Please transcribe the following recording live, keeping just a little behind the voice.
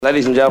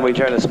Ladies and gentlemen, we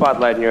turn the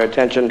spotlight and your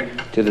attention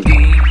to the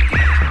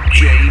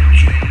DJ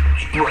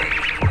Break.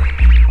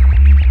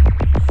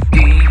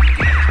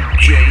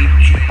 DJ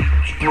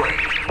Break.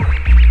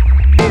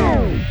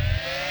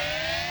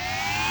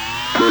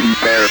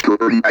 Prepare to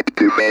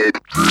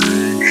reactivate.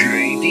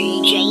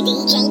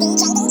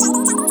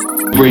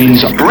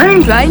 BrainZ.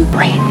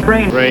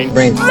 Brain.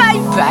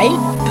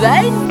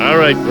 All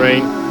right,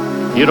 Brain.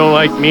 You don't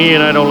like me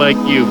and I don't like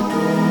you.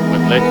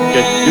 But let's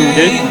just do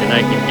this and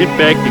I can get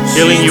back to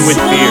killing you with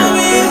fear.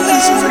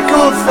 This is the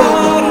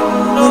Godfather.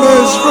 When I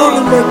was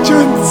rolling my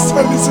joints,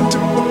 I listened to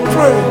the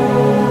Brain.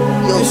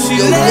 Yo,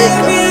 nigga,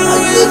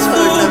 I just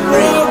heard the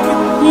Brain.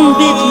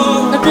 Bitch,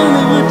 I don't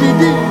know what to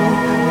do.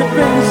 The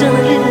brain is a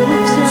little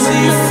whip.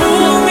 She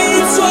fooled me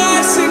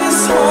twice in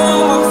this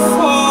whole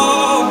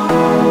fall.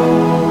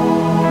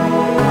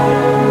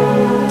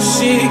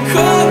 She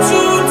cut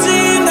too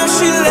deep, now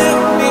she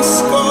left me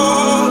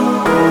scarred.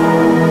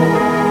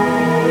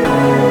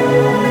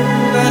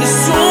 Now there's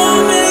so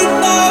many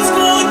thoughts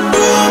going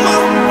through my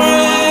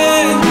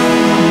brain.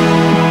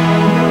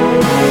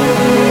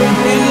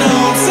 And now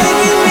I'm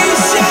taking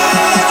these shots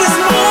like it's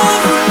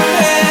morphine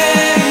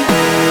pain.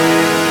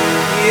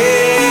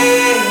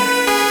 Yeah.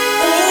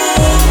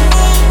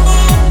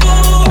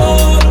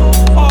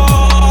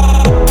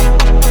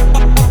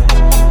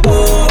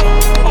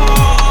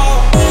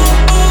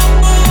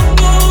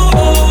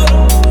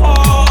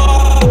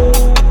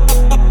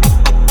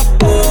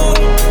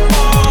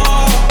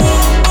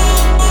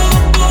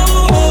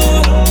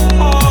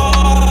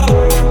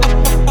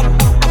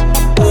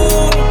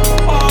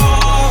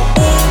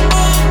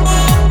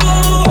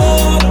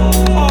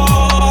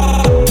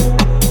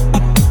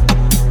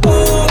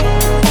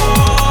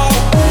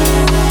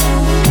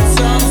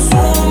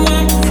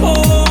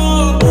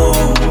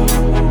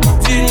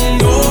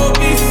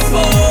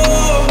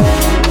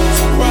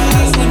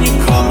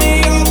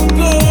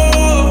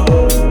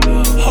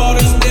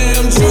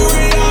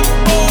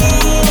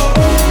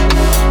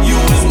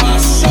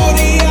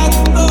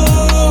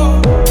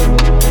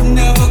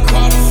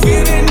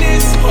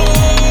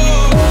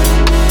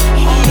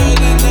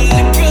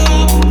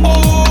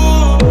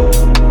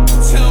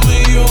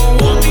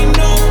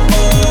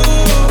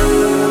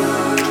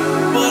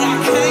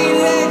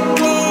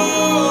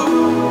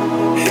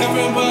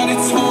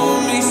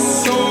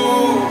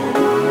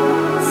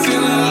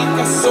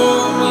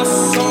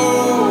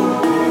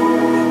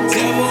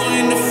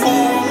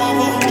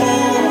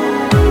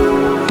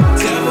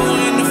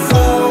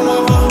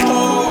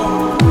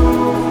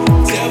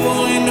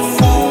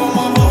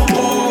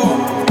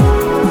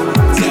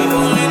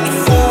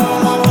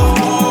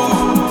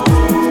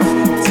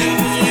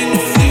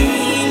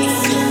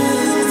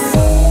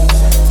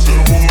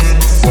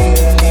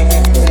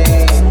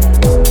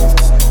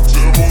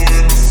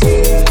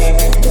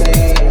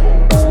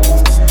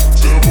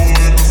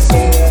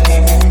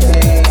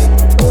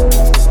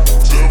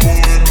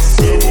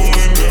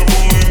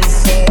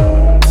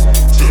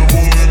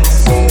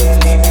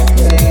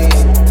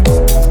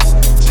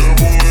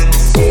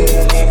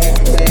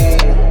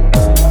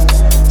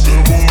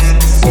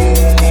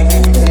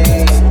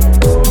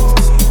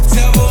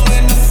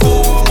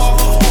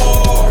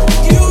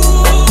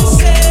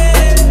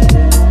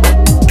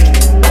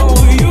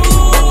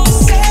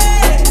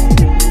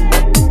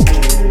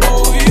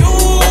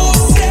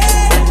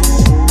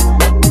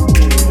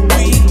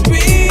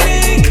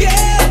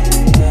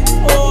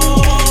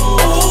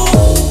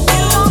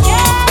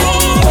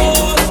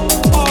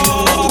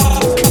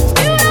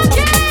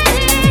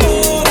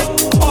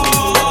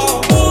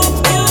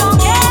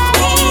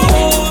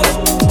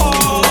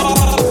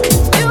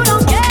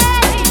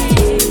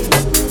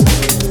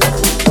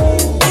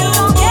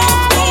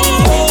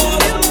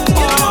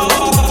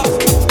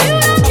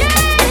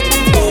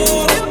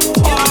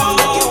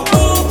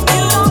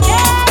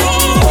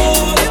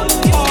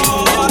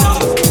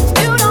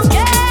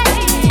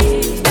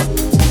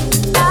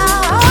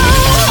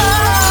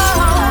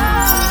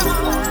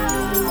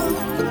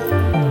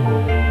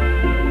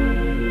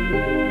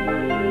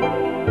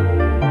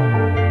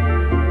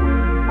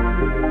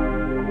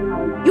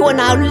 You are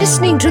now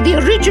listening to the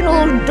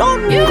original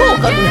Don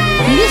Gorgon,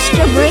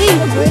 Mr.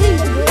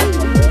 Brain.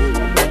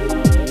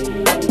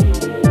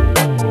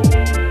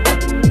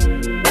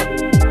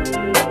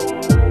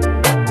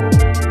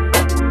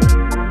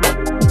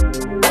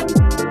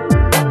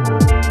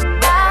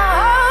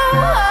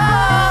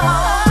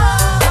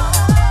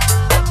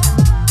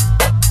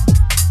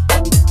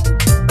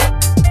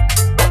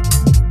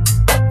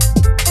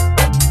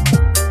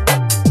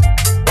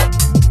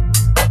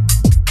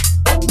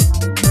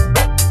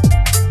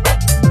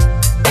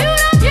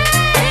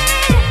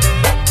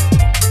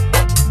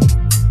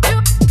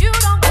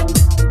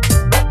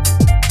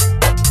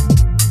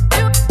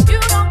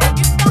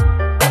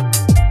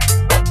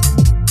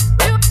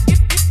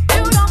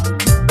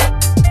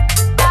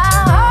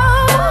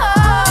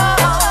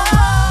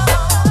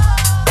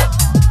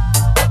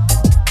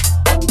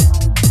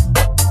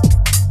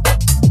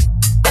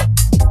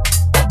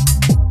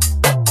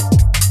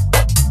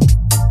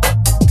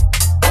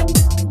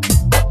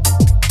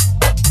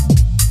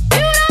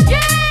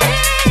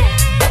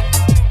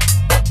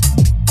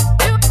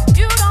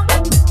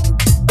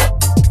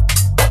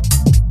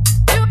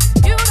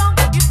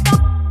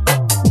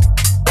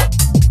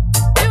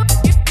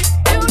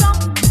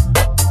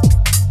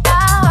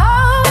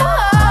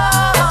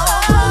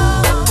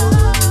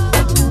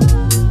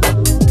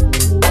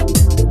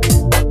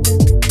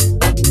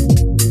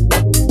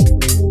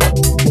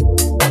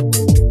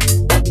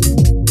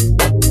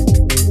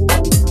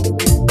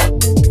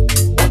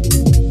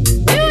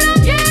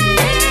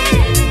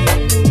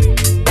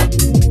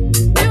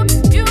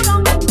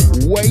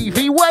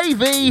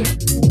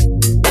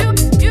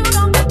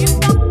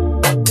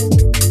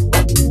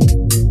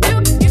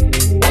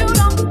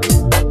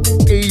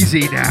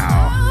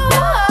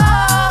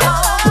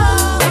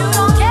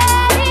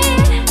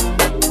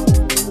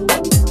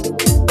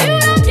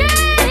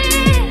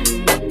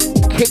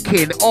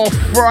 kicking off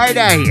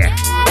Friday.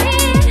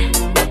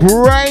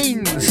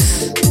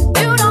 BrainZ.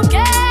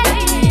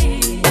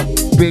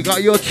 Big up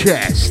your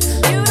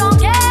chest.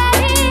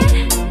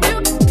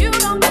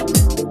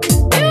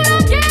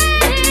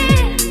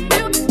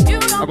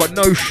 I got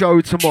no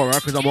show tomorrow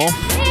because I'm off.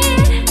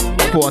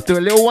 Thought I'd do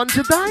a little one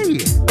today.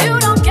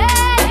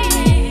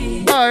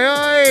 Oi,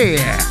 oi.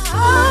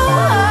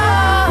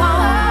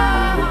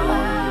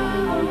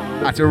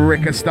 That's a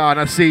Ricker Star,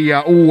 and I see you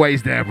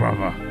always there,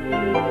 brother.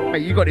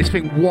 Mate, you got this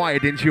thing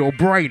wired into your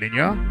brain, ain't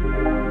ya?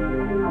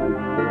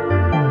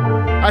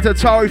 That's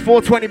Atari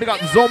 420, big up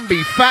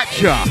Zombie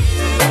Thatcher.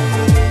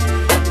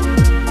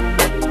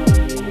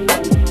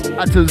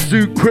 That's a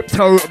Zoo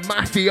Crypto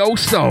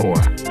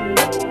Mafioso.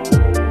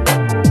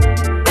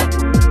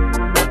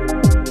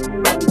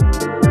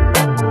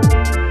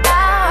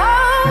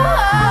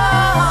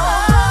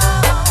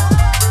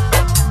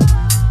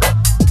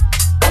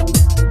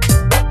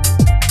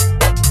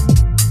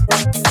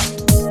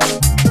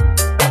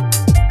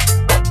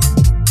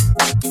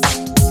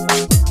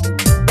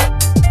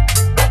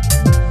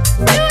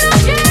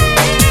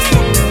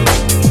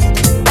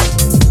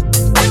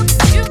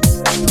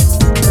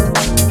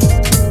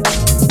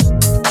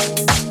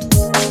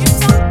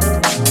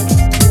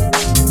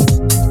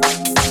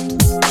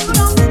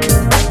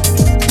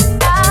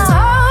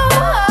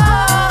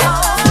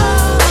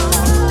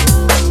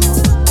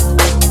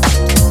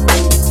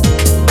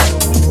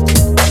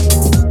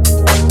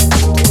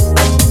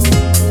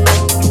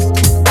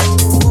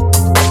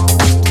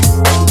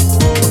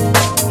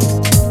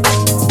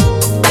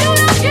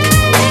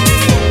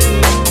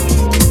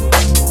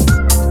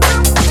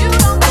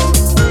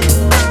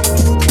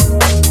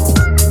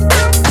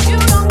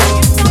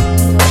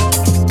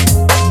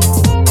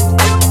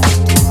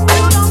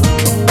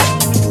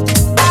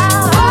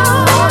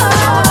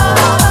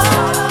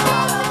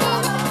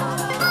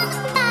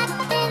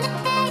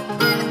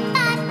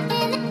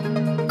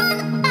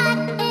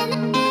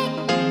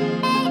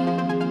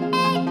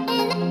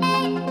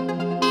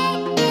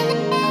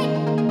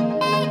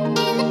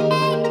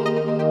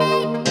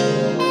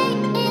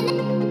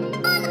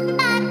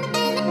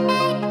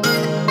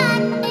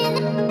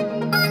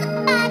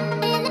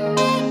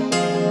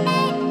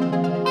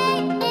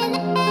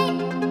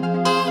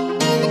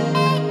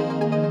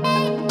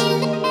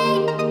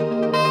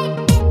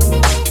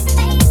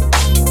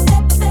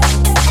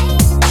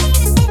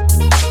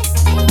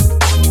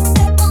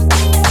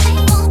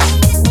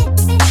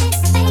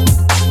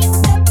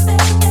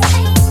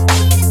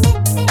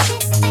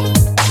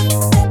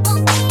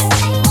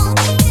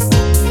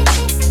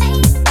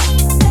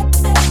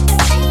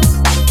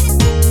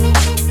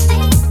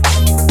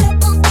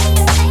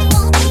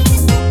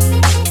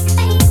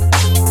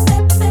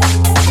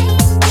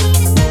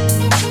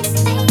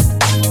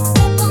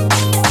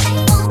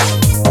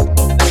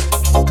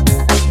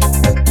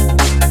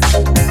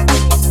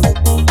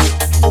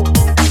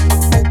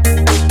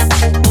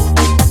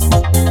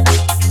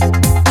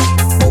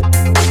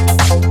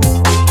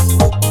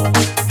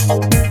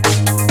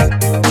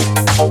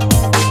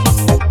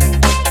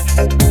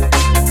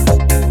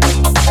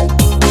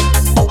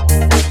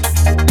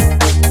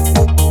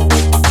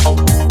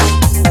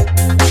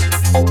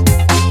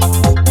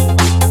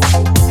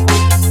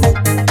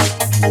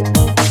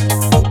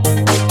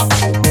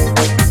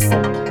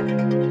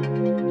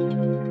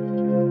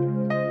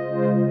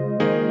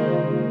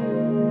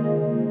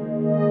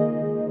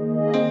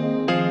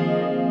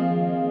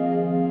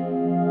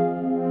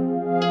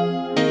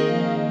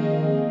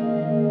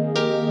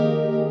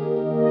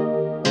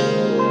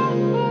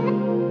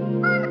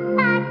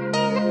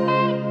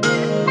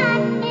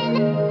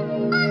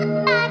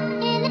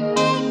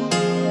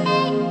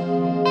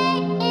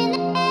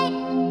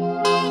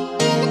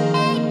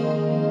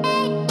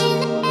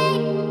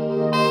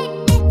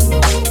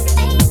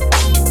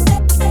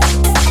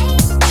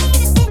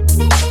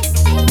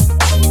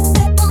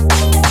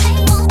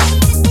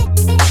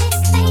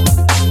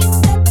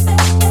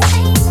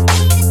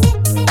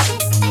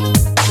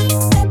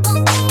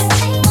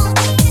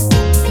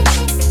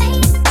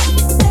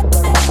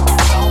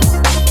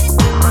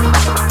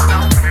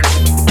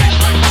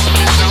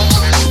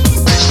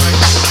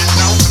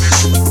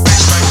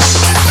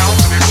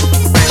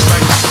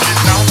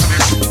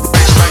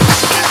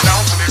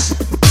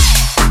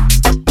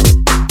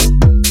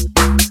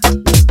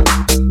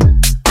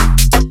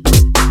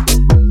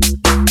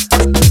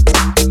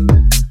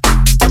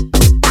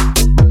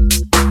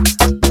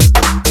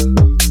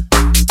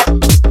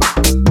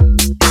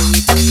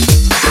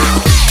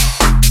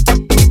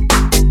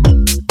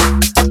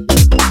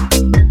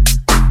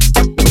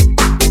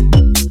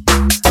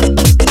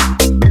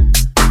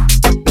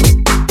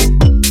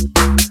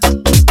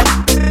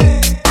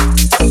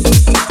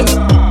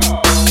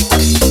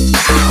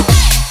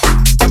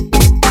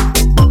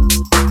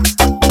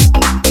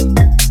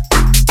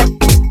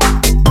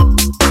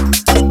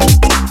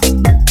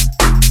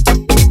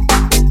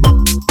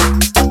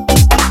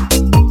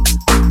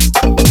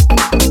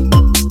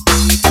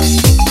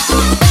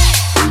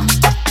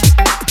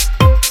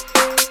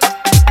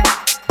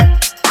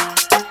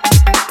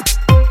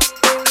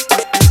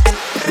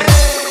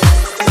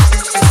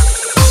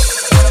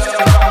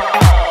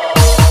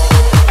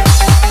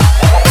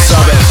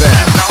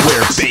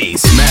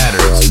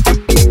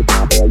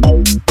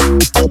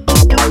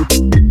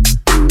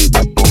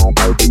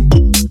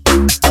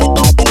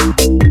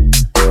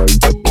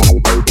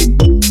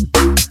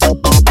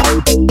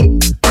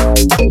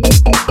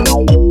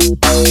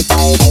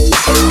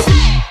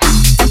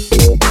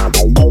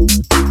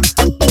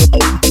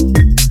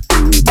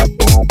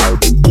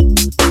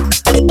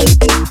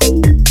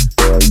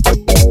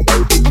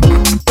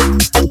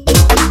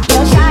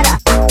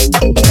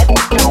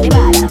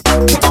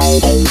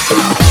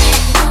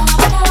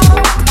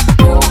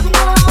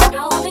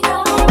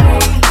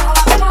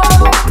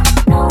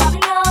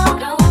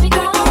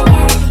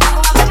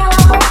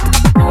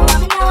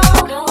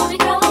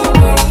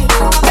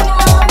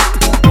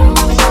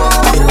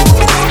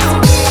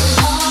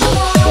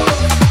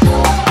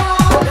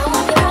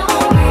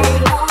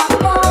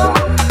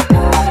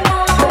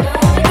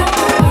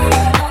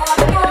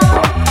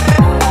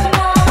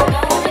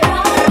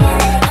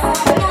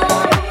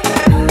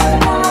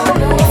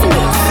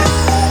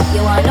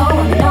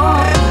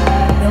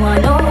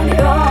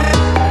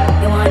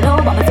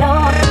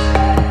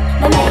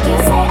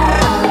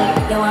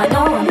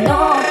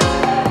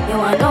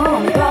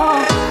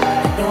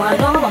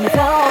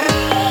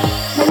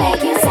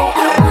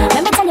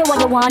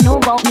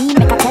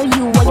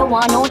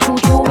 want no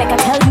choo-choo. Make I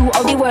tell you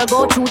how the world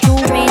go choo-choo.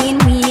 Training,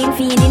 weaning,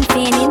 feeling,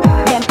 feigning.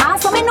 Them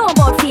ask what me know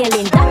about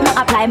feeling. That not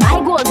apply,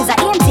 my goals is a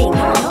aim thing.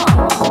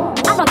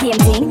 I'm not game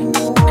thing.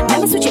 Let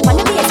me switch it on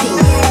the bass thing.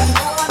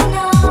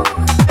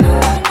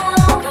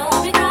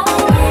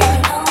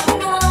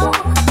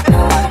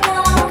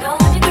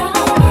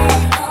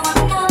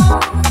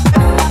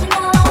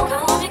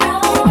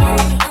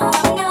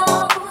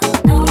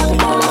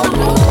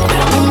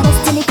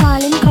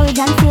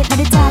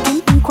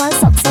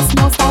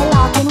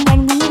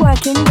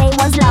 They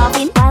was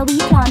laughing while we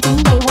planting.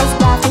 They was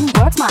laughing.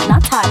 Work smart,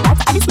 not hard.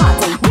 That's how the smart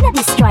thing. We not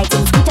destroy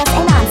things, we just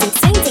enhance it.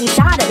 Sing things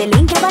shorter, the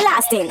link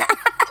everlasting.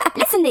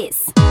 Listen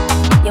this.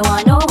 You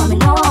wanna know what me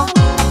know?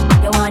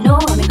 You wanna know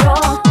what me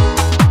grow?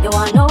 You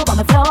wanna know what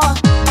me flow?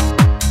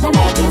 Let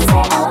make you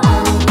say oh oh.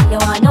 You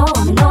wanna know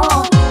what me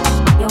know?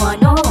 You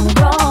wanna know what me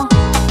grow?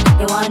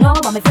 You wanna know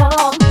what me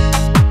flow?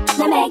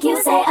 Let make you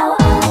say oh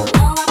oh.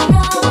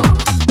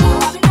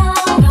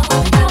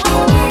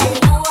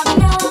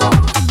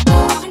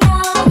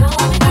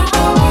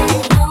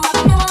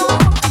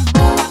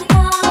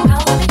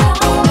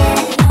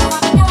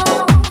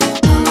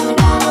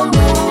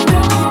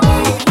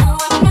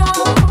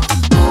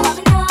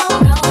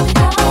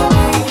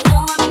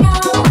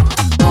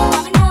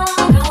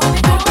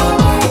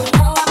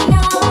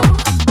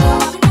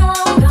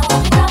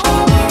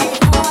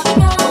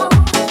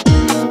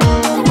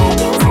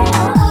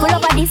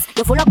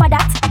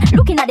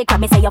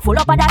 Me say you're full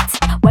up of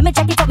that. When me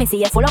check it up, me say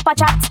you're full up of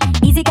chat.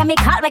 Easy can make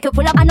hard like you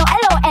pull up. I know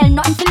LOL,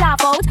 nothing to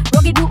laugh out.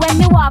 Rugged boot when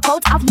me walk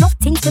out. Have enough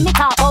things to me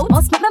talk out.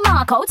 Must make me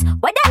mark out.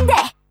 Where them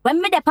there?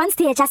 When me dip on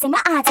stage, I sing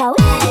my heart out.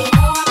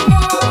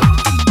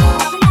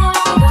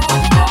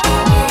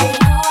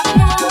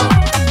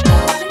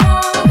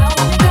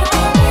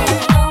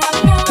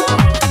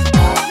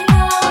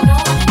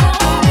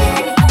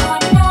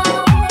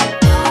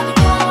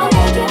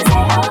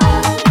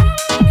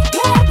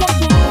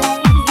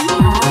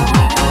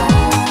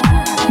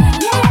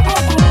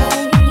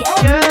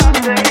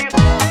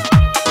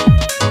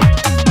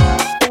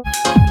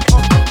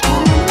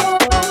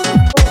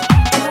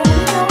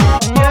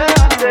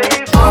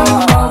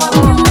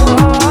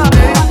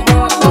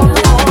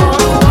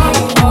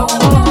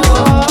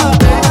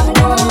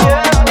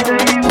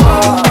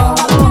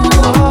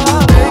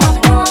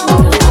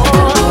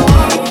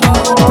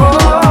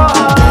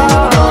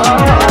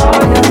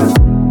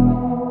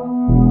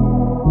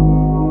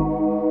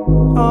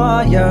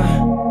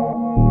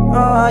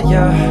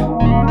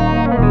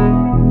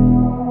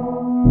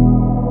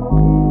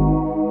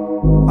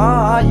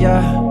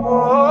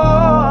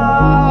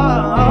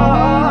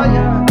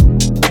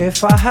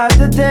 If I had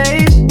the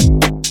days,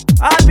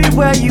 I'd be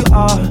where you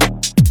are.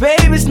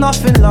 Babe, it's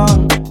nothing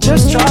long,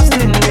 just trust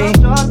in me.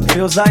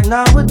 Feels like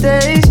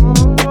nowadays,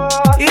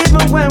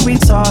 even when we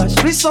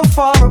touch, we so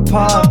far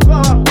apart.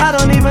 I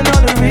don't even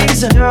know the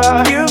reason.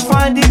 You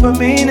find deeper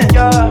meaning.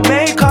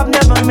 Makeup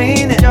never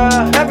mean it.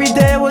 Every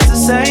day was the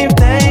same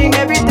thing.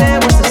 Every day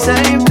was the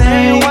same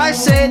thing. Why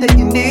say that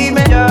you need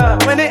me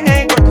when it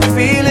ain't got the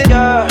feeling?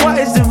 What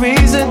is the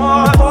reason?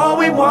 All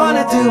we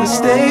wanna do is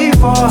stay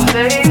far.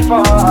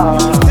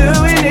 Do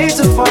we need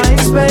to find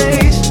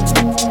space?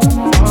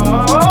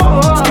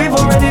 We've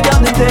already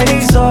done the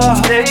days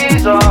off. Do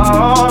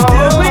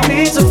we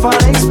need to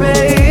find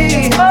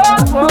space?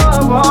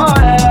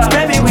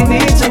 Maybe we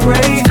need to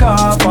break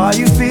up. Are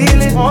you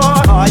feeling?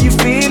 Are you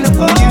feeling?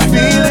 Are you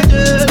feeling?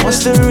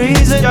 What's the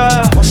reason?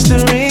 What's the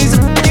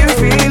reason? You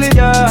feeling?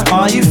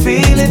 Are you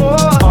feeling?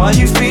 Are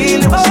you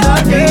feeling? What's the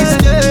reason?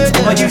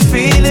 Are you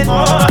feeling?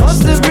 What's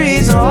the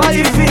reason? Are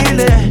you feeling?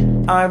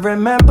 I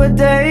remember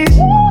days,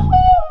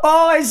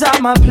 always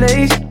at my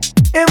place.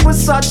 It was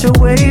such a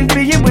wave,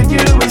 being with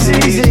you was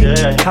easy.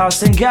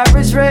 House and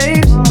garage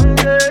raves,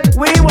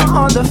 we were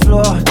on the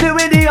floor,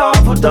 doing the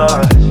awful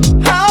dog.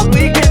 How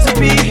we get to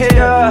be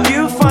here,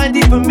 you find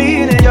deeper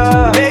meaning.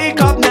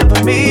 Makeup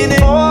never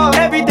meaning.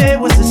 Every day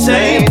was the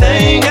same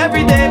thing,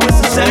 every day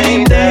was the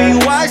same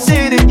thing. Why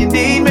say that you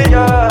need me,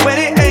 when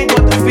it ain't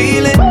got the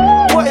feeling?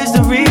 What is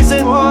the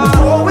reason?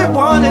 All we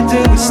wanna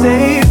do is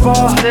stay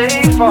far.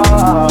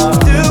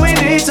 Do we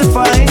need to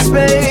find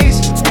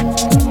space?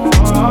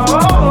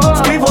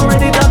 We've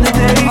already done the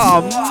days.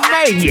 Oh,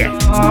 man.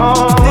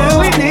 Do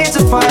we need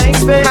to find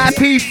space?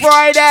 Happy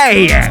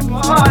Friday.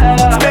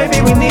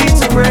 Maybe we need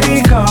to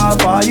break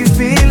up. Are you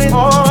feeling?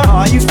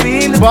 Are you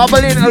feeling?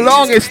 Bubbling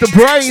along, it's the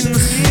BrainZ.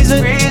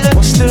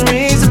 What's the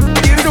reason?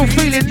 Still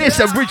feeling this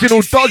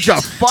original Dodger.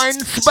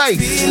 Find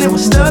space.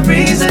 What's the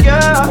reason?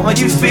 Are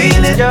you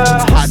feeling?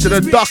 Out to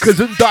the duckers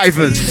and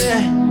divers.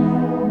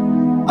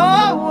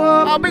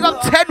 Oh, big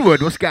up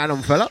Tedward. What's going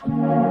on, fella?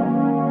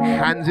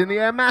 Hands in the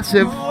air,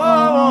 massive.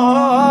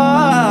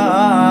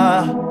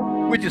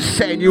 We're just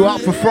setting you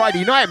up for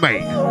Friday night,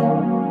 mate.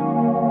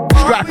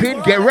 Strap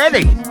in, get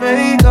ready.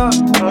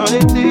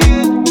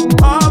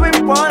 All we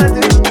wanna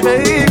do is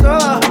make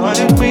up.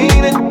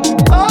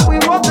 All we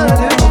wanna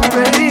do is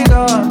make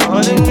up. All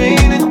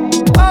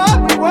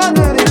we wanna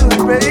do is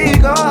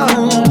make up.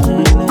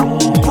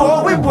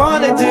 All we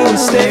wanna do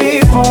is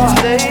stay far.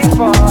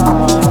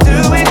 Do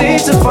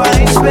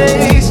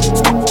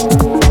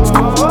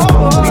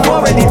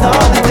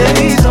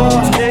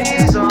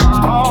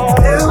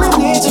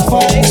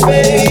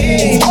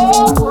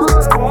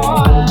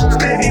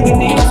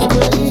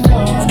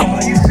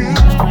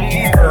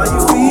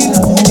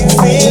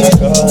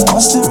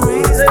What's the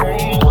reason?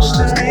 What's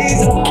the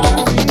reason?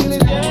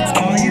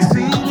 Are you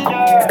feeling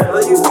it? Are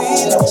you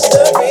feeling? What's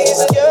the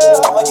reason?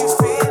 Are you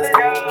feeling it?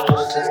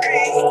 What's the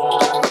reason?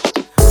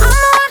 I'm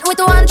on with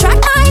the one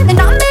track mind,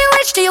 and I'm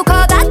bewitched. Do you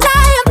call that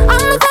time?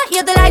 I'm the fire,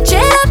 you're the light,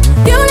 chill up.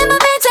 You in my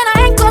veins, and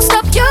I ain't gonna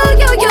stop you.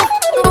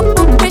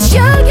 Wish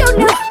you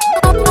know.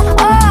 Oh,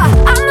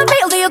 I'm a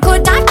real, you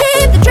could not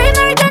keep the dream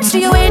that returns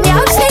to you in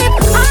your sleep.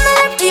 I'm the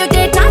left you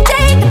did not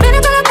take. The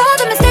pinnacle of all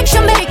the mistakes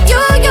you make.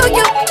 You.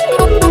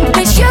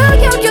 Wish you. I'm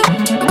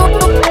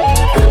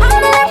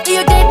the left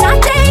you did not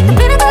take. The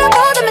pinnacle of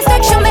all the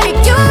mistakes you make.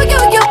 You.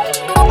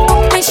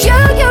 Wish you.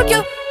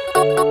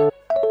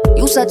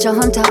 You such a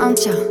hunter,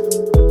 aren't you?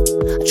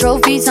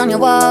 Trophies on your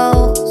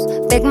walls,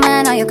 big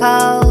man on your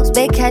calls,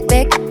 big head,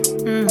 big.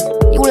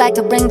 You like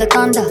to bring the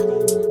thunder.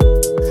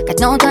 Got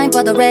no time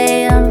for the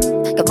rain,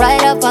 get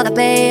right up for the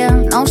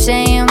pain, no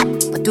shame.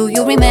 But do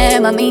you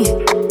remember me?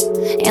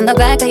 In the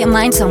back of your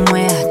mind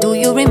somewhere, do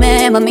you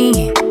remember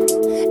me?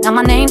 Now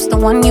my name's the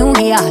one you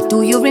hear,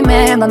 do you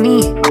remember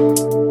me?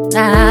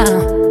 Nah,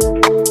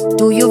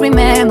 do you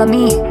remember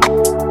me?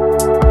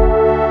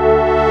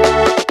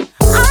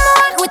 I'm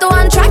on with the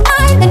one track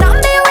mind, and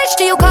I'm bewitched,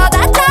 do you call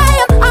that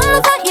time? I'm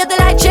the fire, the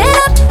light, chill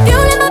up. You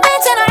in my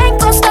veins, and I ain't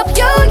gonna stop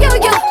you.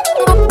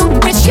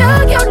 Wish you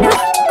know.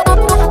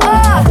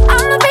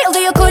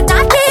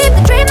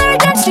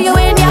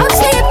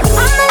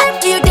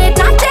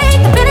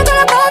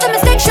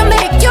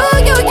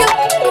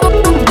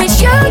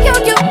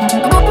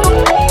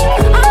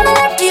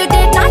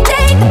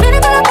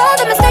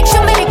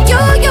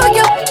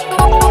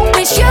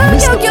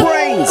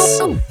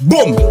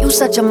 You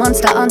such a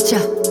monster, aren't you? I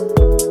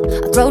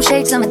throw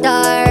shades in the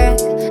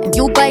dark, and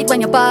you bite when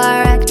you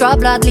bark. Draw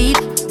blood, leave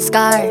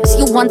scars.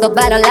 You won the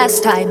battle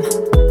last time.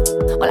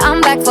 Well,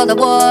 I'm back for the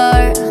war,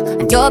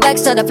 and you're back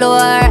to the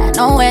floor.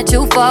 Nowhere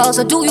to fall,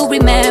 so do you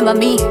remember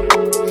me?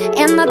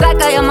 In the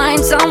back of your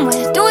mind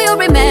somewhere, do you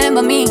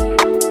remember me?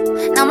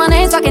 Now my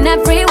name's fucking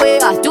everywhere.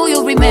 Do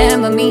you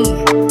remember me?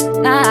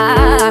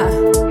 Nah,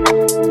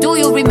 do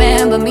you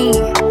remember me?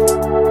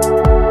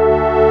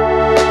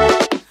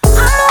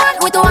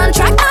 With the one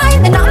track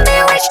mind, and I'm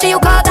bewitched, do you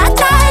call that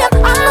time?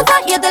 I'm the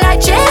fire, the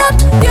light, chill up.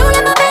 You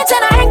in my veins,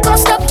 and I ain't gonna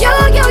stop you.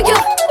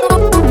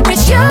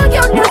 Wish you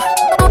know.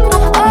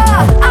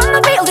 Oh, I'm a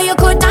real, you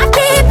could not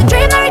keep the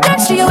dream that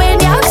returns to you in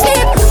your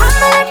sleep. I'm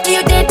the left,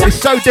 you did not. It's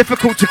so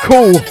difficult to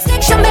call. I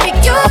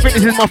think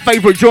this is my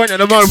favourite joint at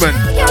the moment.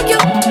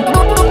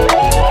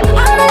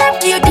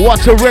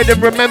 What a Rhythm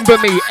Remember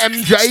Me,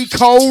 MJ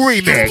Cole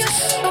remix.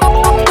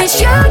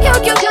 Wish you remember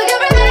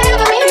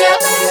me now.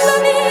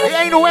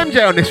 Ain't no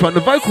MJ on this one, the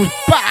vocal's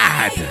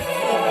bad.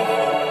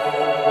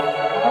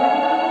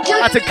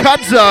 That's a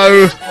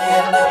Cudzo.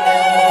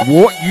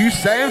 What you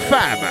saying,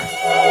 fam?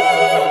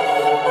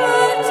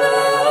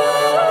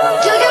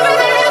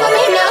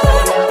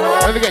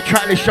 Don't forget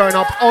tracklist showing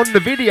up on the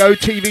video,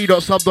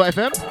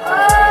 tv.sub.fm.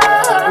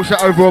 Also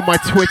over on my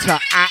Twitter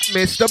at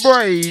Mr.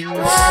 BrainZ.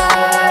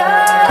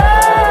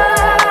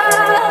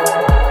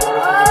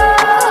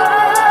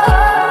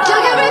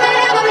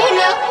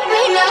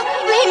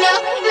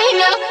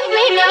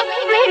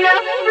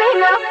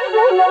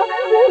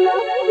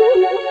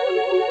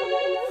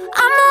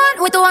 I'm on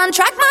with the one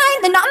track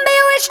mind, and I'm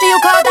bewitched, do you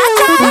call that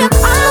time? I'm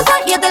the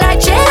fire, the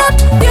light, chill up.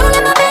 You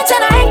in my veins,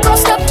 and I ain't gonna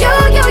stop you.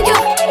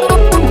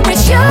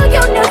 Wish you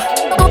know.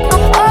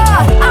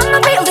 Oh, I'm a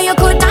real, you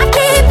could not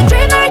keep the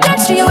dream that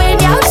returns to you in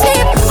your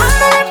sleep. I'm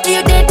the left,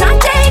 you did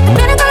not take. The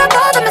pinnacle of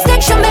all the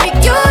mistakes you make.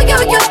 You.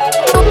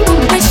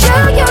 Wish you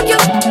know.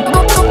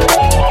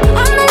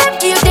 I'm the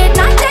left, you did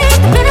not take.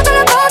 The pinnacle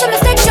of all the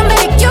mistakes you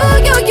make. You.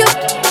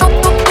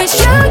 Wish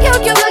you know.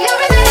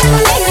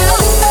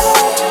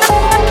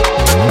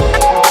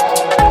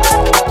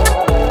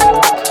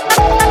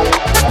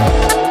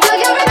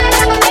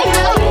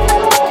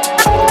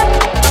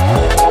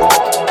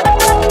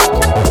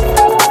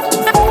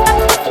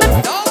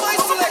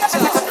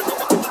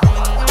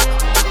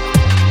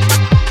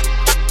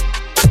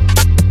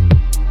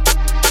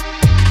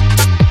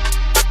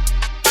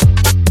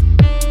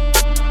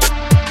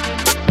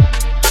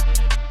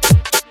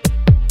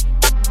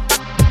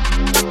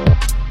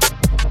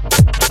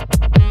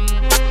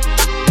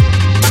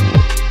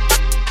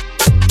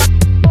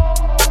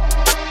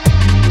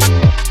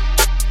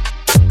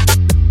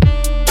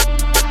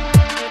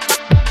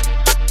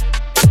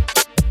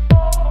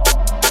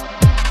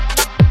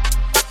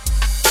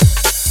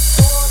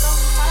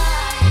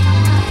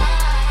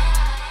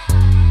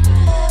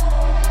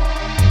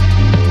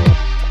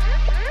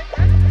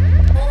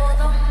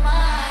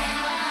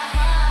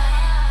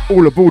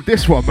 All aboard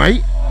this one,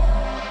 mate.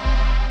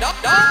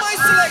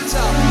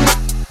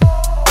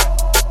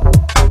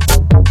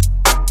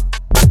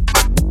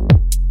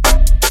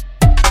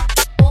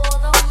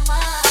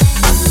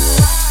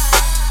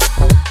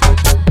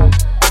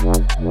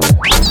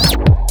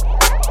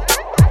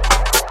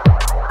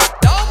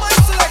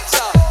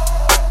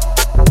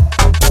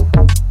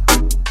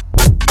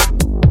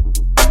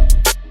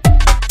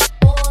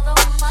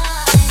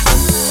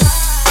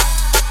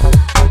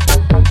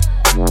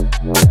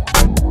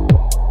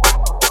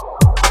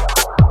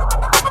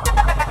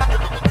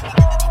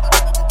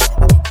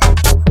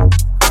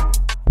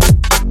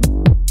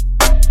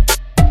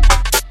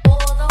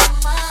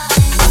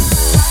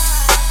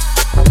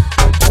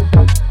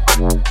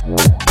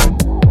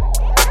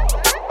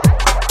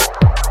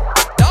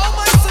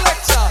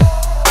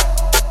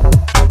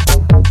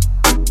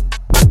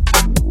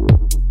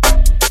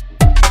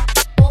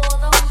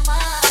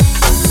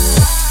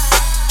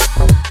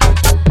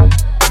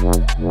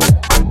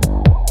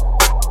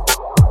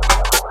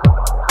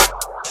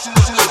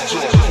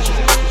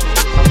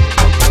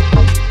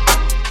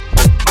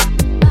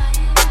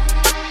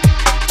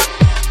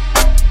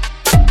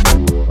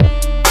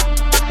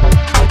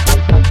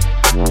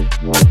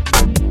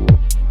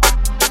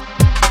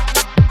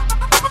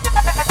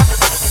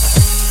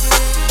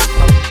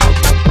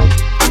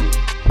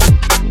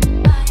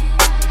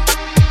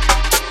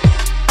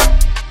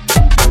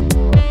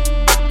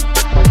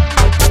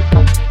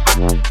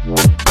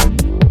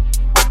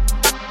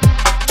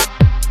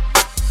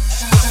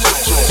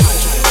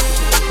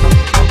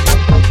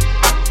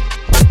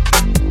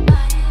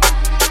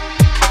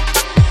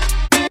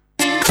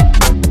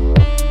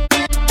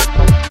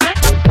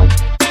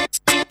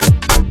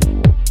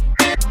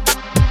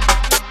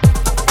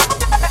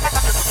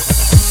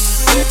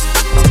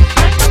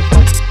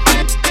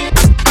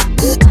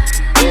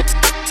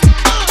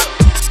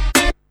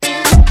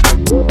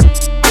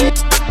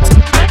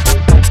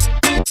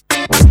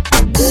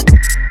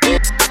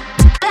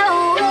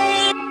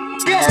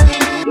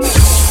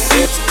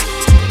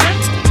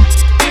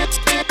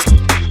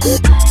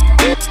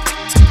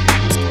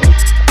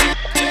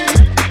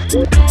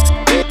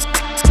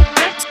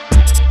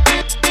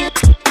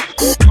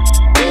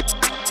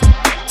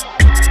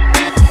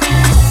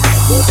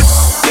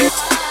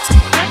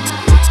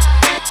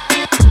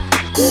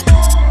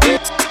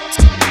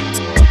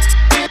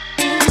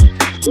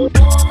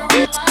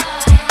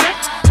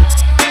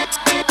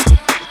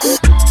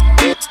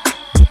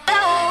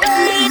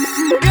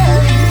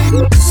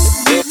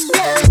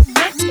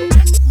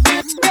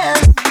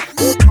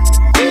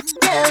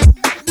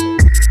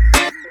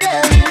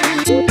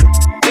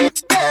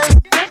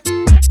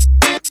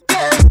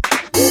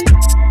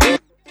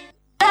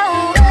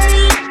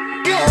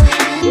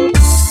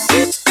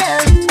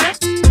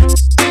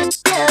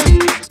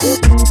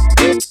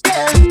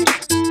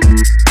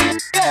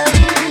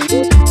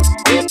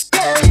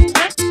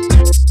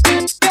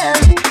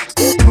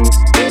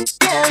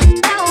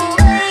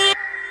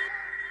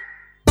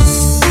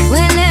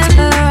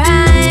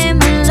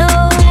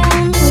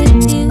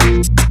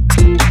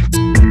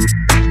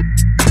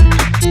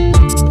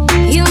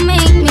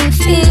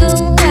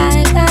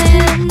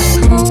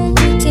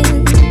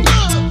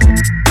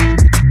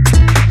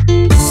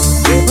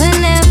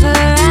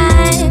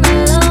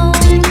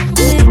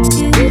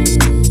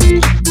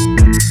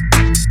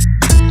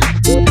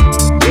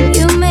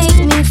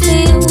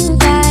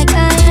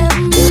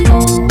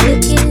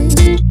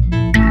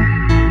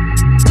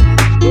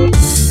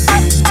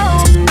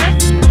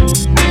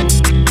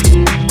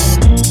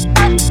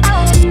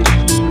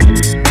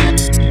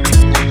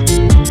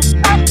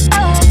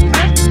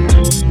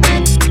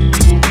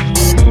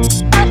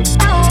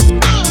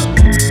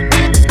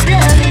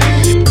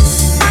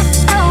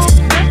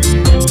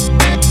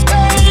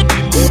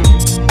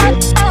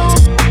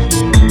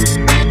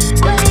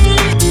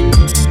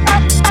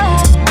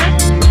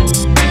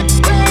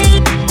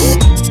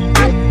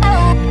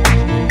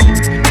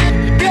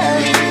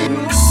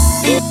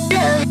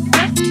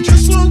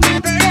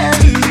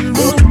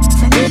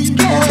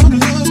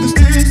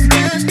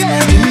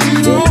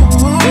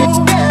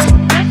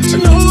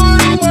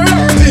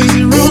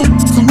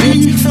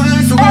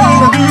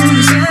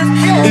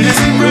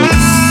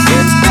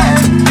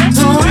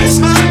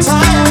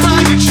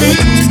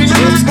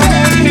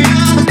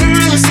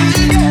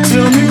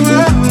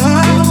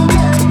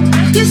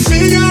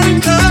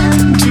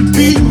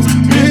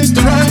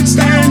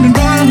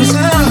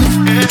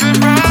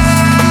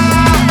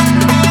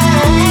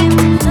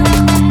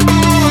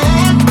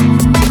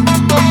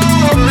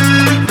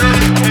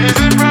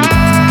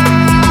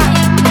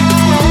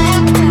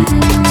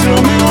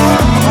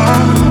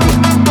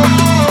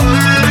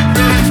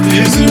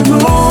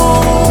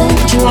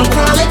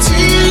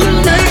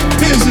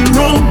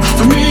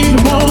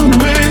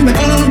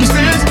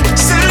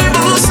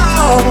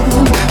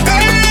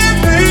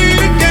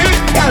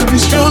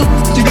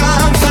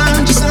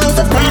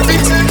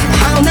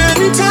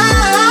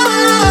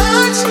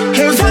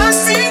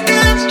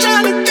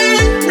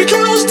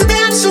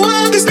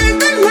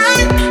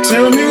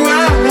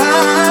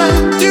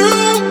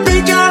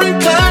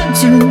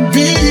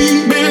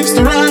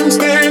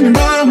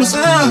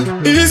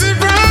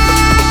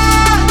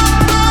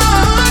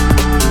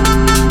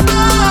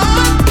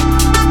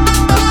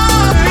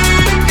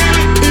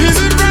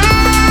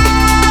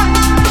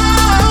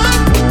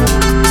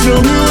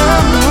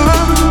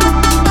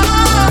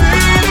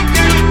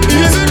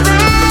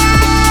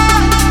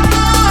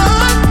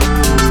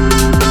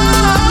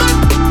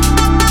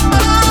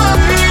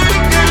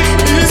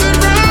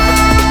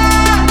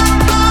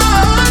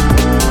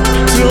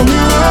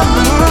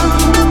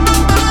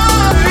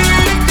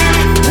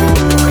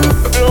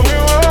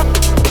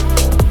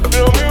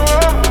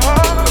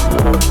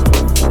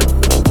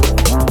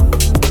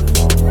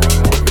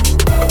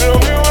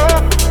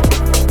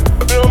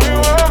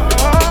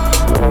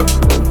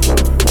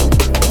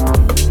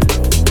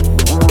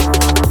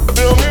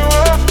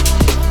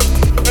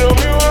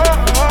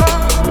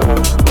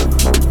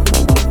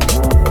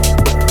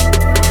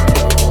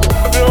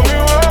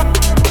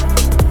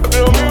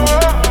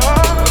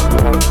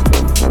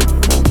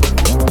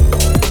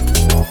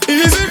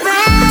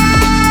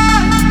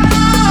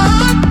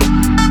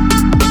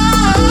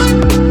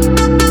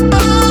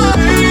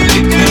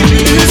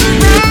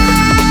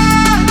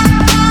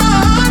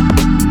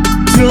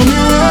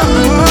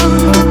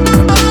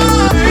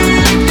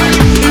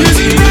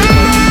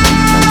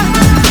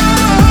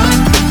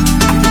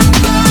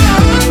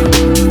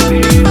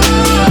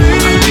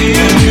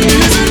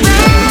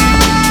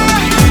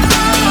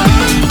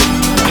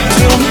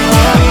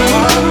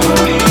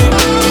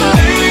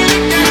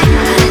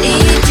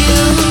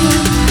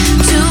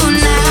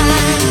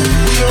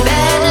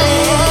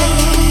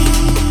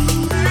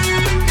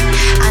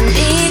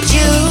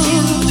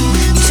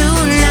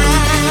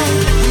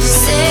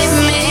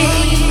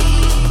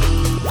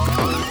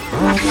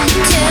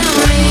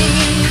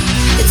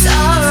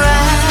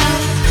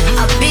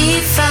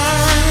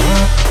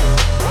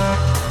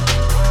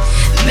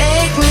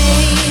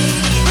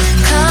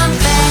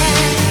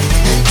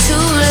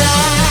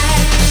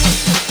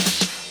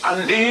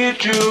 I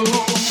need you.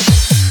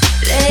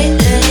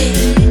 Lately,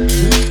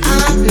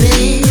 I'm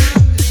in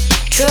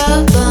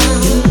trouble.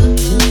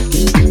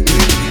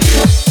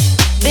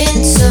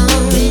 Been so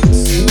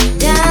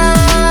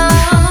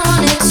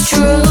down, it's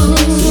true.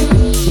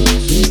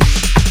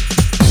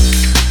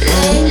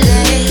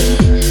 Lately,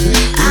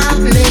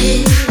 I'm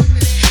in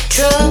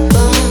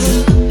trouble.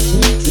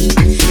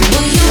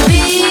 Will you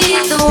be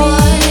the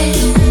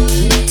one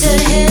to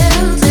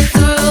help me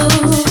through?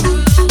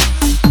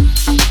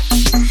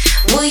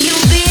 Will you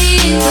be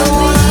the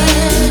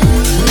one?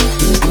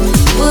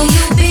 Will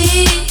you be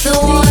the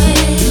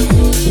one?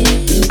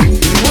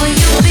 Will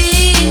you be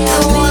the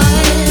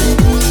one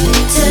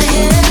to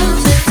help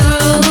me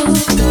through?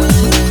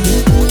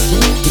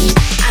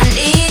 I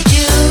need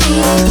you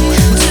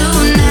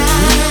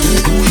tonight,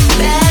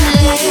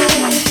 badly.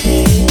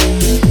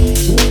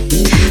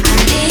 I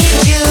need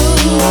you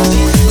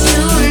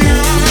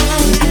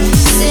tonight,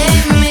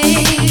 save me.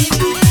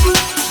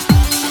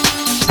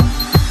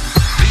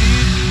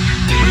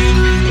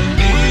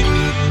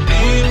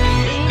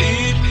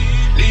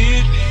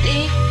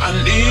 I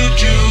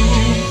need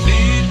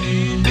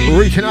you.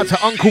 Reaching out to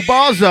Uncle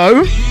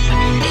Barzo. Tell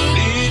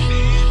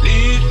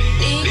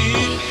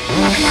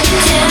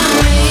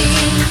me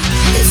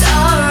it's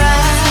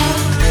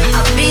alright.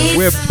 I'll be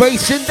We're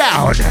basing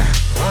down.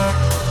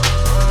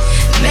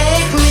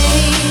 make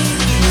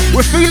me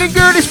We're feeling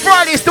good. It's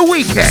Friday. It's the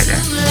weekend.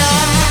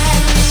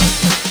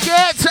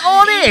 Get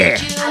on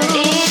it. I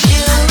need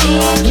you, I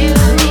need you,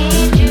 I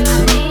need you,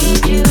 I need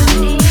you, I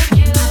need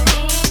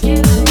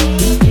you.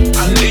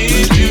 I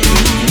need you.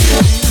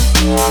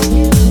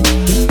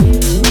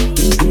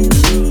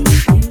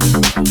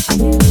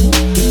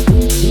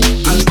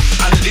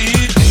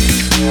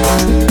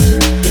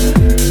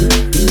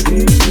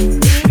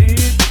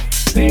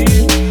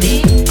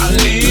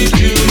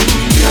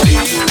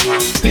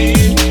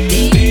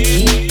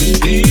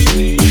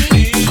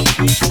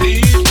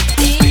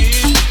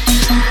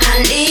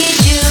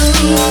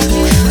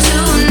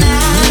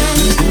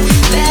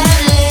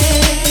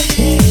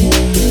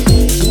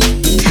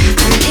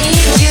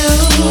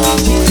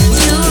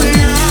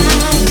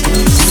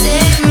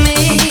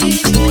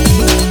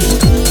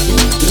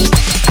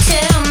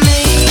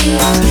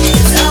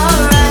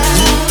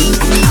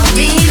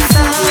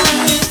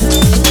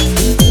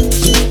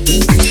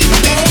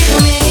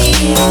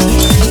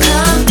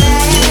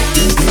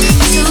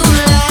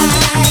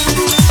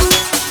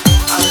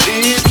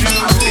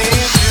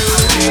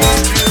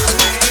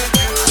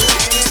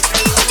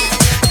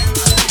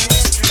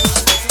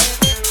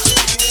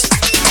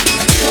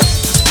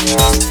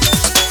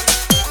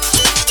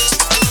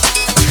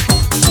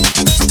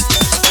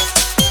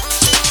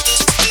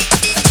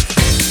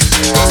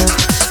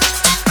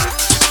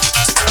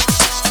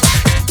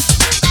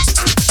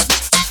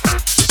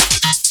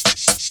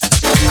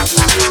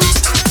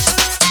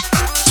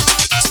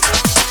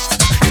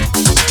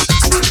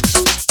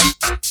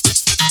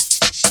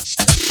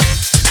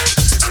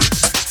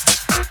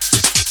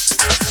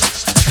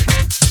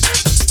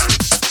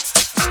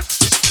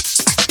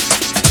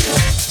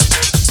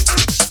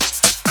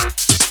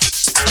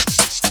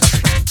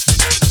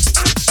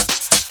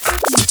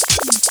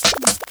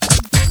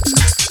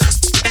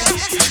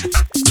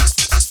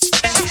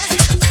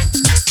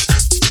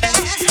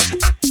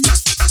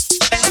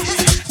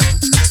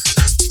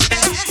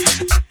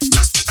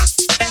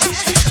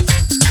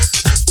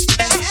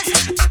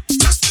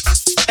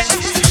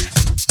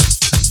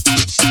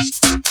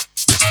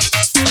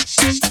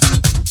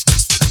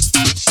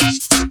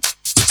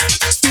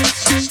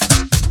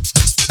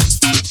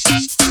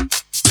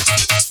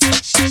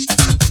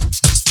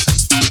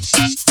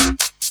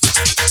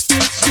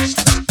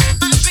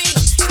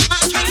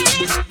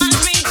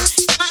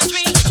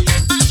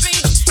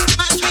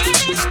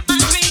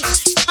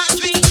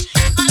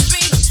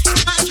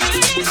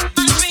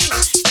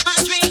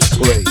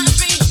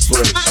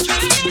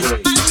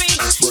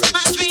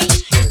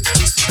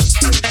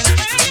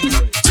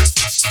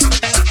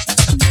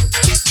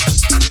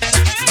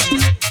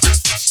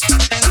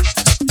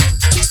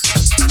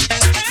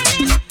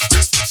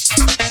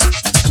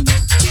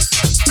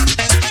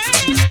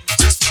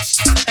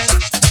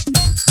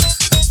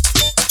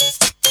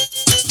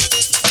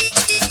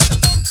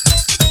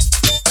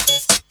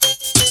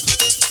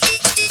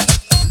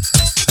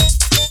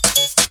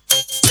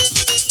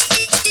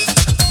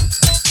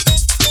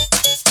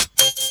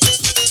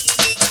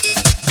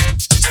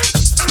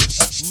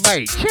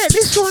 Mate, check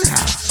this one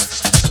out.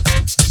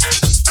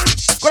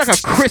 Got like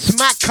a Chris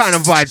Mack kind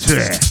of vibe to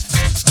it.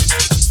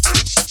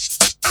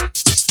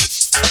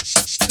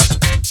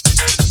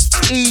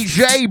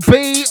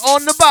 EJB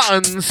on the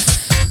buttons.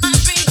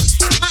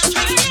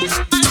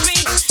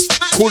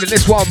 Calling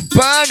this one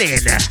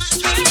Burning.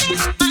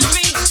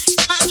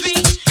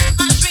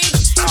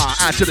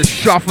 Out to the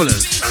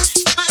shufflers.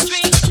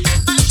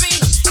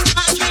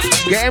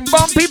 Getting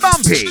bumpy,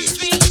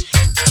 bumpy.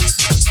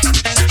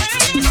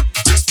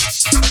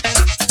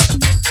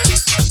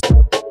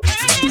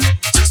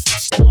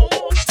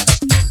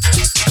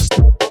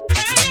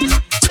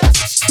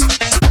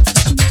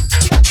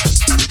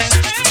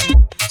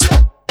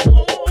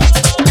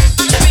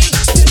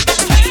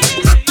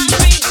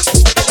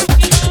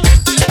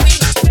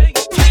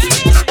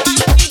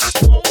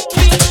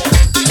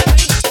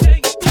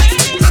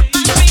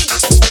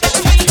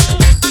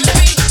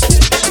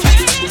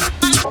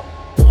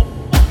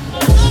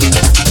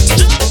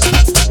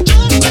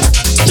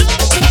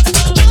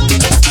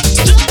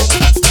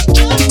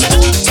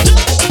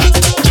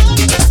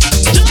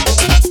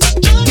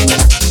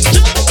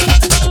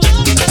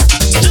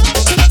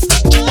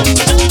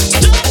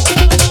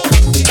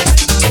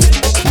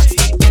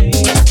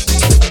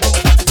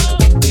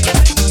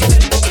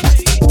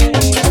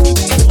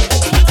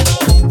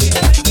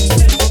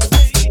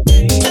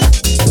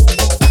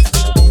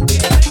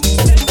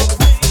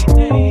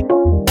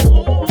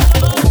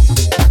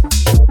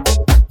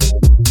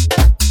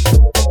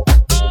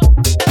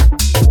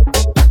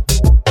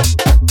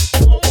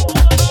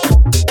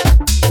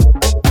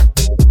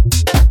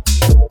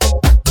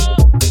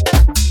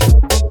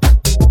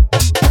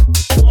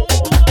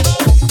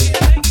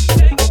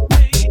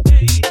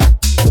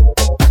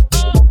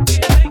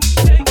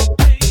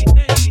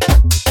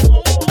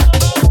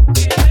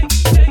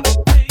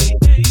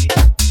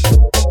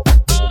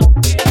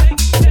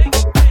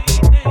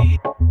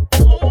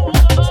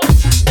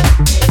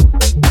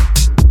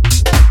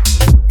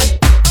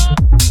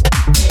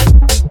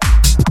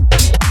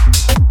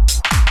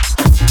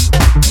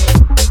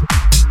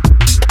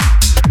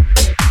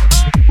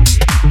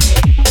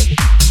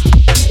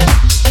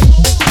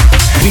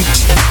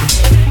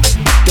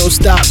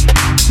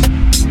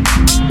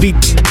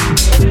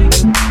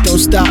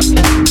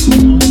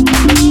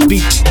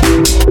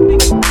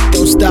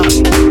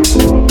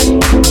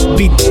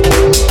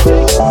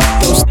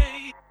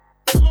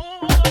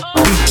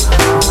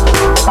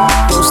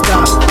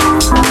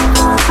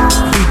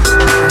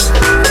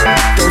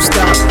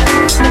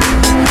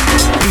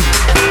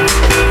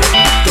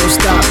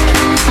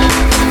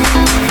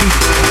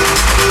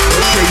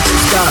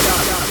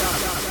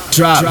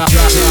 drop.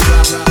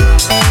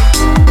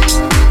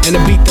 And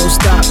the beat don't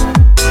stop.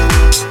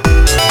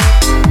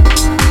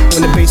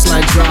 When the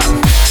bassline drop.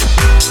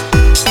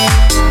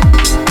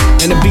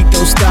 And the beat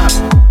don't stop.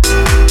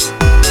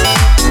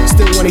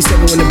 Still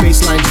 187 when the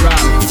bassline drop.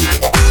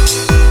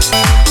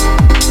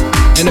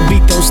 And the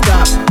beat don't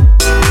stop.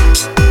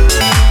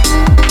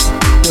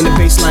 When the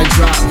bassline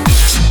drop.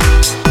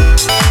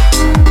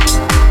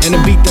 And the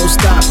beat don't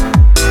stop.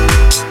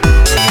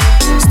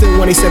 Still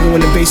 187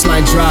 when the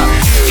bassline drop.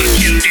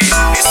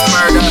 It's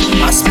murder,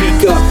 I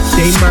speak up,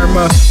 they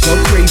murmur, go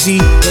crazy,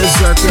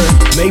 berserker,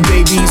 make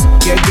babies,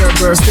 get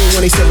Gerber. Still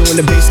 187 when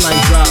the bassline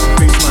drop.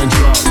 Bassline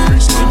drop,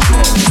 bassline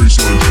drop,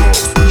 bassline drop,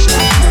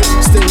 bassline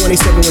drop. Still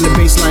 187 when the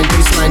bassline.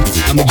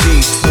 I'm a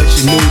G, but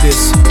you knew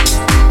this.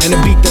 And the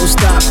beat don't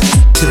stop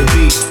to the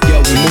beat,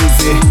 yo, we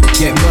move it.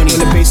 Get money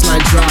when the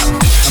bassline drop.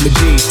 I'm a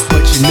G,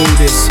 but you knew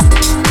this.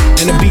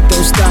 And the beat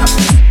don't stop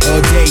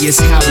all day, it's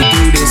how we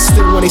do this.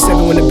 Still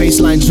 187 when the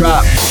bassline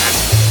drop.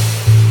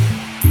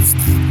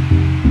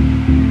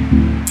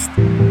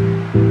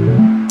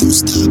 Don't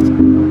stop.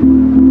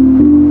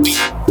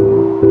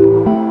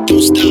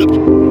 Don't stop.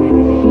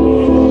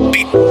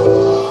 Beat.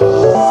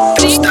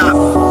 Don't stop.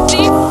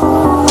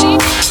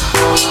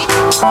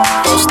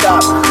 Don't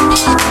stop.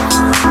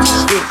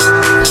 Beat.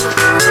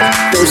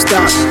 Don't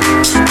stop.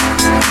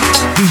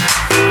 Beat.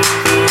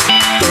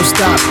 Don't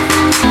stop.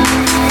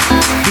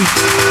 Beat.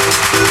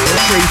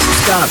 Don't crazy.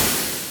 Stop.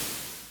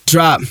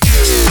 Drop.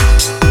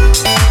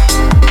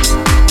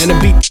 And the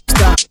beat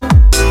stop.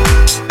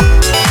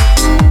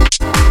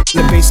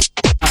 The bass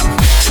stop.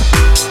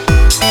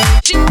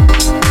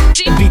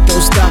 The beat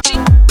don't stop.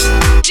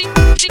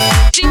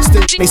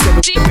 Still 27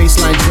 with the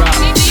bassline drop.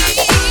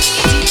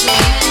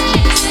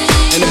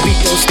 And the beat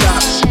don't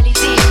stop.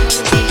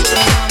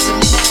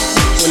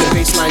 When the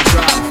bassline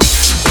drop.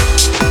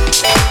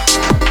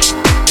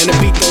 And the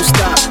beat don't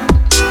stop.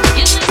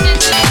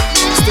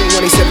 Still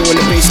 27 when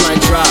the bassline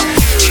drop.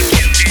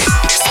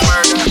 It's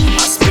murder,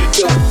 I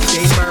speak up,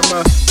 they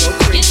murmur, go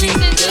crazy,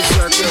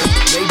 berserker,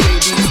 make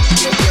babies,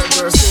 get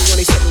Gerber. Still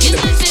 27 when the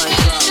bassline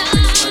drop.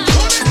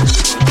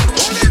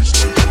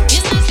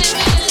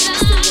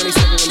 Still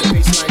 27 when the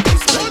bassline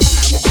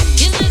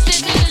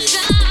drop.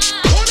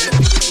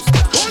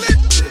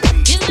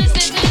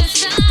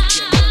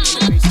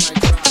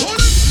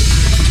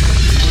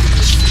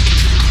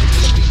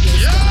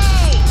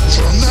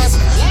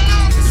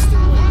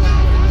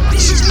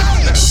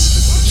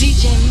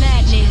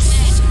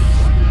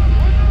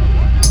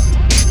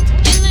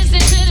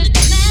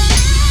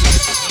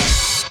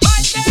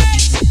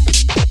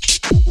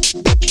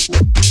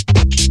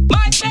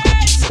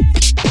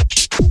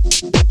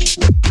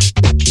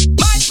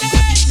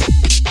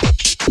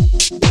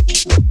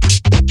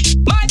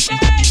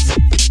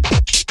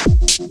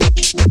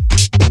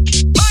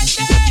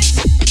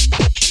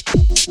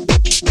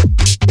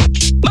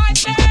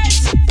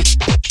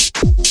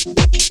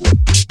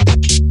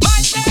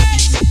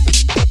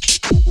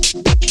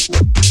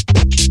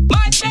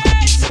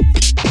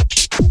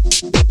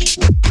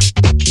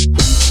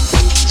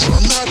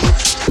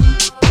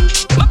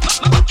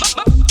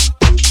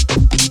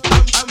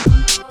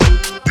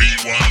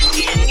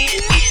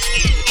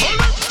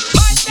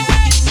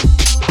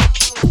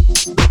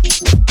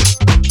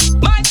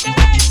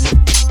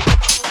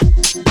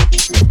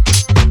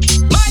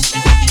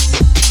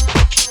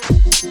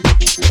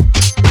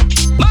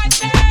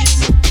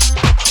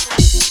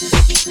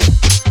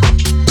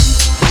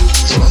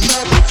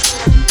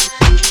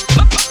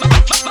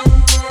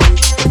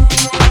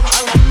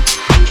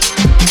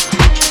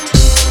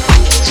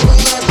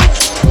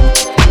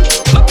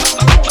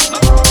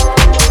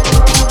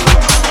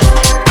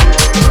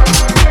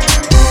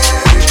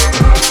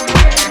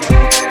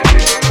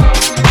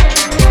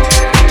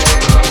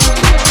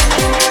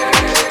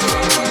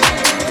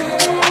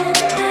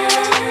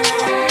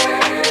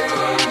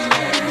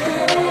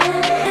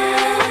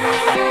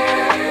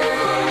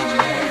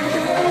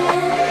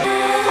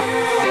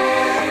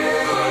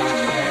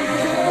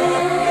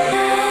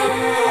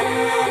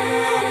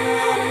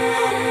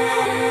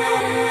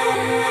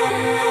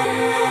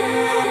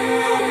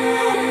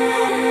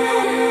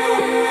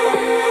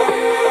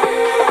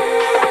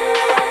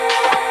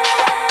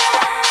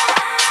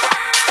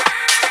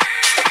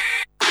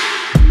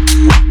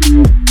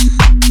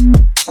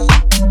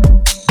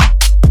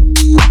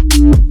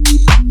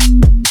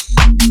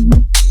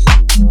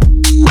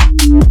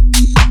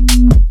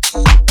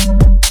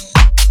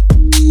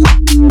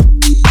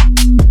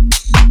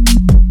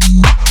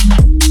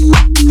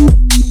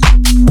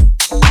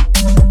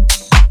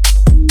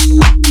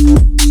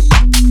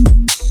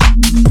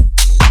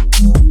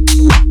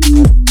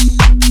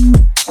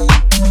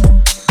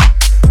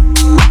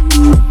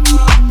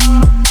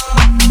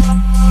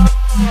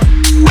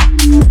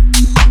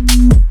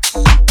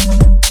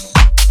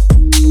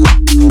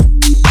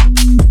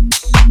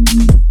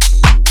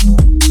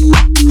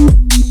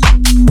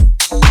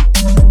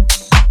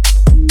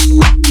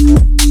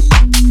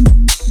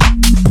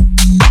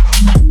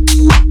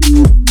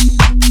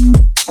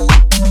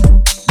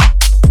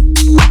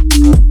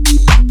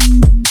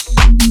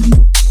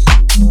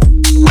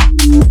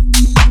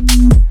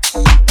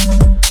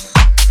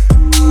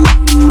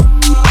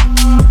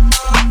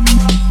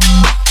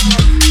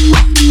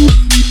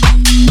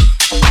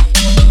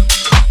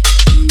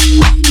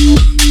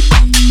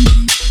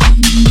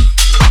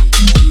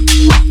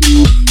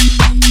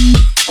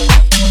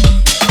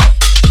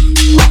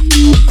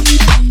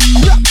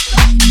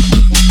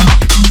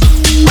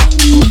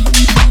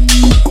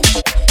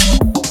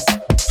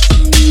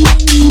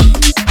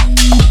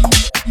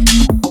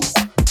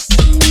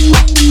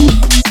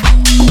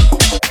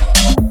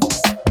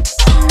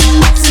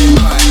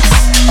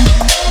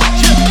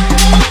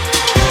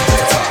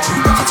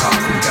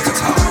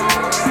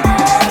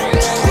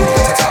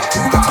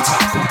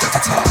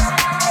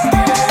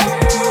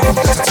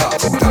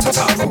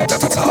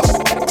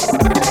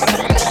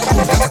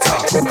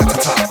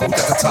 Set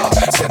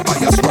by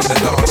us from the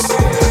dance.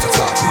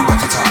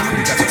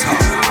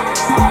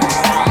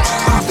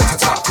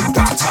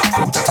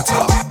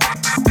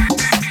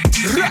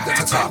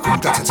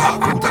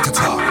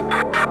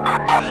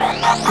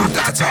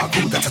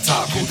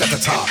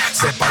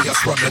 Set by us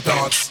from the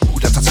dance. Who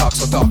that attack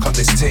so dark on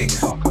this thing?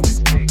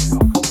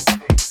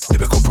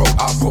 Lyrical pro,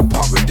 I roll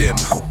pump with him.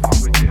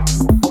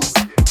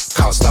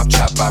 Can't stop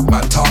chat, bad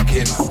man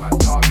talking.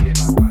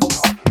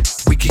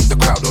 We keep the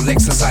crowd all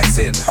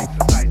exercising.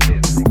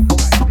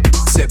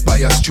 Set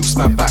by us, juice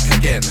man back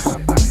again.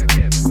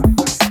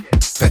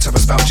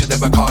 Veterans bout you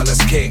never call us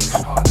king.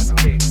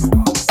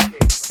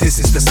 This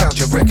is the sound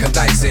you're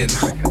recognizing.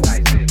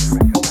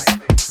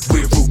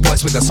 We're rude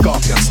boys with a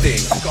scorpion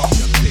sting.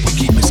 We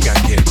keep it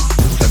skanking.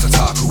 Who that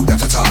attack, who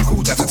that attack,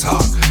 who that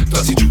attack.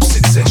 Dirty juice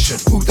in session.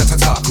 Who that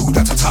attack, who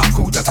that attack,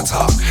 who that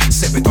attack.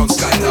 Set it on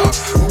Skylark.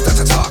 Who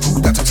that attack,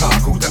 who that attack,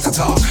 who that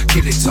attack.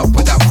 Kill it up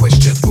without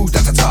question. Who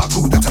that attack,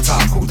 who that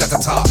attack, who that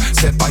attack.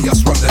 Set by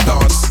us from the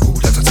dance. Who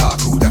that attack,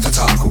 who that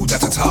attack, who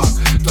that attack.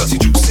 Dirty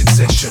juice in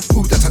session.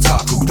 Who that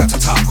attack, who that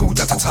attack, who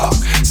that attack.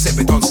 Set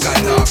it on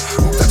Skylark.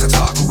 Who that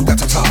attack, who that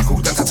attack, who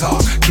that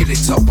attack. Kill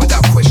it up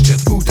without question.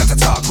 Who that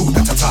attack, who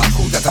that attack,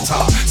 who that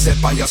attack.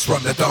 Set by us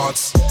from the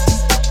dance.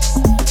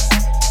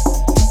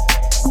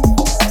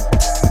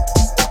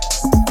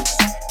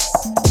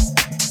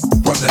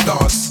 From the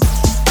dance.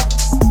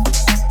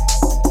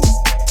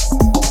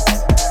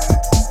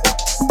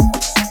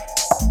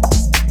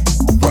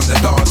 From the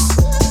dance.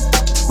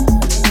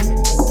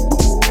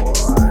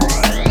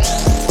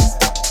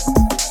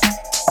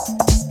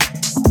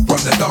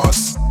 From the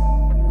dance.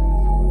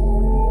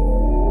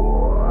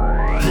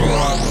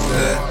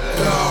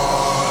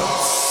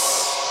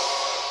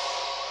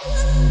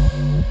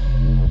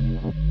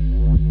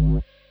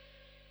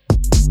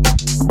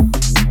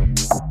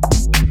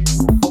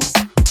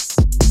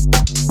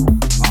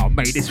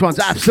 This one's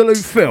absolute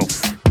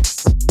filth.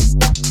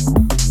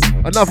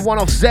 Another one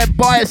off Zeb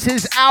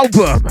Bias's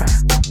album.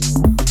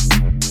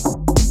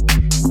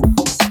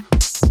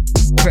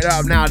 Put it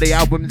up now, the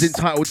album's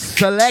entitled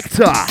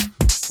Selector.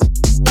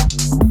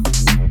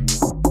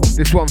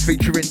 This one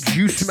featuring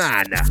Juice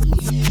Man.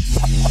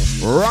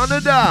 Run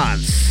a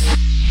dance.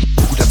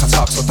 Who that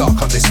attack so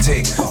dark on this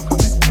thing?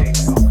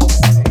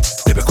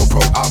 Lyrical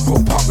pro, I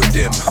roll pump with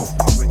him.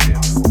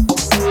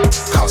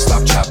 Can't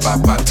stop chat,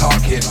 bad man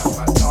talking.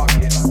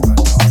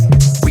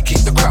 We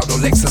keep the crowd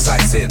all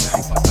exercising.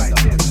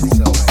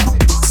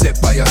 Set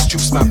by us,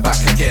 juice man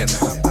back again.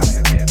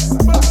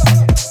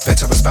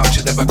 Veterans bout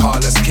you never call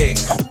us king.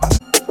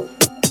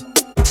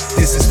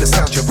 This is the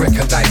sound you're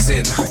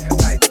recognizing.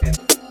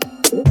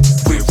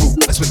 We're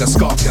ruthless with a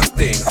scorpion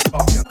thing.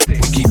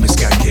 We keep it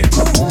skanking.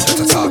 Who that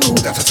attack, who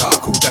that attack,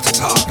 who that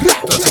attack.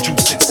 Dirty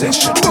juice in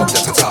session. Who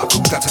that attack, who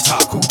that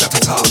attack, who that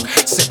attack.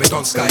 Set it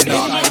on Skylark.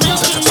 Who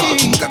that attack,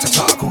 who that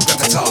attack, who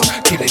that attack.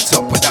 Kill it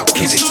up without,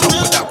 kill it up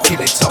without,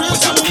 kill it up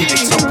without, kill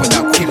it up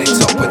without, kill it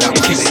up without,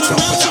 kill it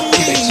up without,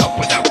 kill it up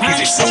without,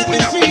 kill it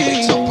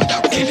up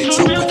without, kill it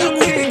up without,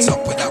 kill it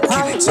up without, kill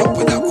it up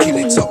without, kill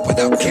it up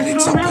without, kill it up without, kill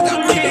it up without, kill it up without, kill it up without, kill it up without,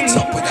 kill it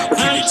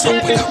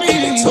up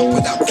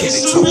without, kill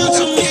it up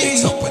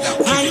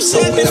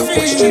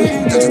without,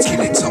 without question. Who that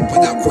kill it up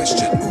without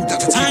question? Who that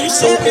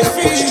kill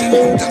it up without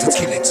question? Who that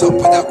kill it up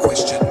without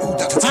question? Who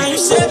that kill it up without question? Who that kill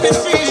it up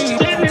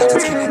without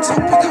kill it up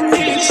without kill it up without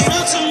kill it up without kill it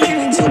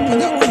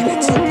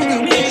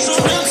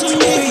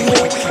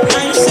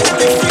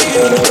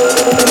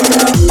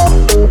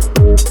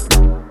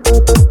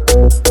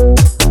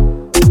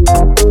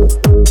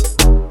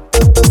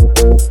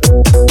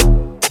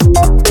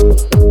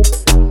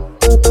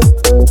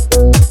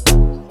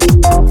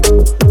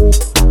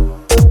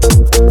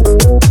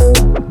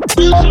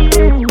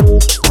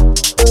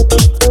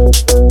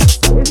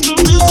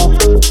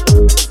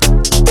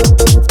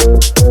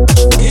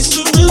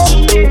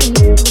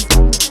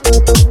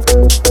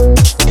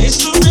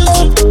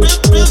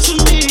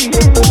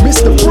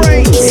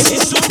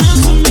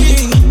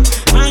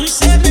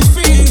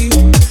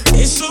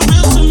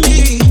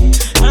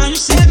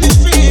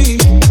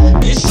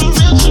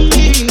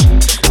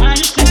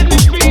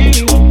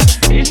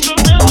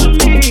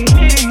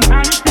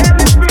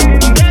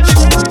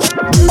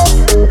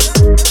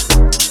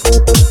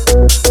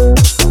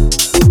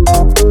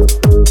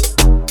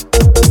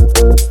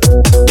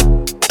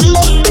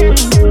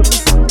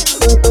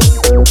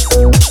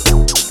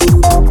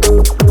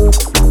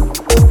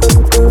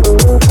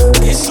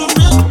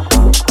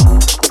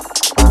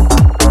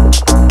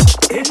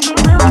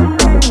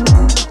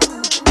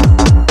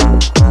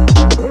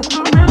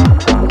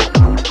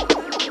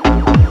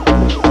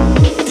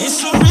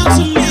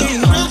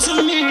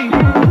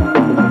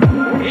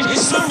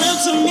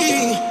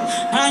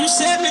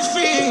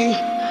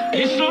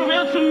It's so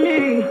real to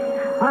me.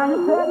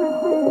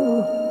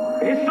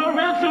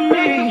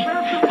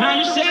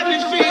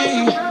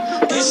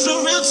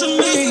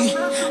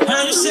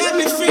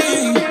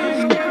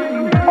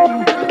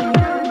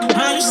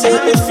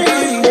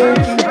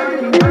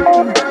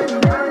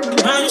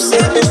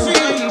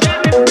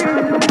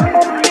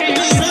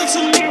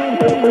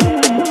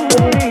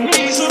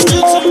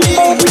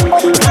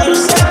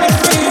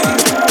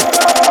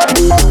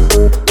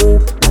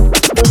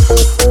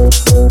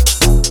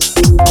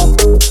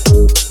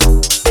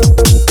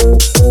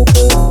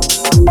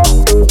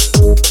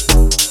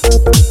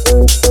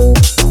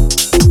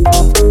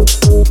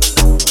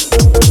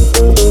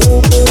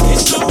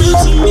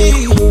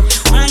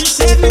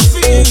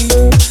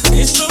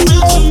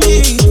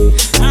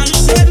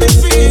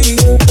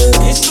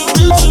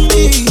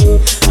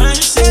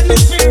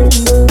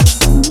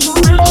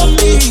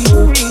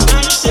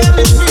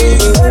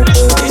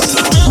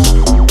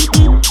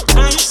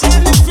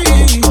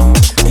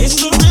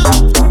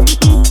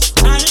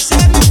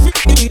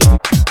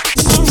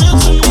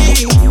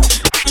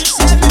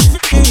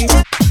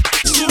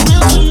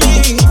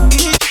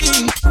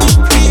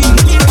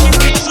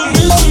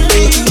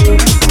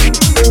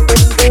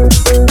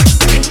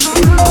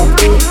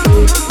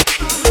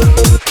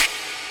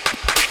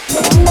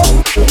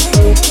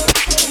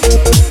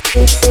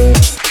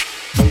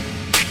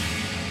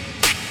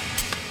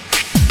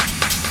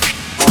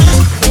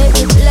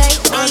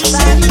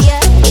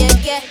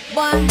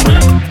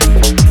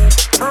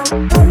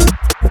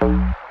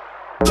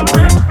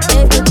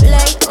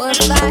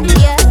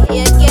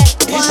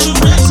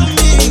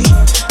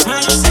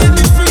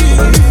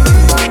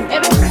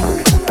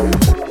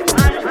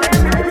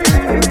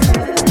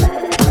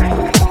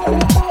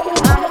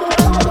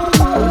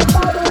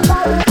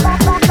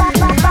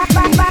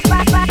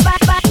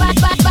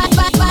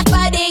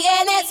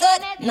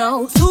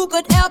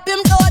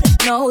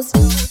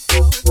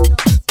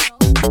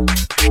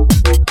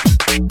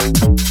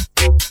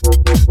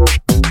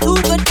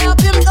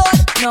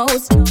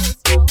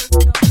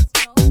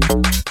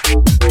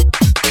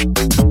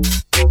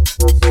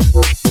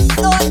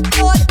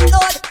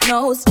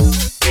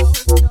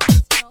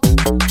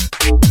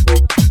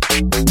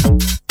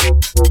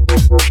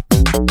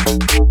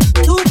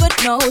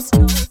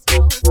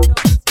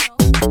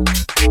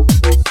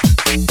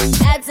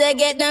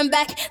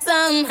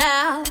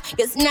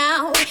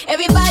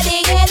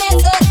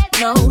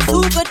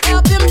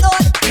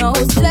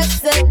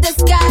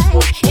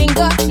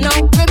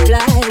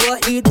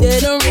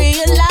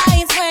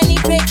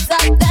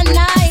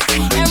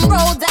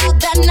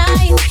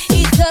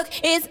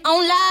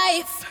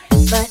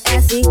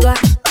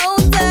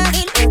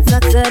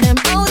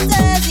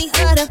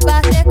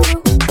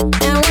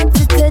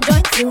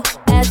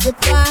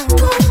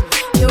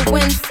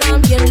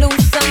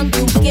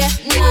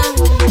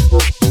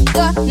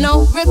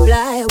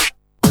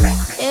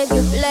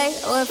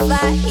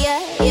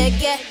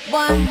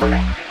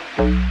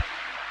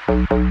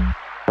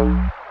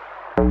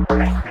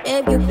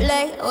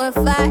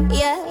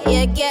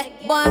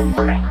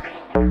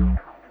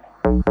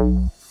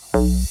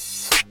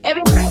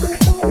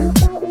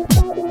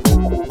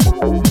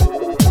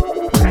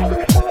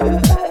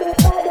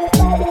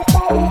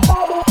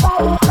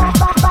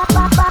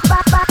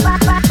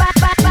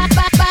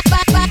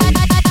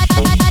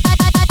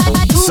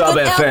 Sub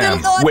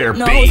FM, where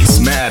bass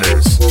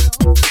matters.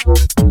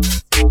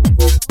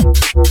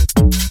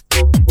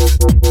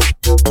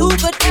 Who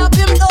could help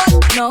him,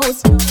 Lord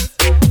knows.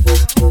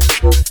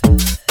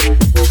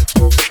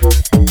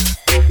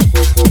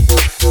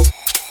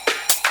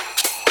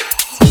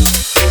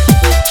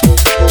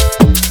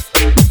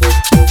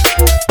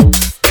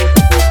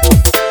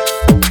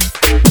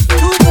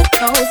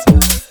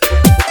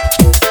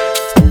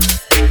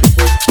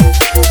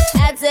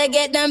 Had to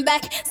get them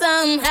back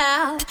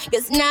somehow,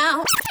 'cause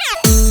now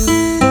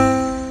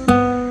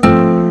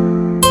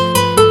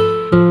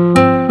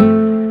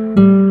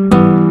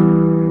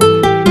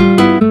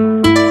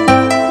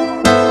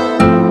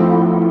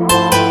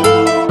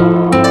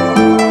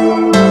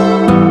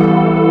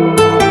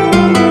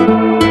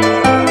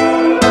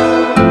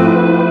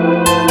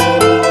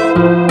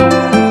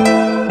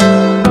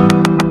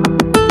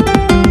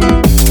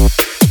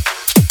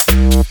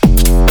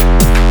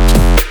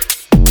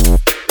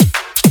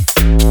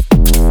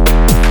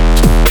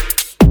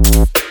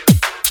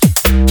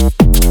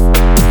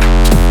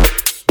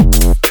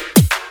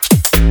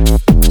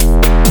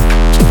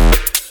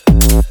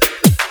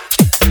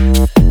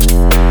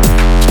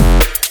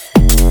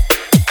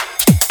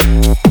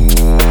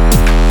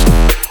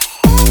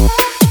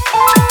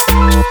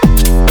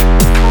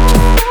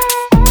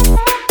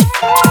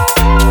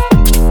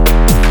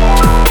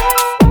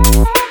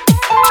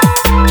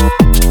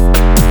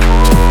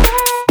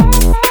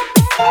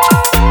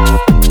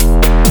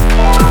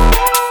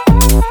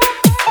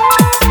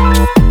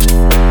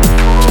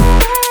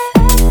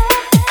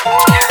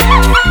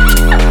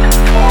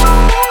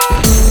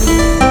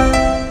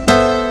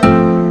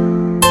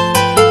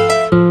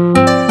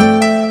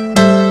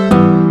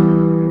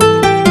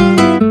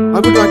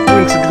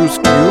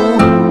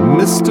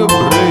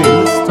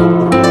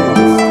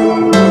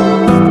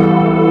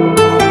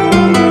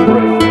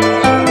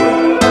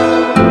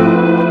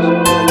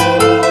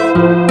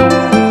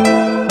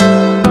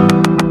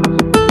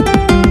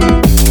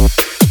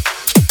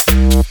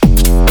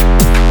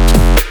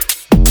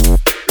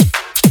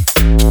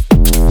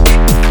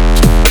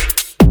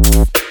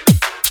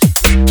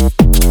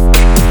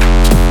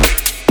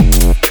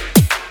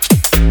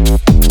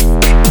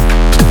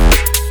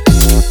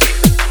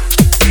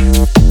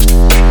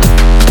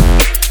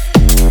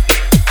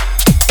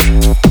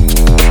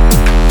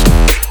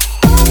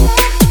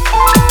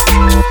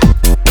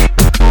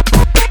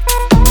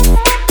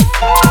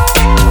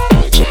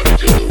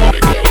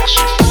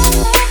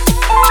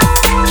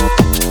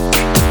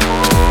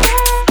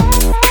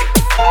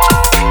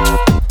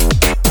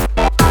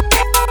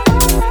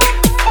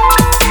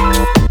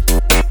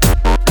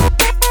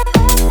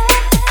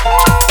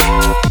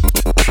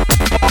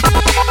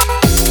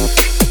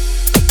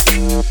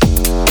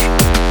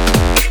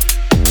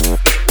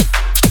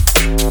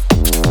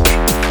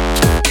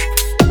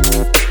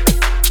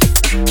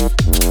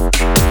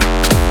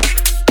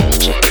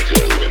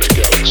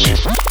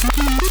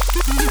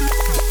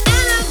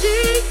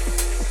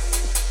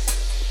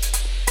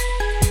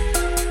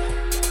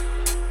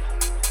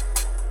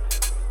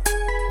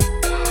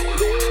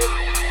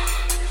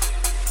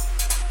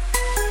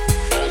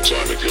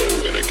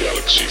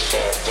galaxy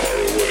far, far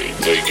away,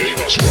 they gave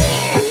us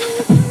rock.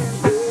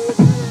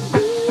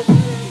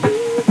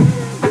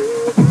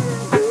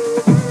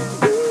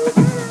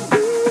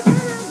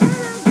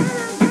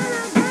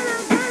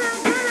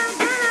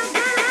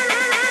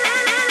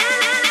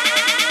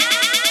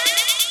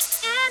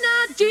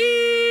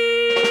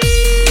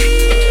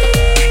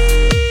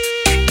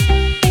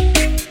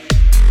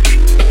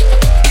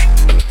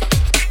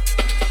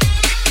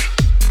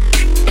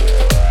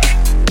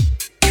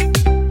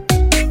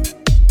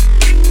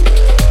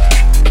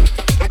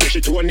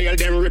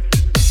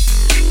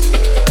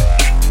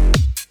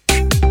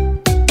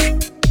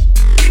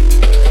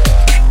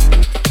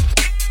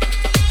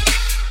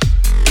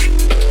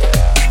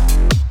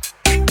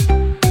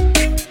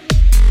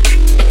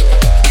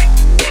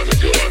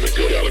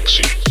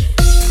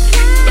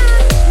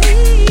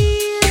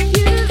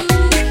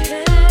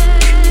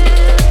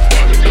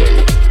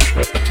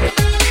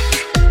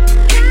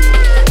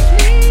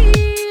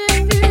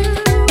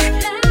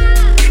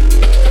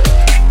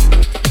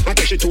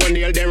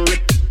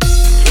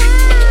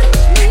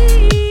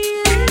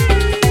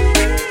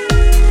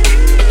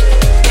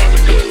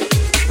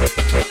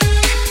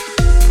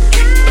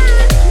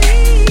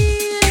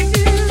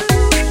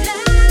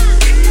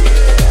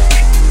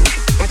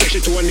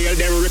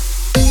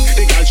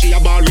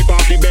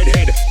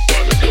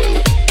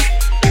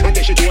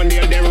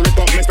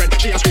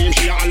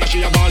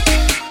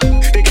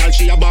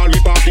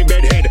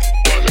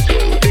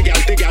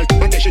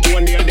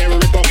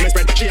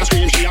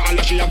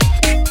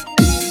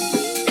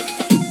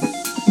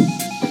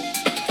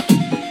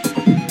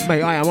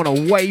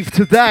 Wave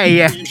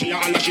today.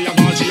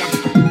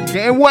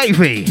 Getting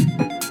wavy.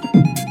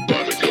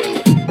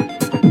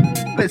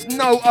 There's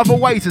no other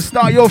way to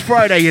start your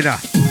Friday, you know.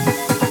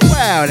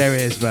 Well, there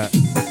is, but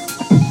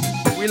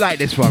we like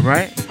this one,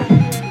 right?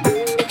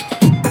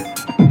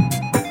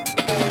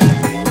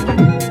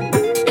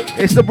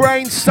 It's the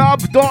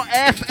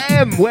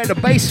BrainZ.fm where the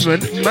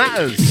basement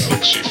matters.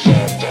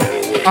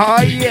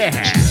 Oh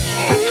yeah.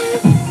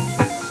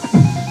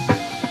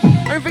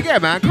 Don't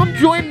forget, man, come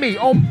join me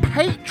on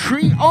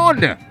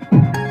Patreon.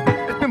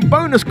 There's been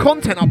bonus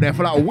content up there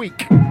for like a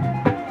week.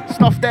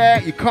 Stuff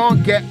there you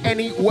can't get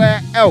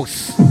anywhere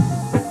else.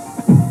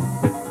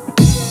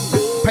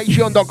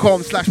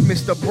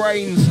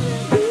 Patreon.com/MrBrainZ.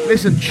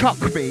 Listen, chuck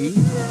me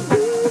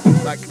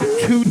like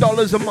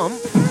 $2 a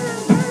month.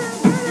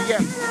 You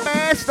get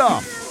fair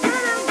stuff.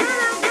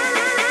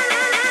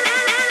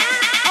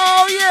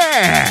 Oh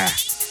yeah.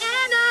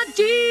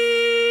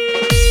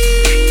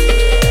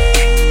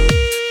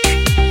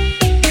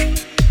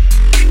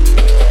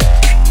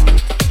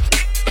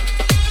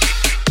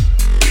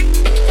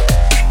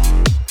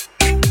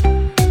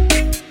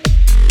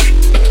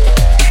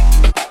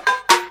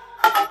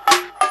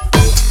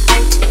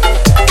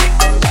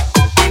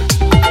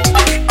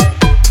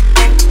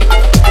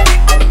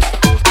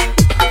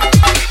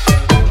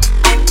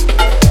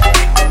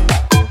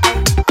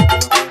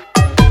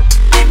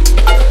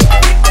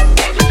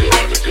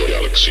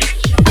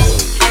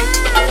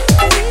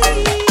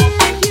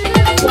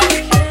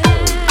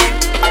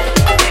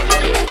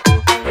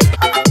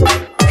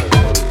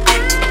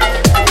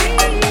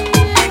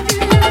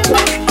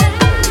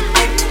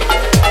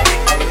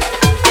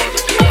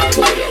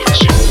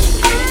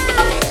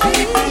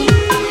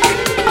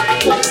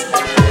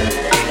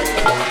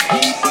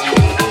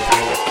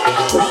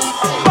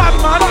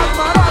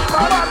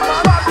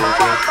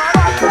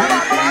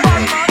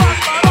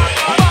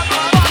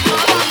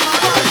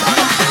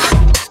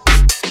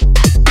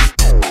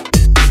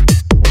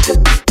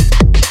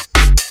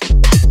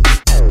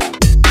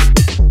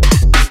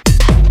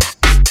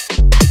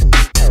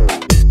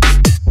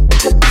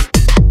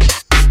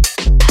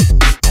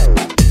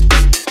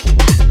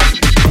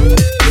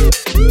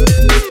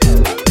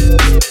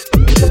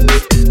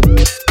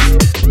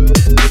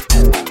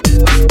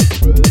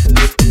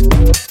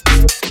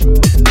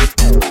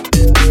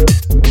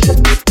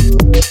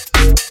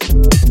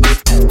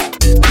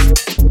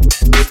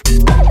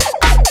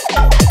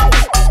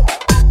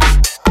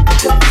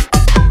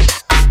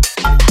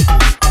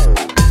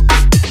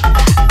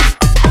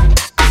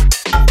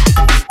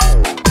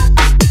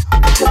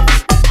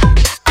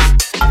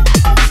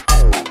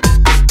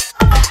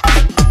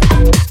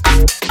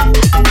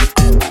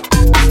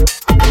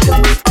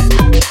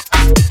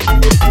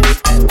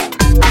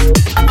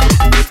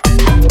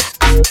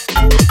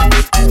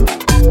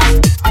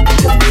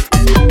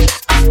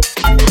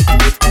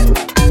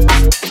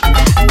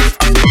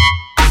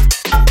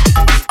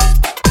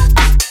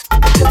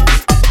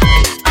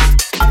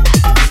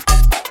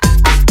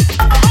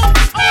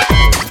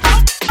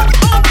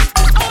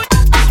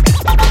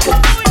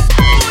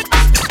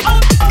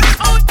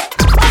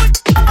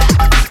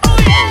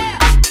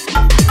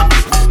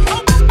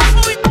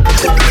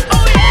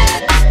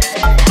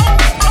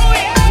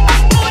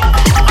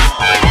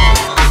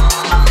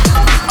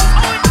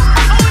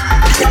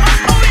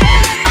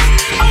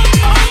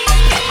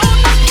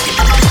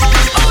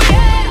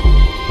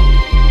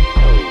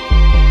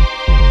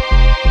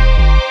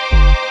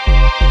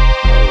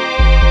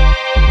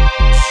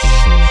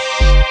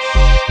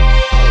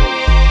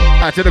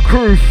 out to the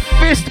crew,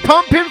 fist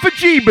pumping for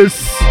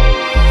Jeebus.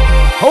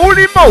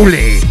 Holy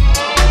moly.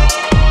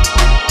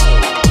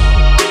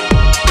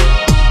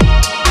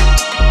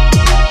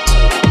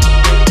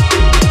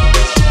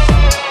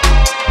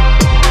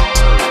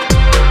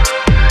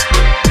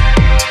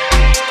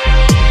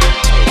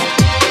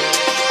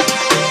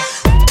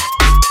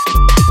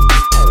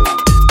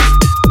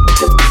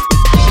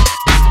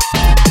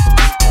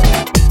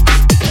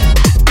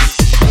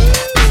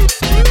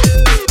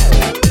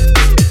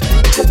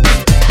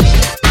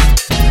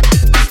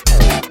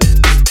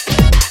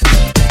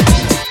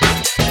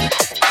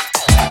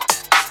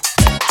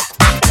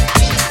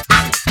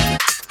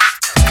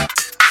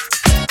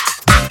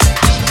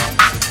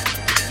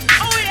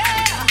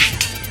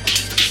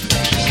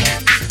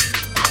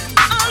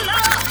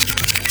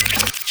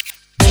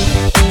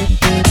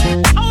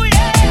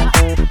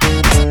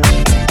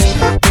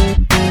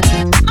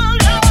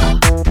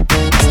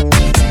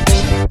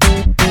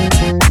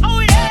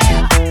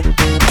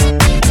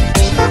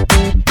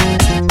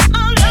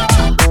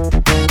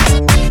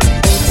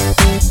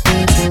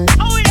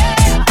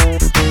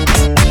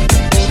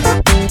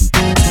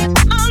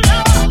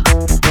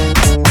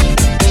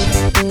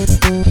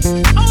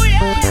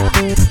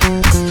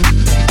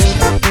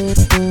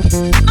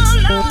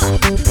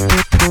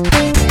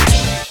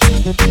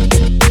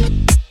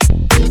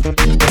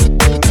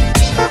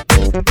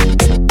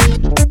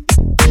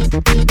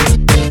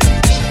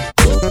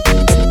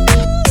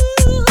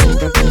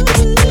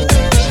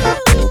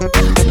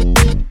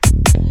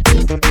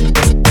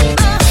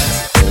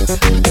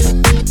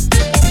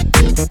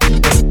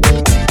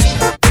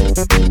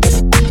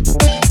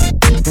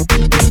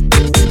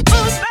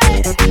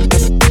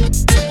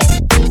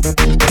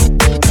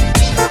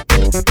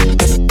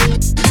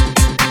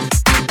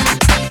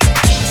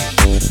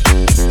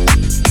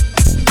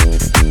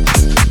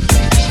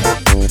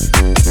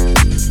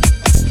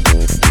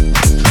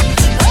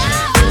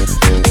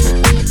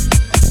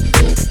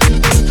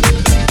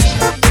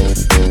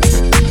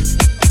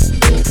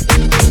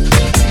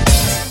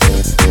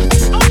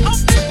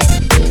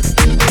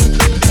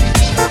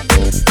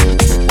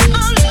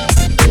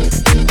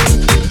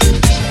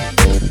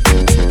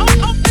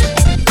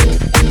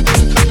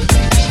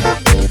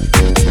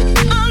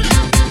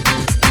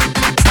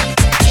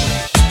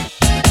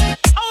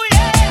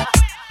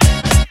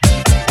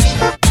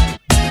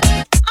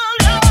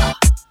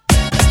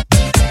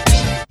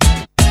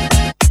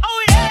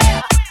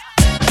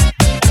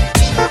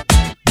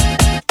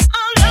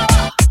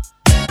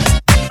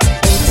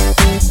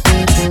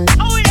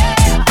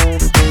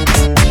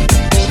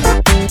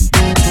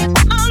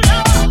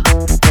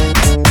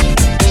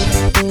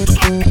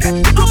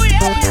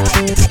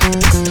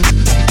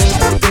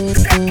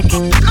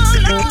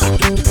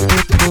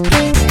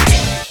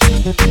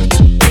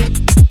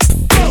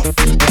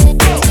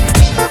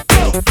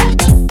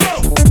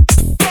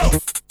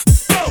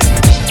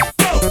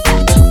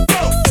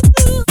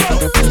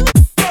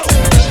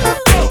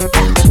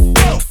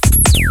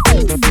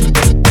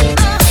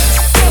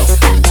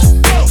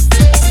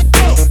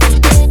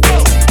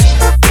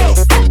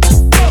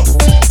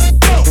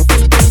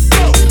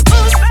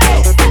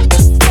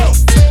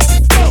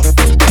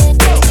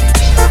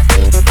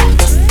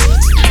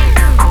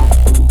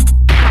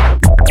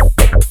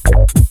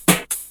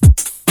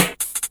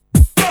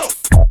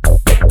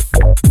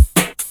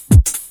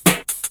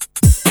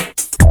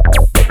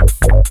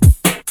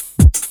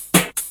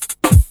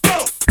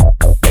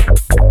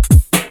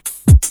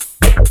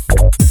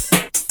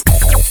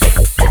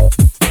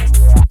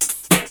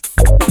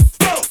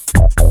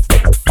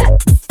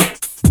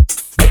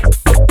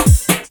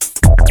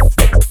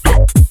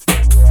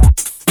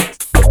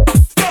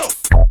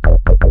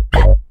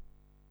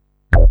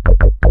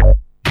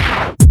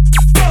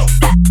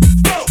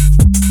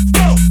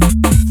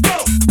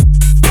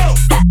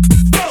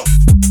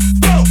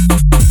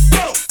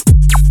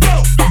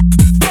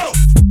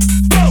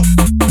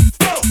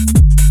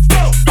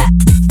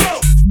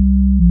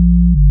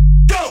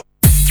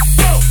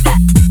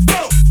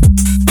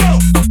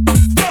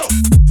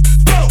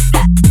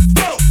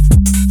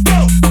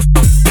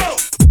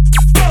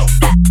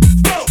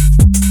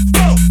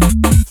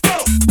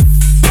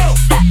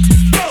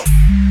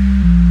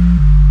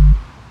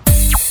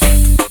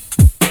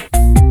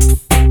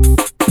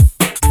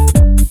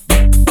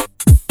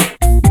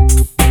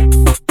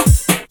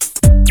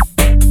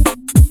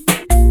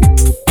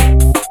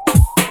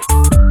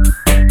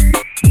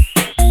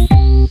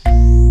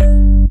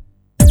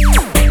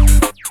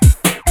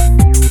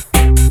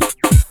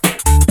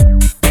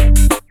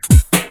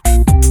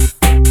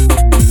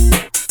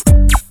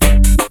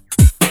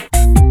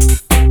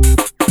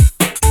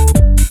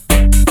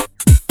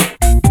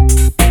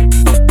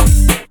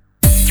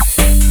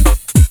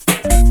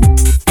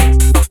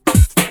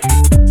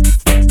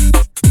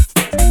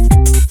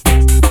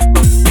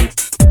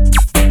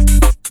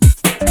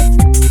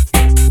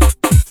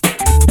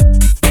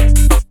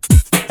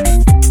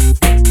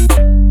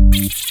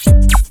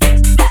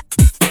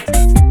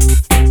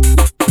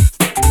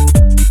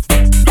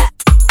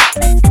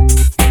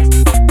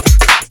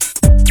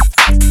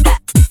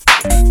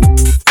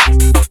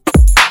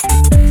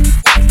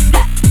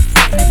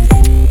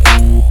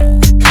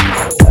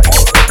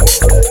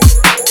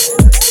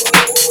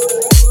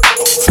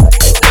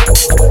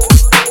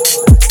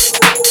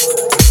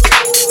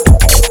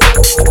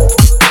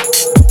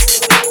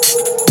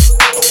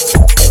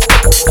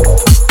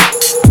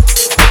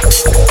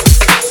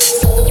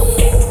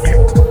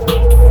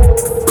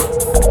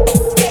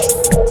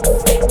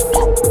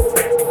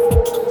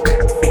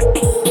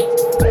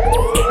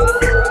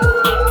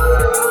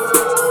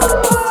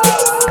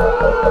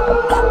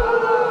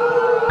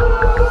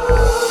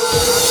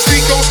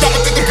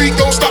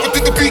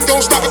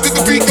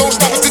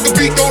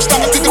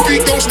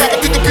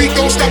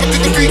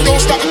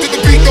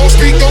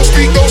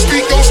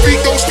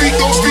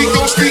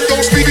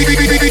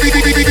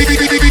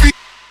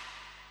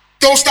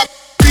 Don't stop.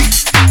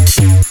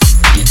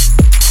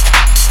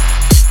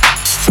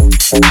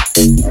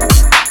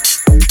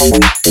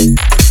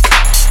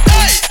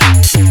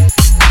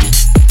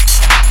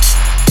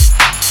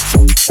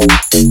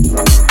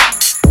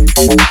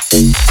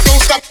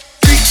 Don't stop.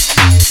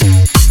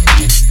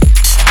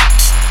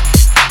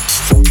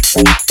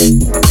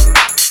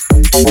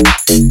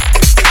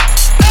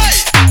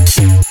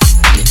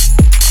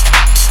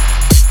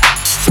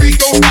 Beat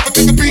don't stop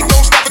until the beat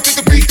don't stop until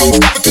the beat don't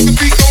stop until the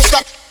beat don't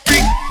stop.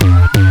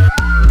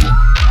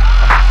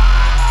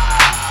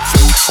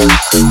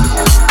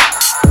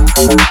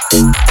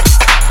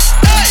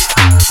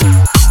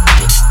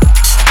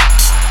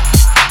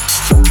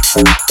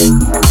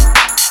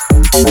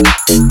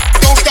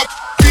 Don't stop.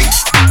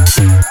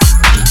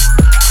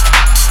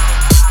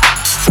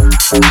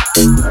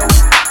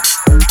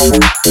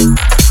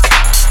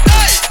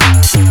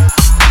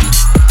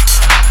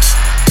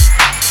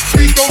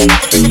 Beat don't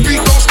stop until the beat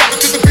don't stop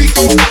until the beat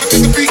don't stop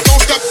until the beat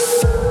don't stop.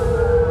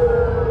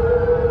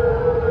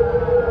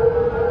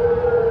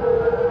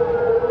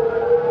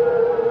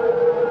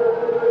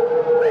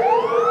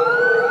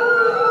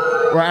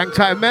 Right, hang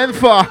tight, men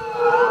for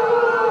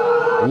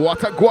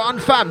What a Guan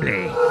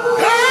family.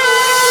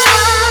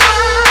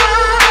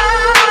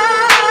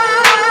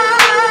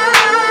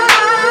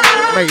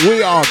 Mate,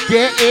 we are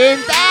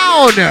getting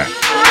down.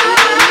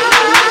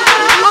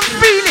 I'm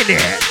feeling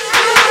it.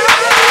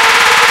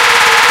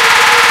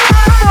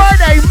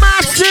 Friday,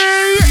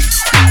 Massey.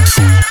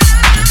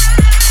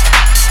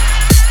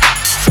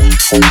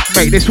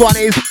 Mate, this one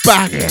is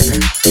banging.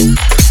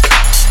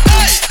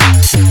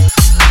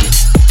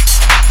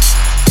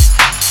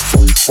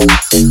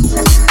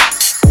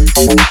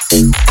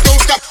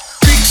 Don't stop.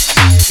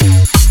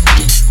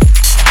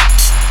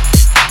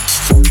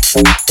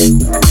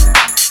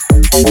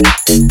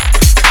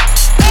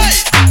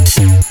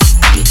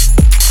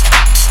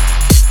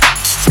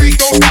 Beat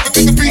don't stop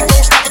until the beat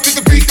don't stop until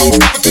the beat don't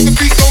stop until the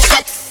beat don't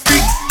stop.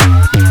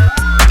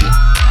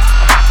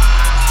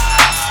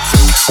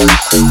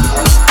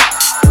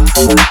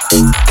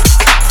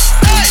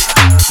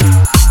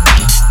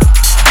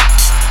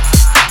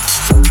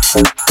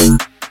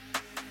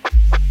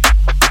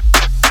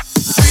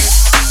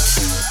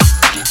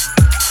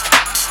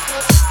 don't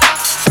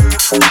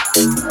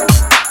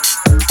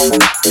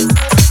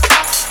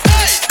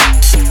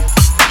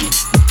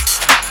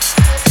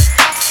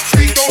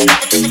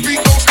stop until the beat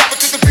don't stop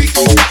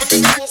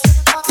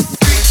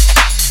until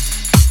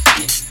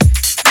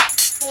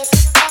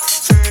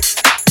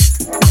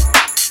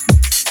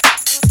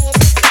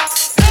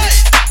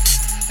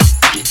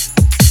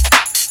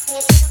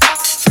the beat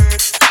don't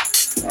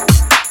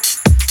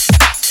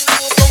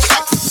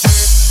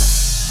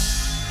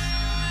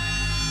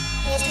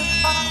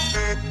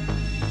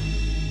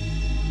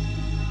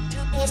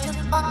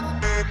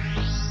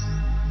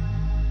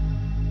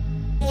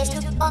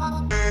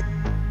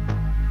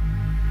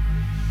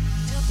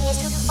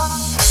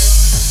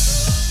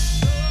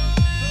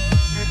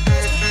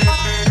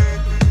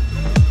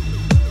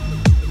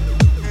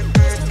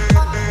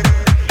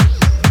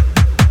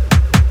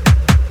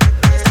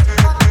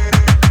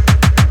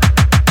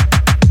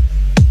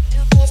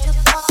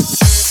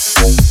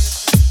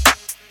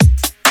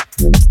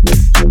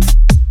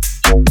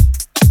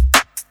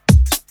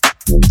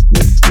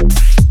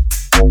the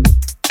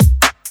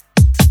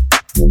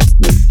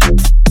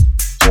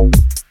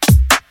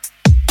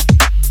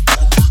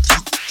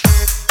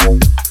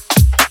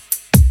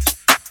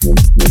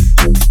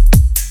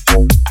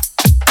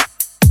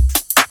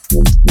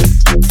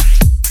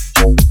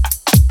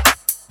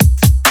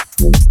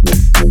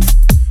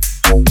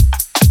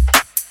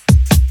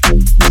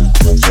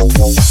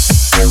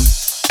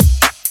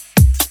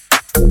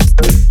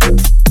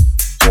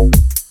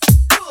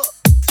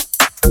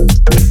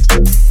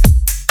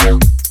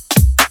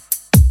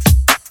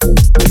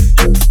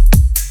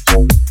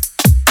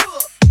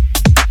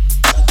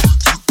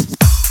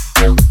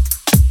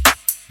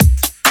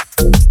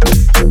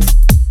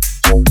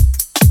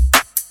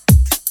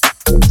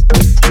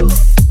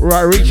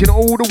Right, reaching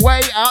all the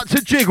way out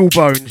to Jiggle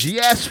Bones.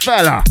 Yes,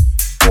 fella.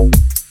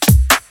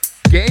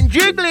 Getting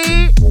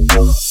jiggly.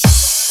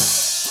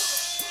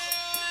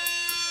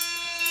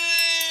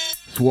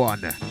 It's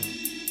one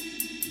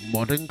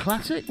modern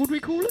classic, would we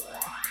call it?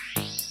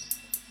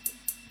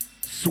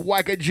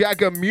 Swagger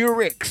Jagger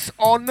Murix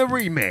on the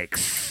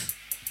remix.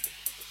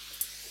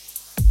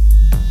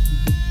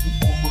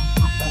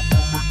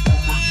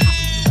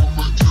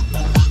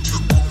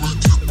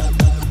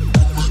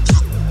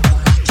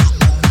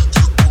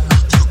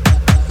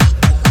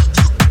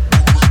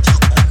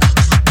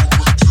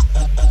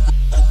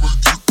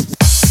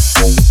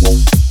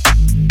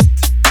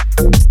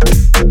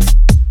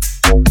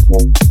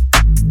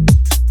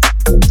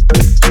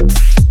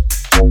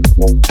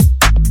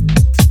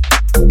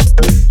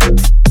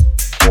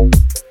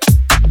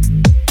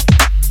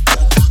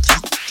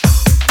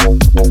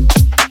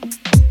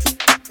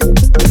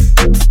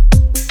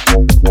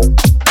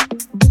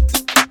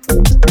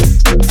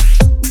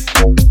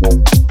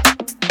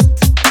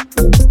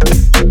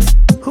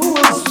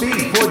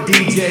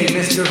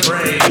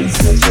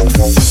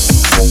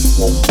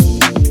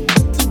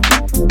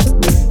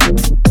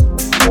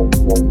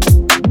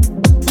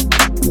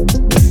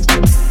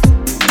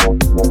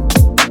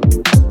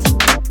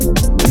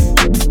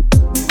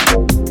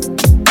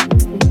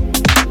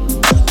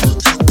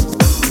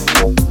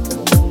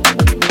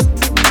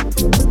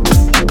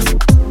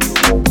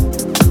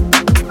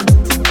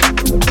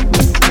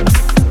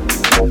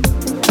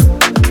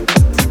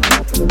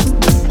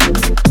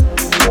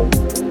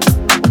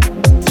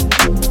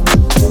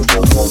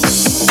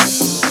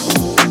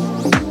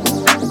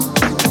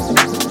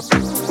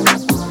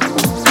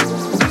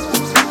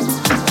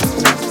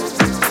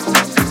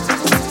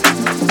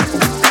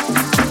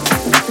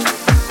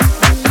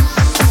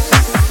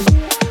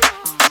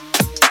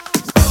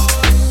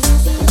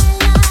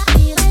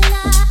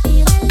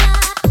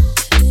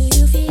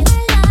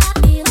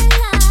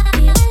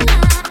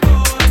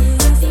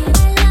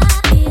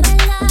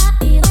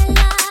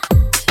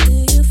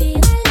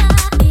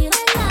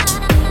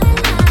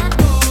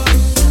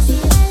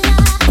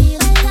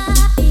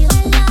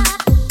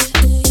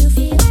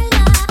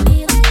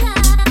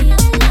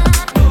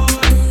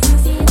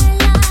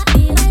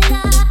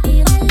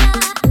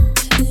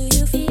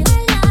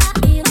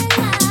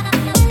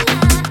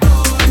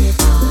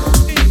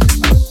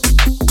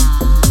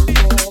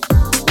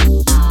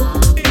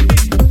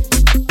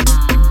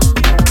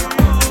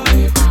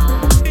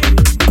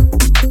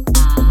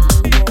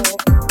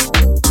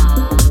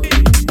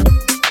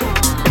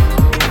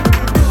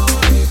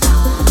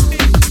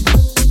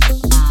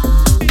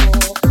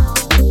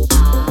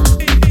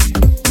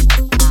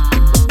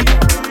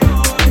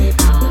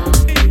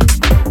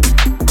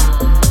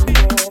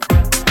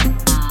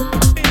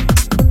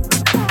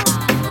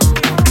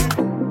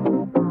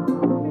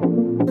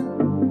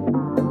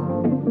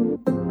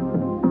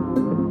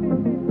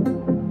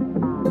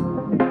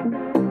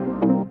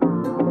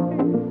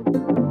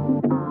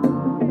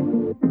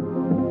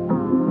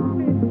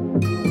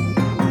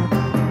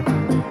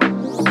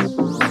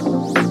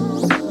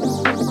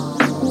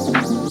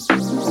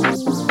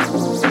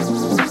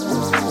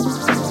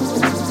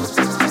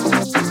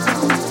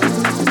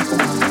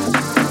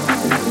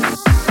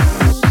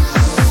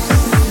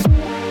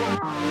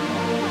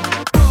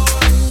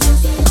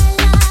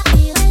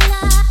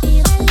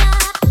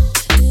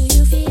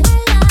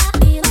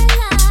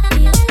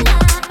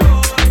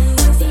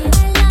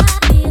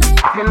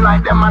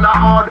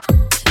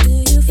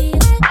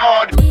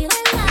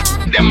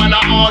 man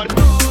are hard.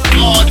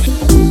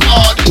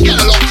 Get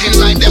locked in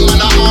like them man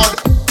are hard.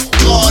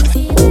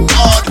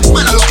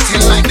 Man are locked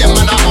in like them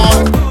man are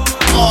hard.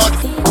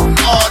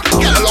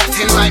 Get locked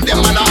in like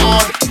them man are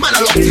hard. Man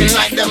are locked in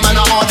like them man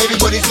are hard.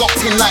 Everybody's locked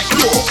in like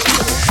yo.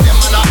 Them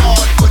man are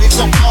hard, but it's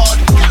so hard.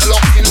 Get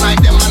locked in like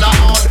them man are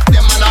hard.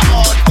 Them man are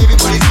hard,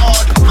 everybody's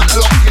hard. Man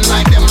are locked in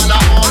like them man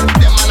are hard.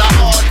 Them man are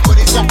hard,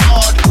 but it's so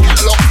hard. Get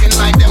locked in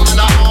like them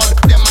man are hard.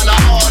 Them man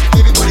are hard,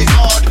 everybody's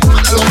hard. Man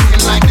are locked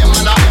in like them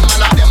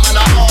man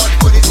are hard,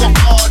 but it's so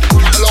hard.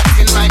 Get locked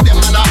in like them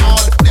man are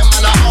hard. Them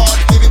man are hard,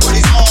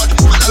 everybody's hard.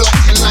 Man are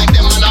locked in like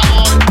them man are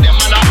hard. Them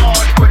man are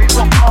hard, but it's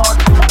so hard.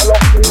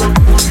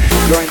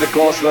 During the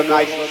course of the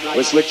night,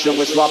 we switch them,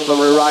 we swap them,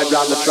 we ride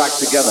down the track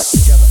together.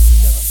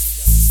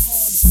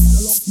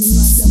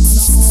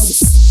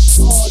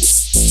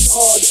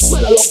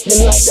 Man are locked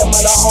in like them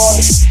man are hard.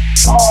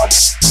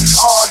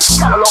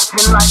 Man are locked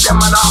in like them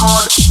man are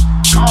hard.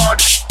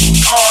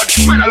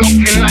 Man are locked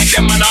in like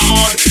them man are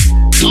hard.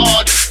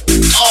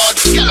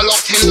 Get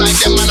locked in like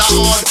them man are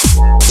hard.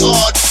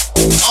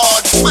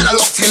 Man are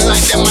locked in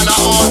like them man are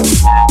hard.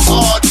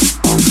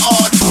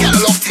 Get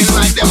locked in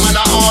like them man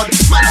are hard.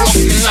 Man are locked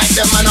in like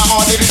them man are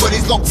hard.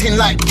 Everybody's locked in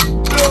like.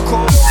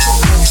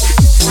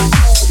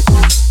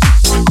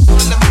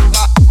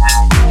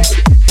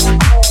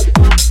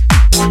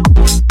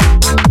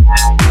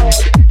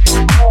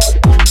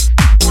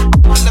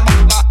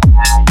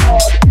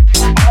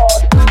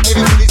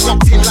 Everybody's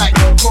locked in like.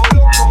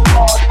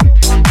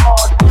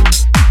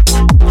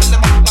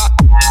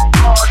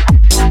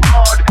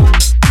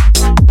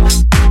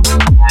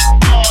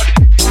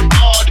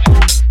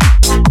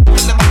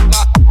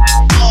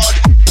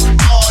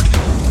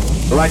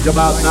 Right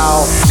about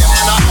now. Them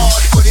man are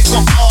hard, but it's so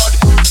hard.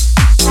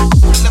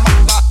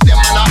 Them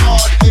man are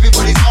hard,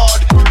 everybody's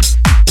hard.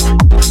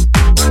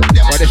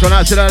 Right, this one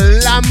out to the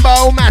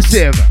Lambo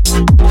Massive.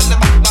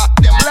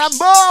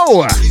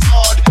 Lambo!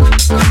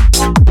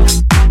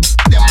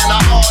 Them man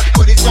are hard,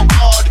 but it's so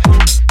hard.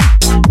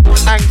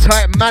 Hang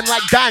tight, man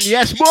like Dan,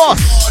 yes,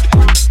 boss.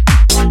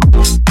 Them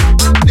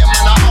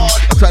man are hard.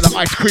 Looks like the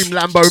ice cream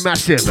Lambo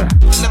Massive. Them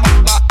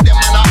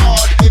man are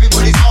hard,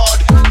 everybody's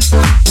hard.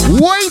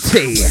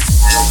 Weighty!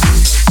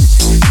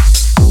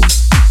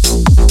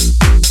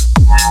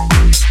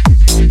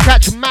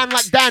 Catch Man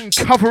Like Dan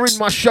covering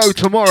my show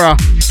tomorrow.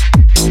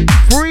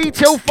 3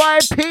 till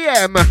 5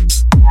 p.m.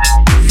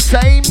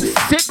 Same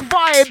sick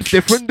vibes,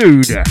 different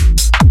dude.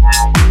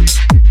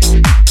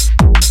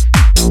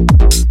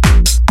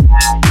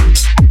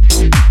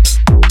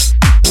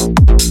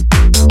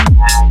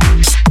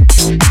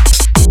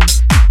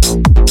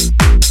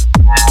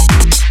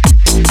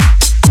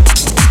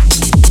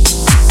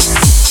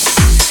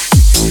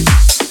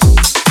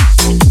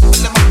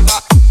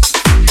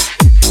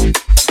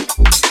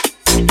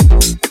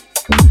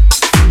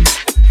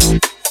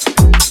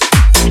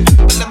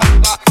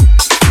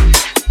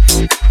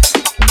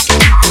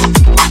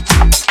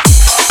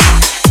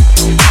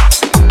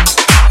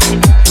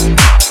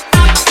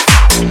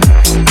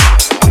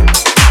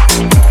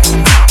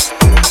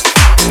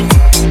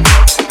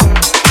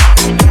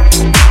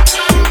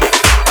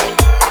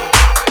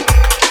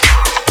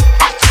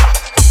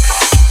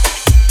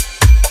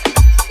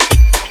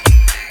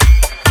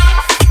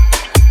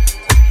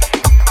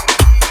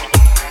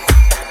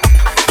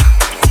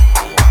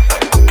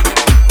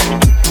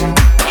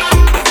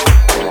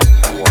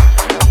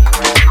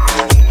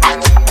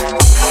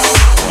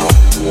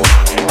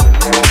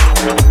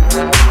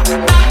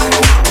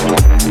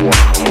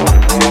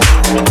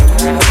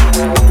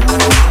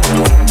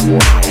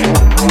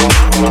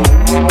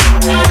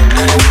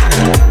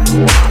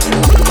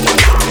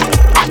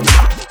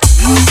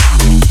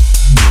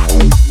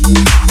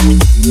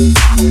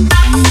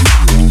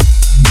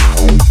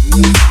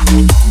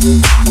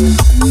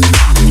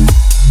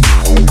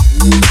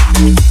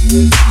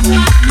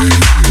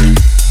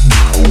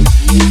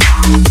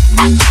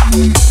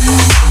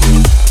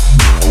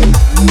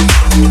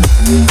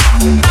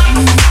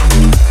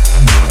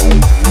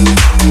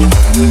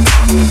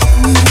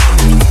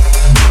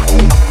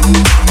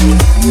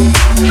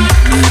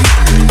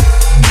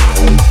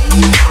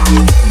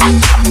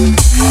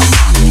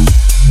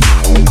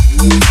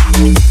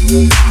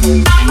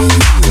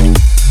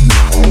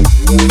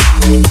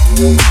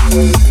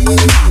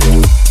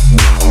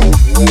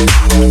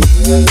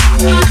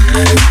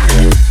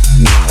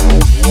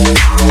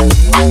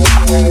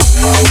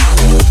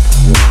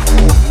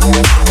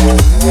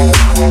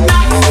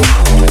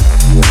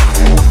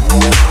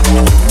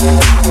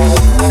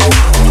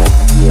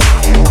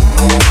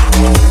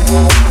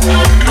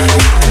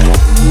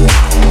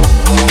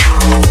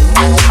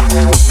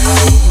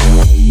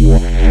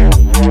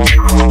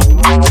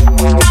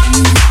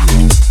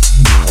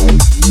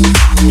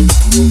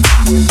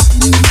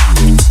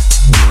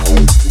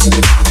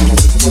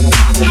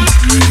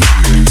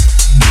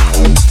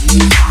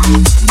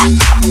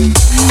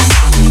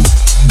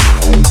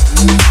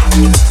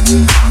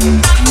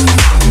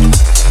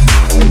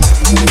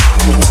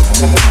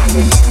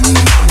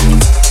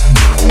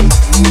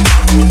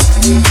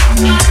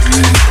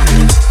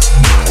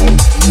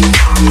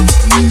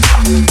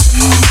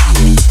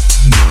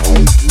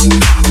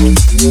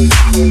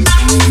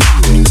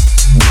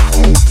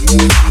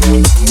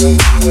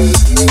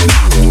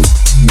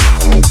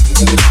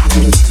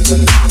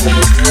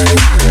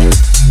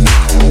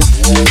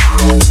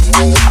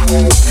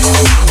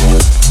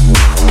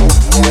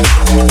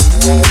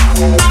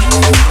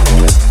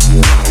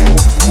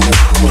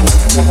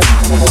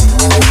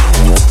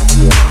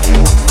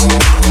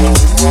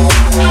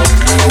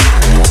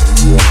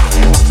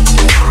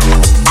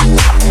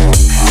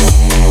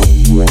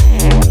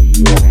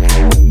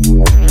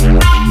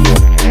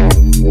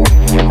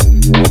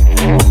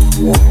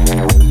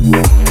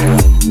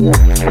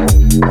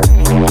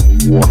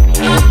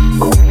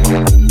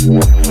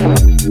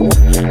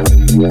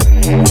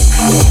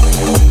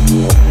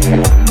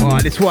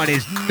 One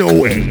is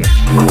naughty.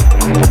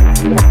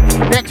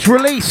 Next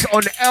release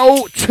on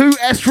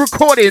L2S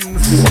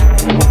Recordings.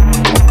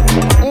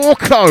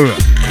 Orco.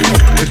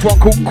 This one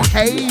called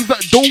Cave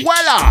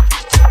Dweller.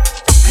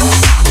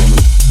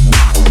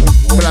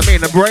 Well, I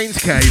mean the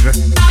BrainZ Cave.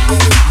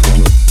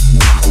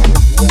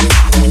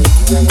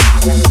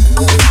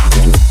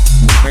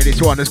 Hey,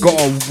 this one has got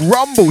a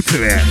rumble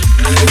to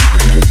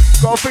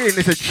it. Got a feeling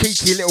it's a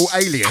cheeky little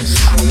alias.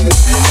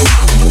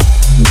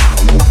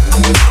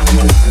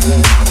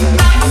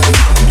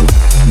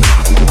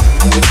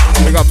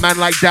 We got Man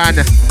Like Dan.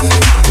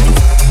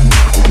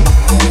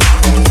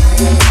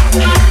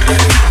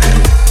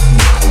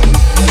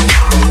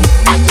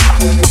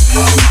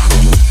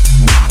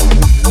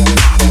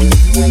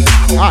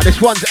 This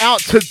one's out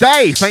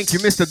today. Thank you,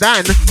 Mr.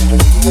 Dan.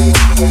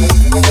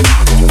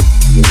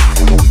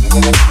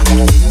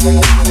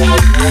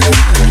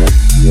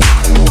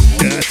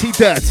 Dirty,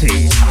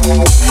 dirty.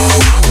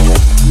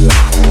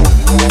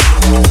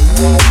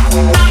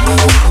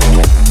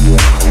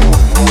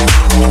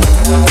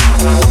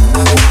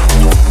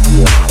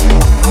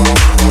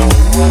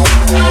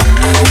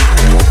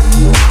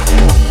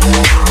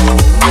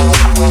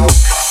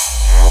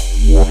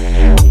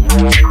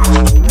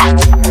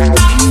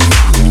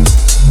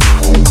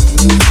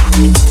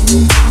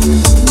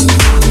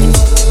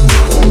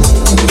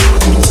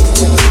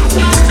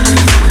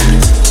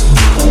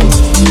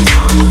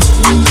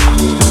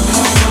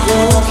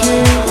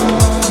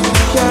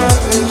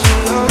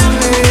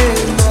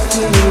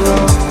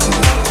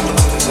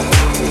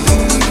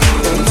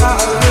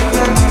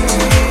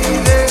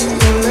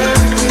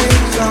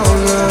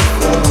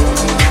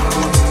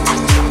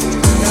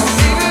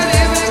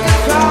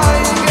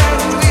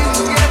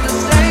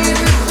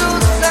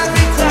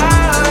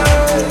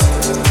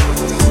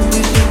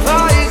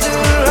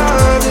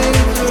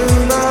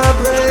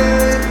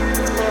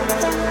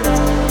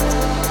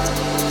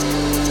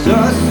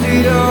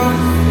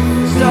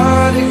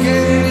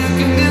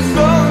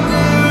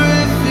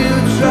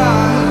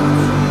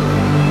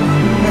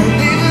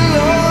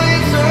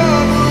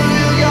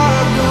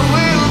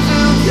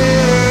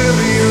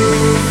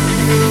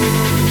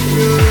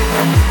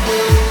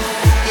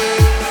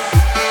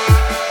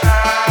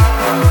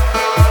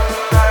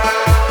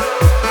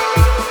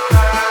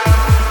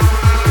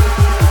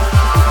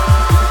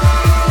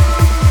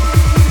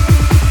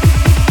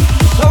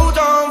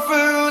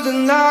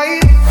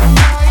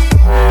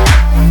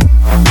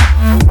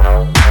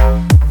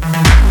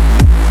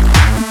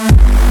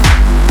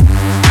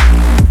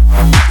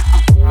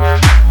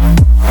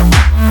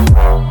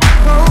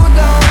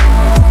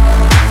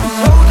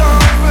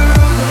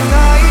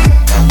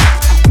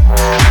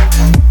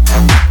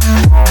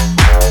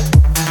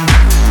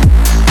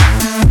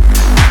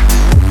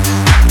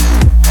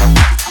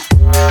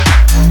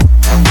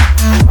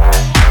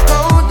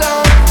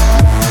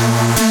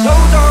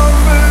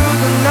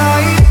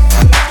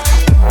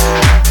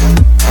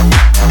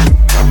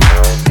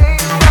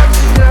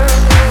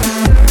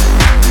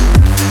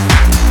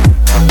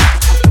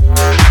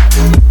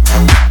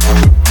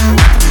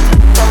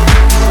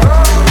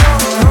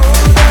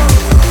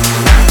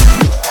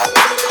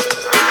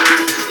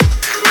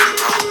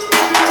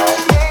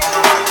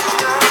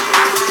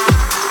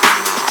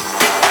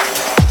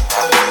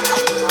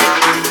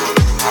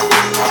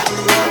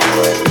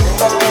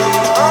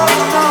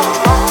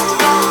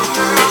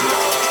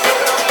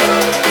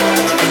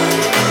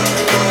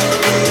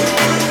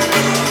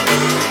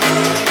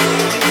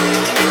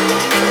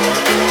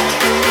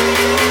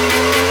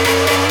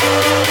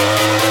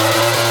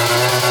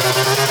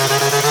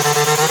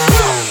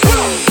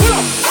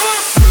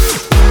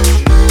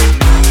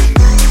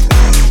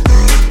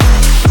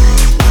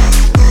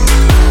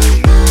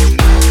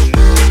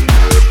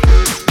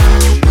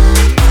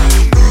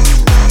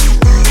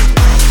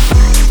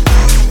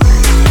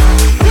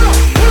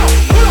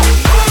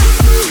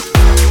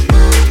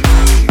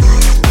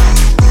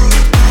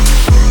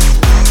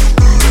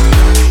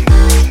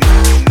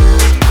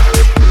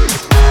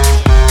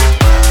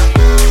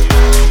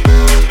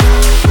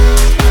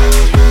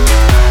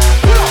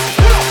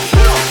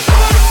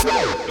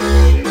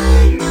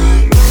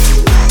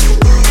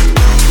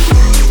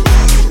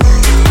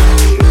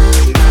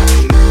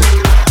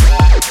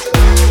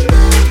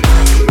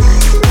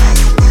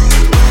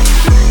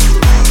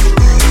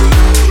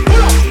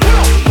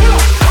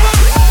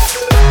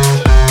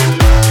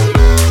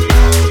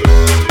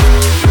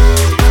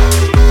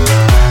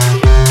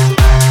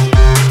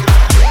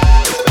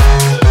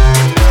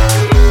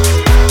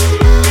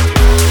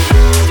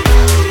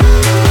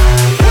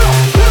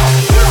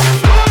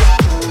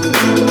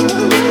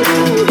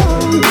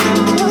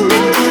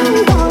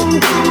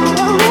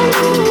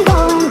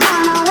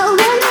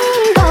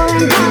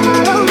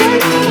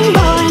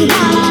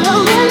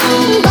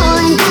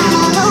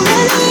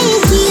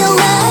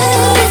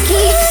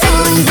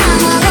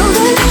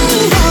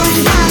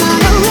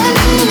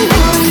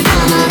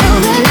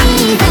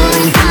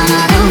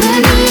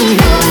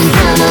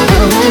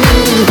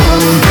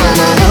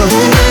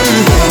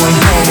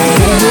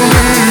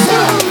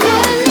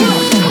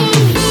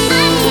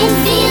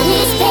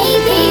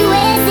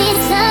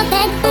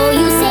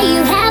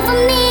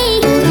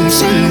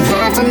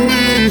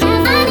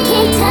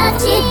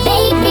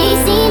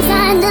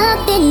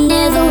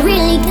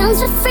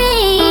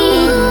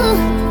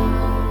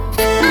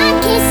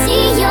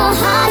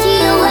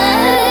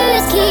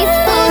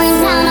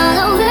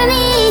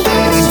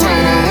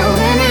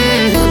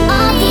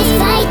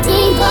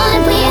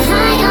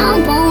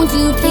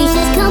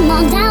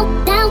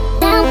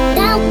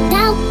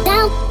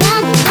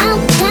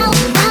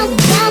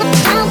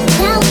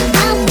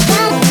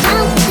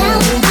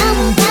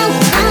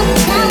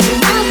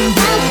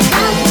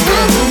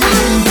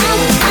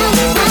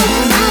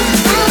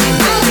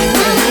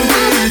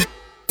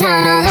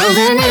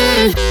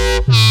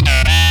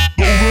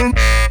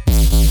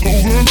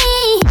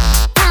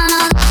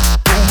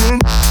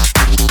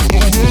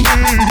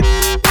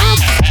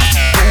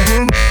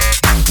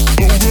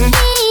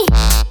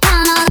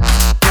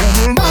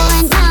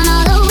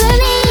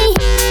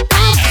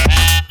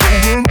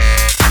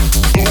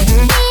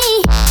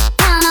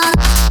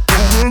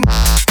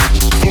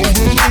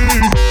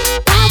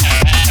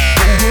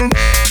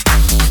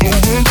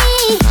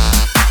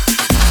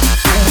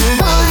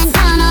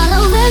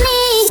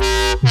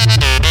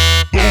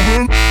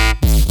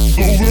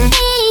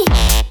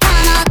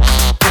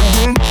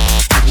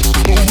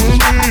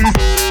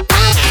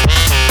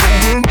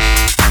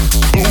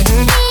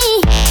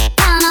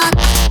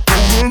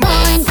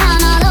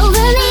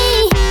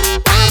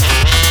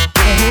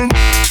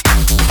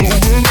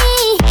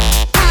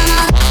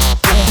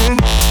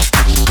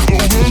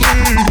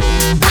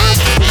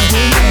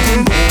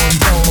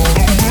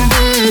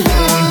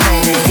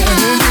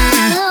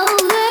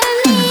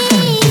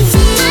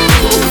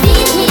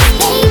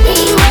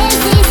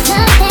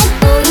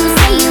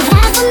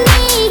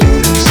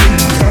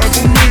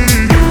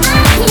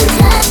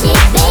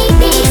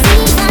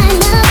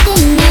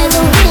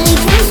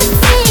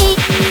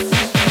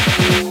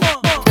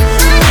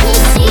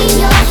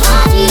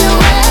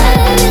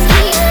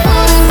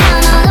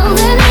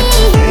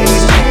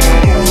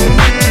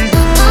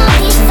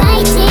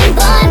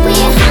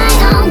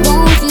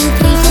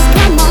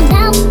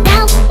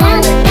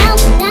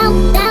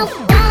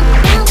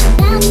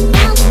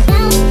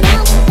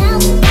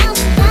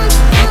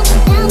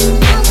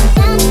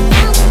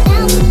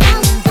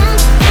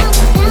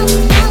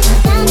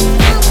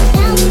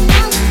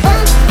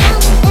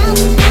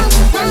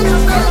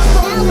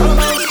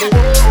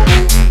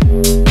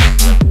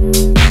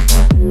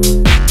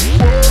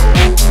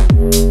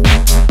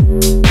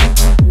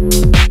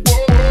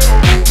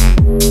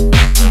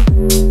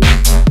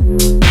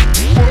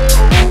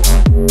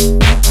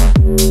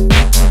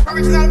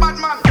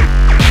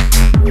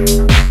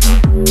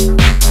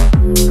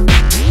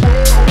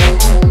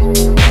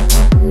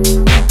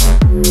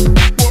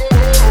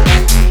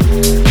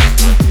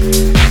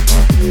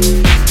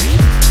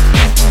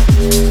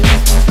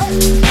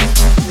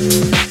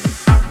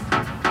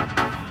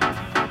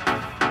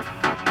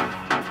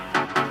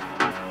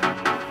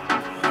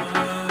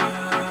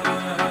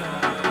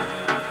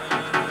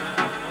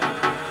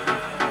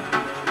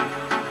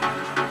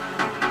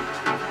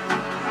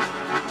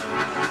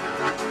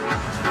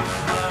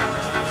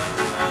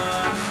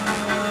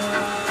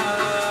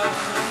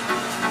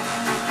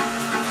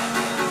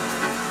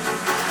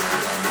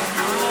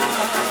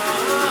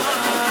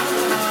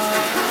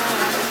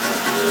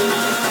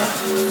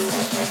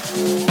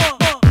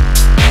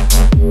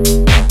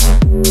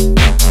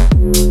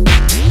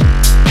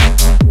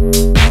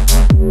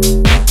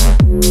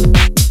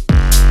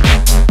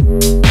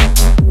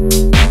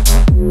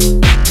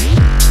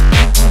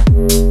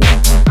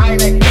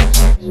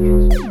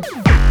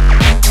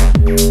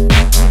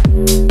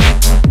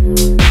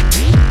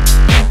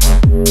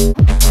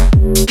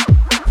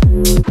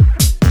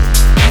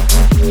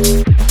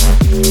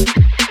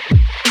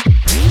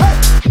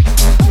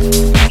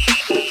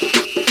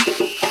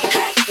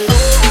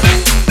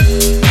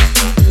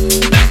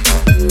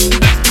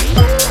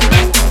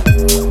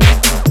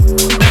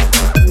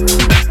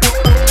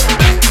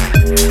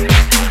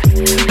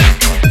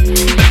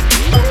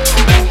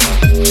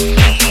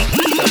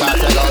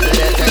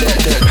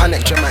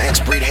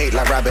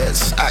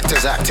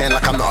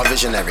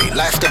 visionary.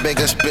 Life's the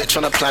biggest bitch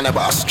on the planet,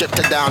 but I stripped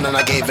her down and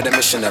I gave her the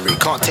missionary.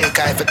 Can't take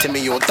either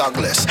Timmy or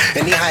Douglas.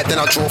 Any hype, then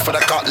I'll draw for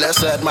the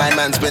cutlass. Heard my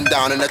man's been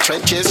down in the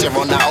trenches. You're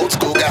on that old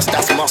school gas,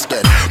 that's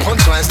mustard.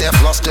 Punchlines, they're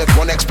flustered.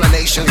 One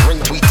explanation,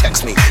 ring, tweet,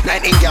 text me.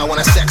 19 gal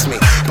wanna sex me,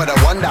 but I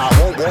wonder I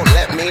won't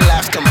let me.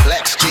 Life's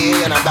complex,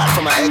 G, and I'm back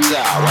from my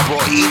exile. I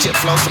brought Egypt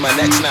flows to my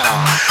next now.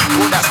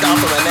 Brought that style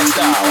for my next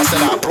style. I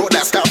said I brought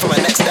that style for my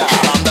next style.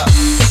 I'm the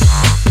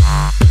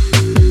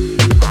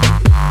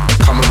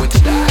coming with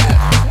style.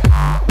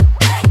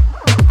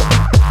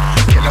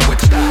 Killer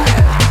with style.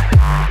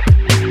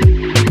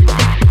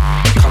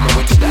 Coming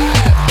with style.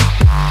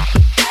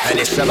 And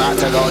it's about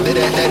to go did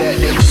it.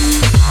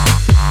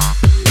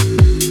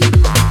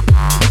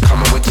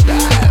 Coming with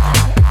style.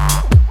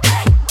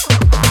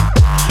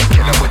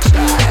 Killer with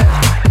style.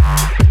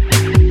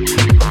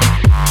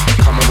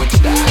 Coming with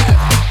style.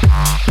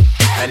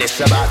 And it's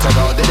about to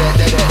go did it.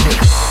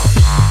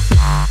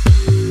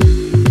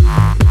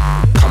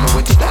 Coming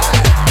with style.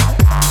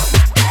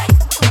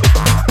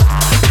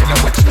 Killer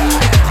with style.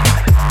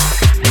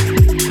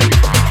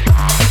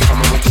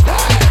 Coming with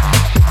style.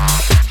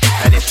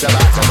 And it's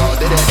about to go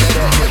did it.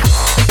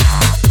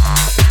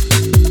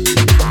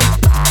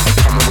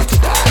 Coming with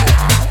style.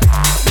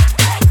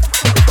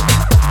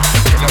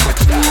 Killer with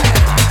style.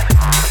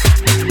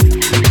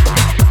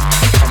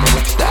 Coming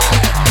with style.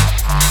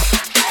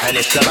 And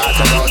it's about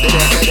to go did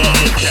it.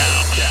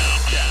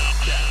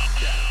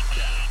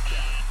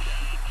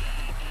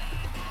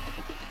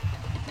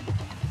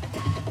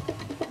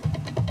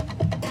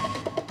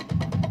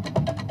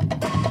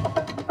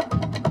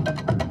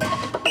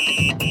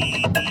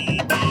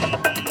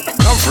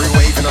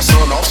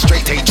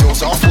 Straight take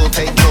jaws off, we'll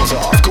take yours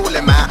off. Cool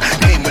him out,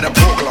 came with a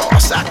pour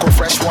glass. Aqua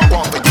fresh,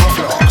 walk with your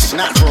floss.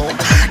 Natural,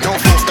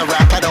 don't force the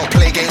rap, I don't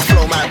play games,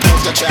 flow my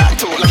pose the chat.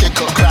 Talk like a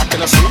cook crack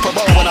in a Super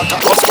Bowl when I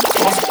talk.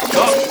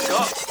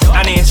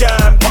 And it's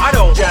jam, but I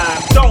don't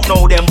jam. Don't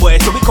know them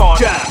boys, so we can't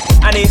jam.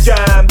 And it's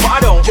jam, but I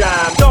don't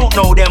jam. Don't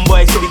know them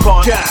boys, so we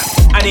can't jam.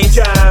 And it's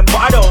jam, but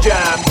I don't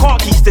jam.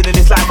 Can't keep still in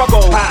this life, I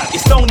go ham.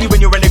 It's lonely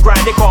when you're in the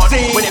grind, they can't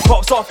see. When it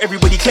pops off,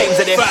 everybody claims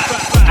that they're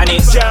and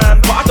it's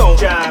jam, but I don't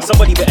jam.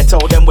 Somebody better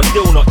tell them we're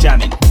still not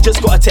jamming. Just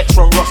got a text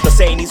from Roster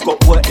saying he's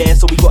got work there,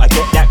 so we gotta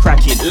get that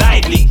cracking.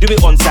 Lively, do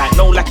it on site,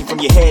 no lacking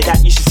from your hair.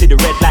 That you should see the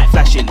red light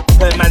flashing.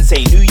 Heard man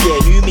say new year,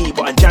 new me,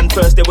 but on Jan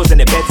 1st there was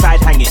in the bedside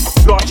hanging.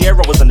 Last year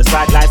I was on the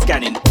sideline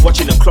scanning,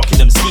 watching them, clocking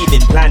them,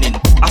 scheming, planning.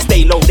 I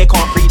stay low, they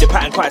can't read the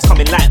pattern, quite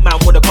coming like man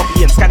wanna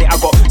copy and scan it. I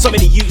got so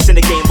many youths in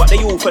the game, but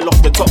they all fell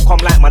off the top. Come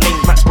like my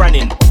name's Max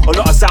Branning. A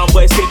lot of sound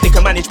boys think they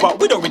can manage,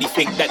 but we don't really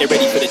think that they're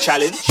ready for the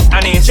challenge.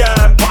 And it's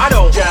jam, but I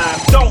don't jam.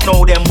 Don't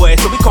know them boys,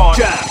 so we can't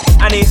jam.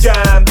 And it's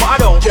jam, but I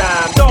don't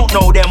jam. Don't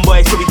know them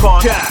boys, so we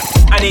can't jam.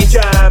 And it's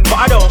jam, but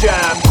I don't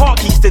jam. Can't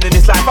keep still in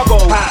this life, I go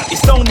ham.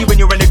 It's lonely when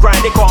you're in the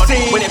grind, they can't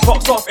see. When it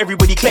pops off,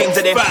 everybody claims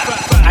that they're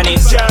and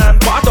it's jam,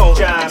 but I don't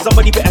jam.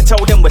 Somebody better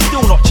tell them we're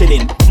still not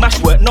chilling. Mash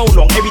work no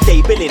long,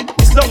 everyday billing.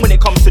 It's long when it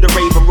comes to the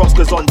rave and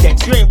Roscoe's on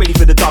decks. You ain't ready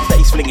for the dubs that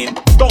he's flinging.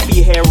 Don't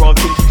be a hero and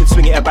think you can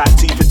swing it about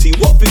 2 for 2.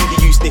 What food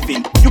are you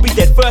sniffing? You'll be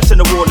dead first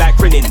in the war like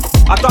grinning.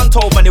 I done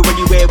told man when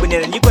you wear winning,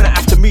 and you're gonna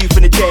have to move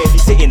from the chair if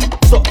you're sitting.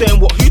 Stop doing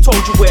what you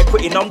told you we're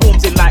quitting. I'm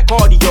warms in like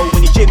cardio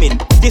when you're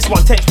gymming. This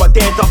one tense, but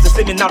their dubs are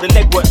slimming. Now the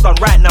leg work's done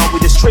right now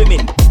with this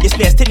trimming. Your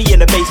snare's tinny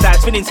and the bassline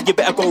spinning, so you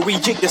better go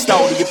rejig the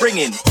style that you're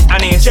bringing.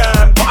 And it's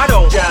jam, but I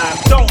don't jam.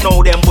 Don't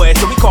know them boys,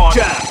 so we can't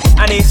jam.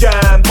 And it's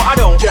jam, but I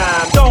don't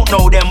jam. Don't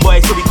know them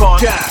boys, so we can't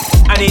jam.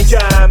 And it's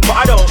jam, but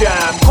I don't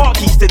jam. Can't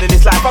keep still in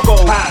this life, I go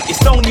ham. It's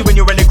lonely when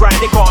you're in the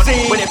grind, they can't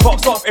see. When it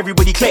pops off,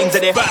 everybody claims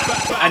that they're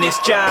and it's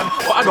jam,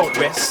 but I don't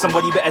rest.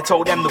 Somebody better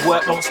tell them the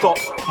work don't stop.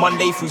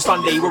 Monday through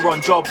Sunday, we're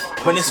on job.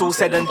 When it's all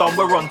said and done,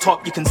 we're on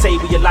top. You can say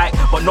what you like,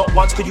 but not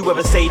once could you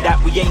ever say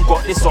that we ain't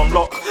got this on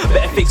lock.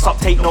 Better fix up,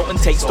 take note and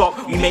take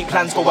stock. We make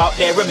plans, go out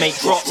there and make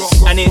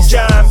drops. And it's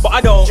jam, but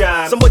I don't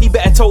jam. Somebody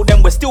better tell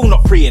them we're still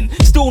not praying.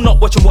 Still not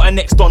watching what our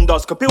next don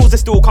does. Cause bills are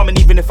still coming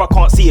even if I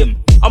can't see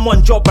him. I'm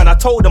on job and I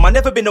told them I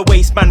never been a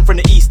waste man from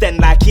the East End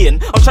like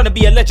Ian. I'm trying to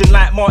be a legend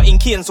like Martin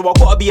Keane, so I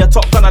gotta be a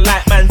top gunner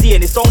like BrainZ.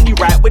 And it's only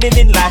right, winning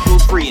in life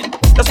feels freeing.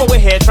 That's why we're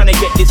here trying to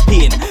get this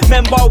peeing.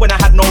 Remember when I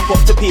had no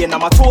pot to pee, and now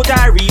my tour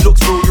diary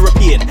looks real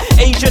European,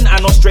 Asian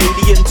and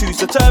Australian too.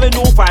 So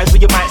terminal 5's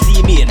where you might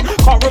see me in.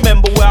 Can't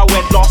remember where I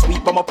went last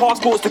week, but my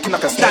passport's looking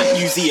like a stamp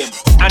museum.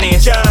 And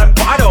it's jam,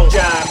 but I don't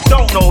jam.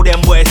 Don't know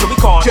them boys, so we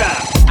can't jam.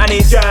 And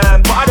it's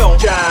jam, but I don't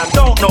jam.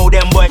 Don't know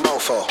them boys.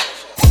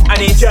 And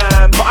it's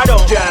jam, but I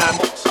don't jam.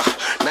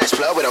 Nice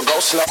flow, we don't go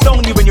slow.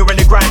 Lonely when you're in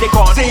the grind, they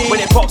can't see.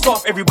 When it pops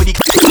off, everybody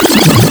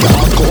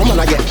hardcore, man,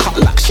 I get cut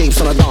like shapes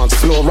on a dance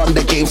floor. Run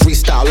the game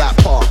freestyle like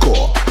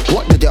parkour.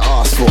 What did you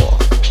ask for?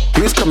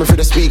 Who's coming through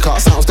the speaker?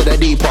 Sounds to the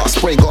deep part.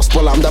 Spray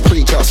gospel, I'm the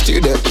preacher.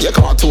 Student, you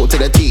can't talk to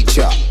the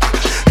teacher.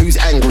 Who's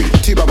angry?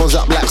 2 bubbles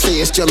up like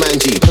say it's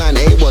Jumanji. Plan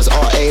A was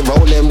RA,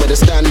 rolling with a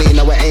Stanley.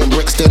 No, it ain't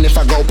Brixton if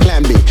I go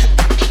plan B.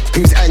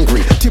 Who's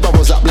angry? 2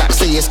 bubbles up like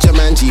say it's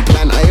Jumanji.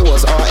 Plan A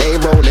was RA,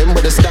 rolling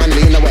with a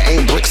Stanley. No, it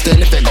ain't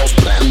Brixton if it goes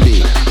plan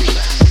B.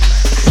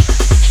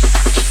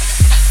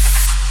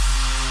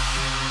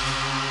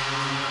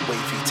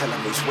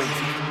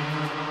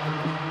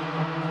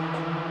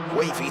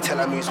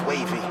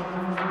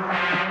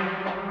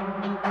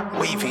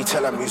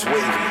 who's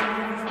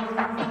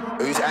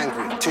wavy? Who's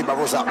angry? Two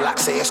bubbles up like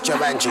say it's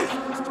Jumanji.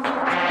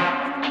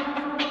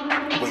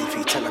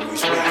 Wavy, tell him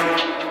who's wavy.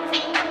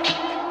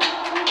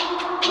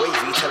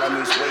 Wavy, tell him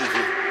who's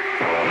wavy.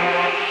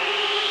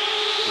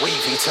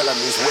 Wavy, tell him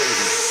who's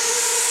wavy.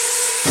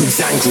 Who's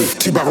angry?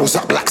 Two barrels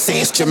up like say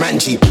it's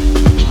Jumanji.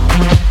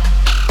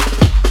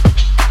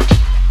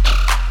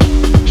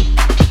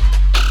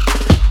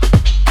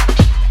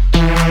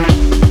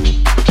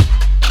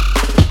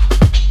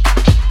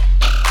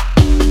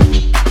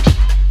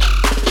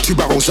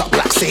 Up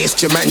like say it's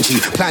Jumanji.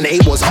 Plan A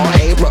was RA,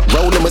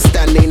 rolling with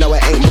Stanley. No,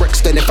 it ain't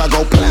Brixton if I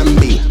go plan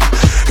B.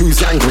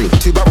 Who's angry?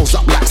 Two barrels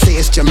up like say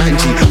it's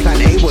Jumanji.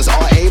 Plan A was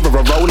RA,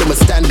 rolling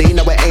with Stanley.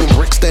 No, it ain't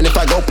Brixton if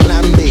I go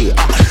plan B.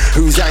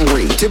 Who's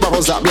angry? Two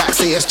barrels up like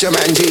say it's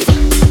Jumanji.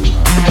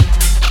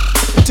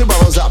 Two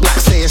barrels up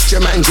like say it's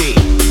Jumanji.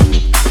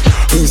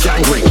 Who's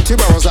angry? Two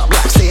barrels up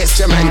like say it's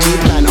Jumanji.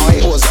 Plan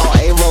A was RA,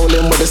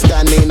 rolling with a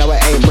Stanley. No,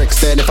 it ain't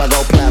Brixton if I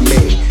go plan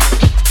B.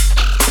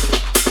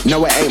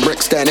 No, it ain't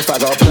Brixton if I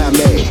go plan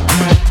B.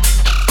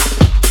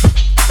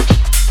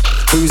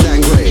 Who's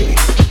angry?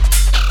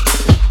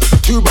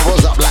 Two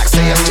bubbles up like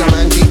say it's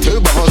Jumanji.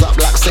 Two bubbles up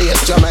like say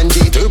it's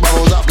Jumanji. Two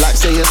bubbles up like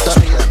say it's the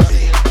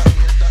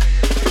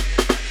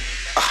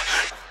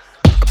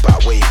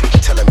about wavy,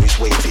 tell them who's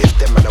wavy. If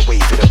them man are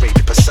wavy, they're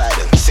wavy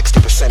Poseidon.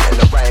 60% in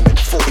the rhyming,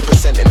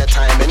 40% in the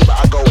timing. But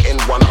I go in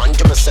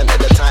 100% of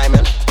the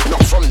timing.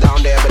 Not from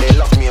down there, but they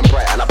love me in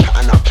Brighton. I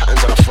pattern up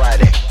patterns on a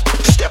Friday.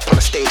 Step on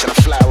the stage and I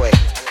fly away.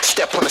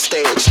 Step on the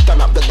stage,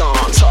 turn up the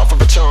dance, half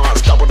of a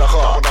chance, double the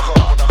heart.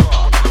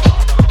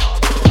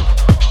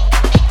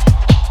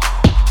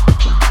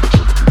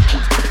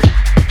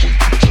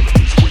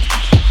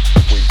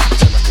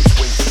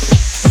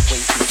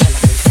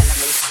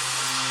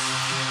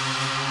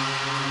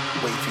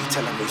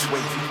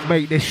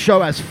 Mate, this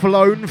show has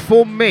flown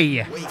for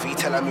me. Wavy,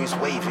 tell him who's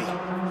wavy.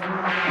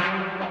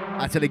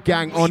 Out to the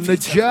gang on the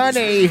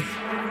journey.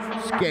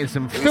 Just getting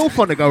some filth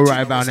on the go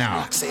right about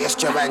now. Say it's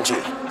Jumanji.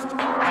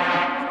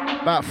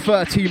 About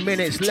 30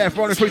 minutes left,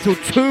 running through till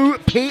 2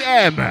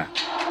 p.m. Wavy,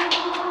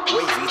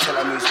 tell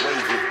him who's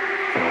wavy.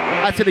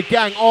 Out to the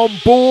gang on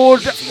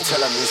board,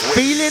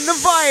 feeling the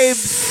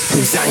vibes.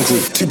 Who's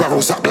angry? Two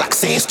barrels up like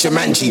say it's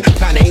Jumanji.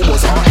 Plan A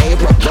was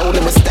RA,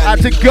 rolling with Stanley. Out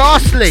to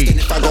Ghastly.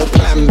 If I go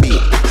plan B.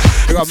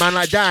 We got a man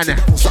like Dan.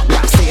 Up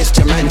like say it's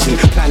Jumanji.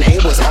 Plan A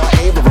was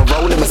RA,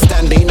 rolling with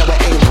Stanley. No,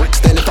 it ain't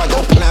Brixton if I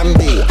go plan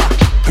B.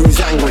 Who's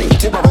angry?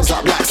 Two barrels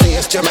up like say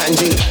it's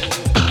Jumanji.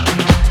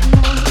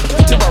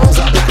 Two barrels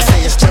up like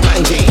say it's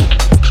Jumanji.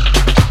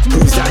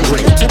 Who's angry?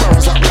 Two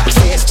barrels up like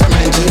say it's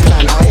Jumanji.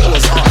 Plan A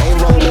was RA,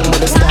 rolling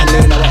with a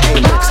Stanley. No, it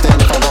ain't Brixton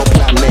if I go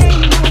plan B.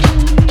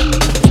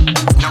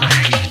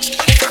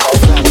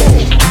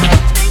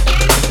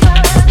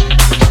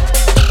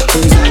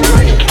 Who's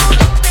angry?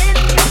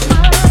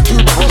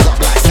 Two barrels up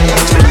like say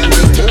it's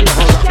Jumanji. Two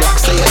barrels up like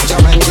say it's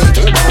Jumanji.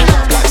 Two barrels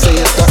up like say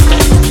it's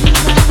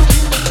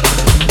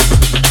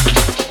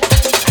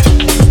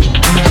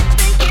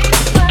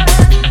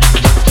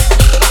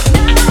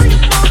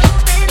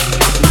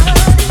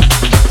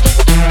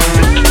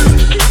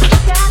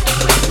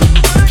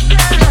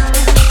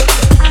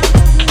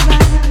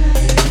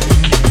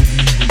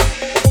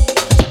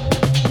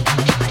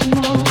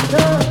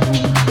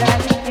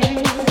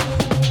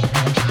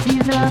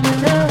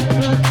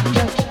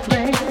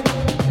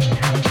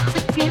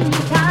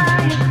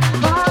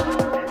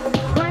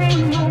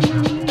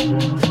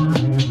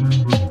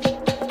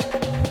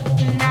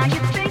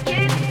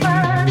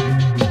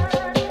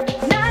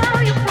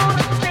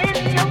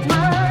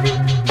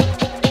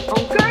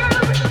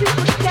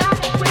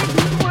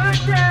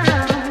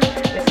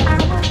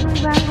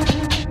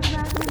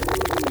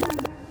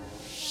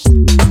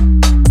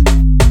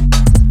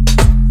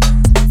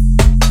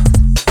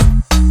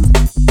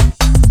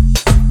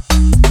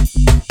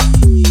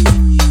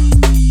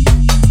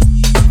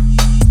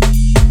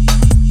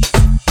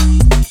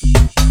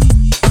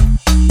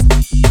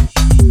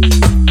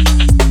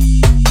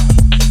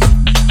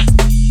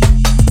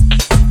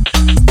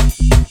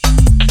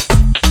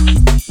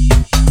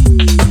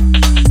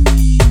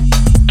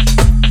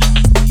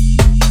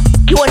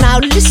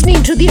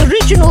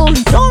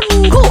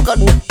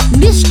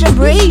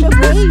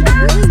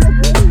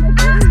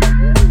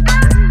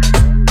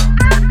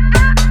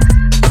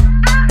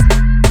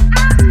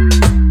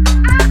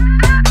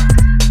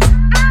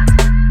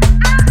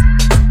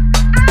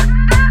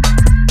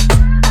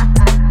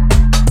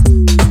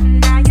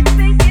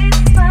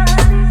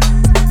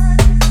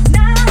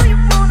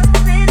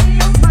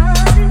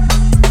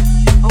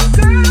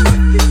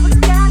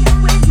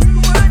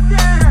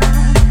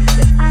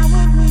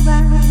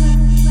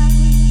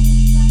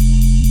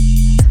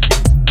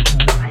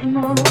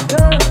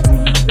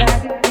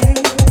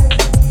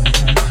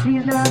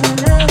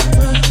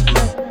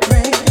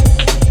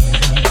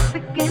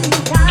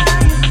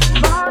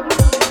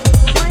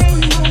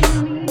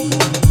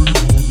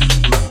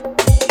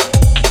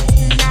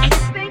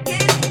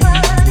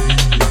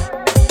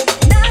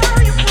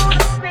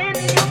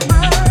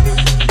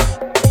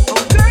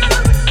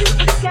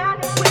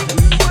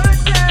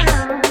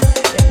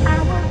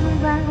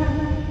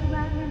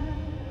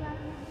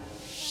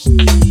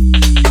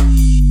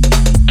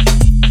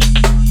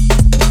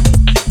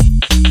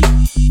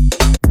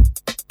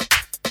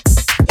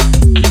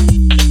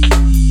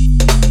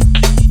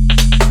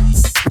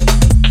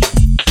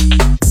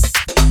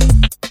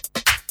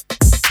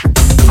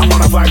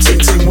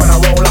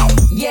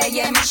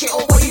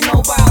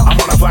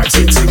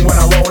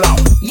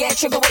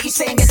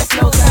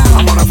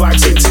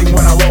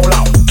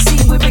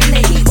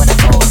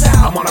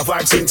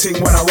vibes in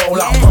ting when I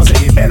roll out.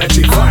 Positive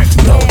energy, vibes,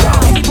 no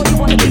doubt. Everybody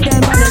wanna be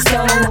there by the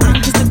slow.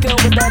 I'm just a girl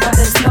with the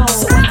baddest flow.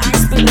 So when I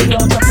spit, they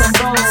all drop and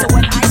roll. So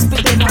when I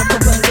spit, they pop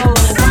up and go.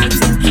 Vibes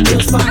in,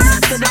 just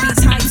vibes. So the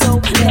beats hype, so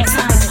let's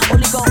hype.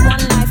 Only got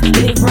one life,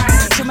 live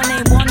right. Show my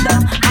name Wonder,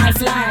 I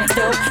fly.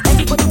 Still,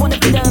 everybody wanna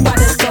be there by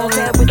the slow.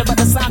 There with the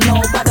better sound,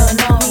 no better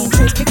no.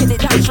 Trace picking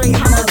it down straight,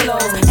 hammer blow.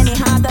 Any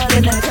harder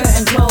than the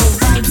curtain close.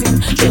 Vibes in,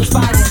 just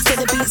vibes. So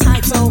the beats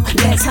hype, so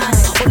let's hype.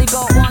 Only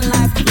got one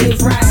life,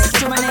 live right.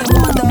 Show my name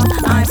Wonder,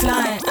 I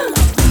fly.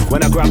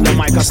 When I grab the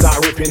mic, I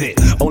start ripping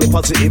it. Only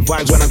positive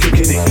vibes when I'm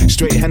kicking it.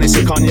 Straight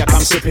Hennessy cognac,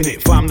 I'm sipping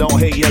it. Fam, don't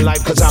hate your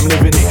life, cause I'm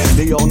living it.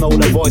 They all know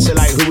the voice, they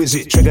like, who is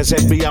it? Triggers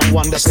FB, I'm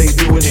one that stay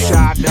doing it.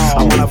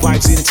 I'm on a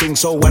vibes in ting,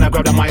 so when I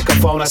grab the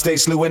microphone, I stay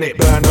slewing it.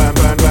 Burn, burn,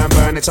 burn, burn,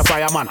 burn, it's a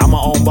fireman. I'm my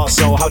own boss,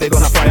 so how they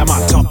gonna fire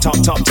man? Top, top,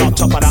 top, top,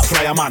 top of that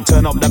flyer man.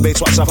 Turn up the bass,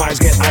 watch the vibes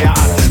get higher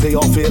and they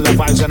all feel the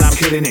vibes and I'm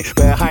killing it.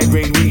 Bare high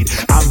grade weed,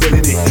 I'm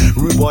billing it.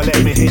 Rude boy,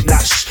 let me hit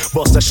that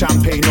bust the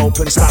champagne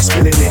open, start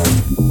spilling it.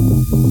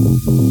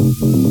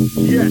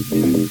 Yeah.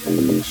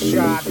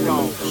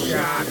 Shadow.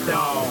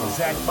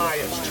 Zed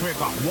Myers,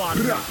 trigger,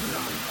 Wonder.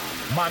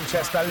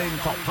 Manchester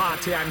link up,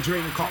 party and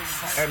drink up.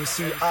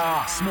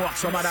 MCR, smoke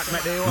some of that,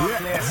 make the whole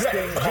place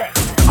stink.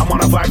 I'm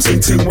on a vibes in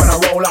ting when I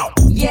roll out.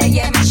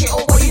 Yeah, mash it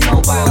all what you know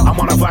about. I'm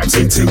on a vibes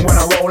in ting when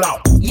I roll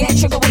out. Yeah,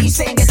 trigger what you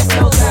saying, get the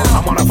flows out.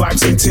 I'm on a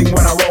vibes in ting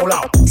when I roll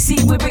out. See,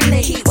 we bring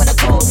the heat when the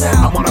cold's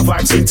out. I'm on a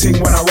vibes in ting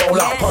when I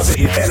roll out.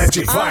 Positive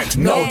energy, vibes,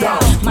 no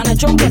doubt. Man, I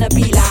jump on a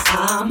beat like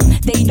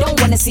they don't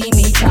wanna see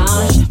me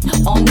charged.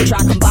 On the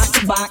track, I'm back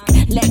to back.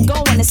 Let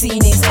go when the scene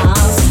is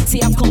ours.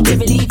 See, I've come to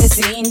relieve the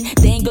scene.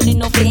 They ain't good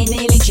enough, they ain't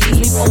nearly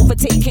G's. We've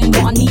overtaken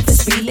what I need for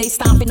speed. They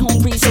stomping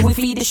hungry, so we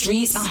feed the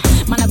streets.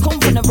 Man, I come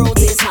from the road,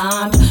 it's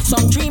hard. So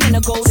I'm dreaming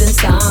of golden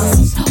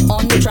stars.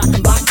 On the track,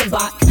 I'm back to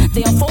back.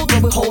 They unfold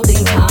when we're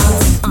holding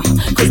cards.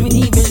 Cause we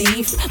need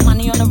relief.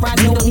 Money on the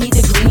ride, we don't need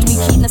the green. We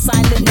keep the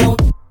silent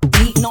note.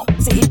 Beat, not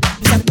city.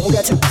 Don't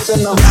get to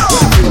enough.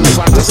 When I feel the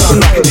vibe, just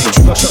start knocking it.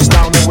 Trigger shuts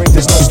down the way,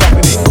 there's no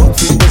stopping it. Got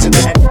fingers in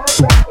the head.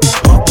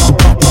 Pop, pop,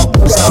 pop, pop.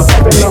 Start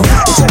popping it.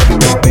 It's a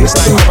heavyweight bass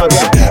like come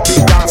again.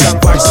 Big dance and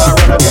vibes start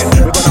run again.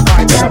 We're gonna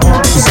fight till the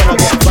morning sun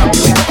again.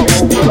 Family,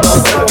 we gotta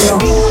roll with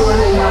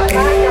love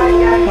again.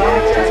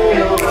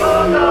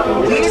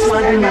 We just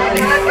want to know,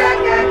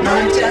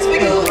 not just for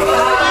you.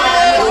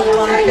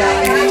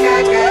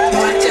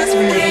 Not just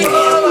for me.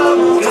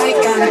 I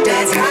gotta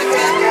dance,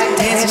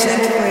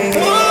 dancing away.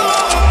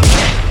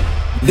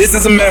 This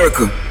is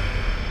America.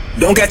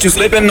 Don't catch you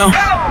slipping now.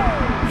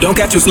 Don't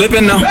catch you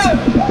slipping now.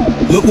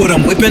 Look what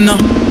I'm whipping now.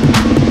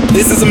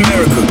 This is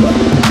America.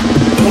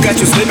 Don't catch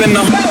you slipping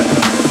now.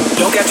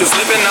 Don't catch you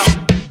slipping now.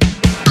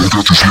 Don't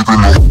catch you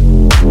slipping now.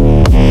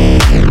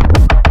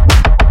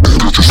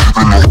 Don't catch you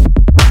slipping now.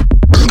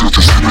 Don't catch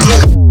you slipping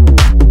now.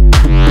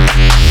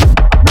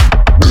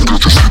 Don't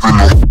catch you slipping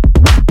now.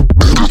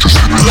 Don't catch you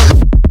slipping now.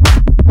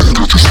 Don't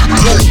catch you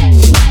slipping now.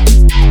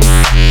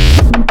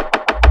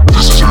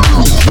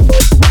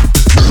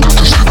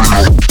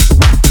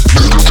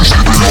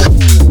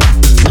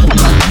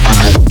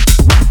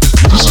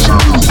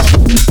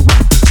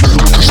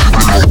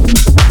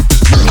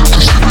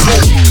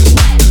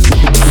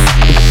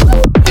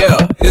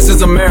 This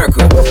is America.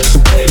 America,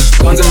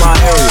 guns in my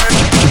area.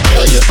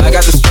 I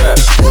got the strap,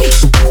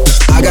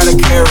 I gotta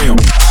carry 'em.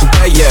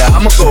 Yeah,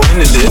 I'ma go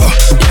into this.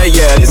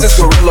 Yeah, this is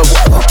gorilla.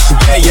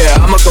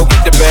 Yeah, I'ma go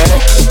get the bag.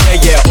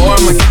 Yeah, or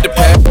I'ma get the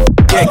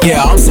pack.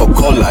 Yeah, I'm so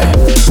cold like.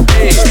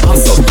 I'm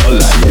so cold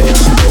like.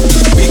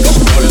 We gon'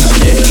 cold like.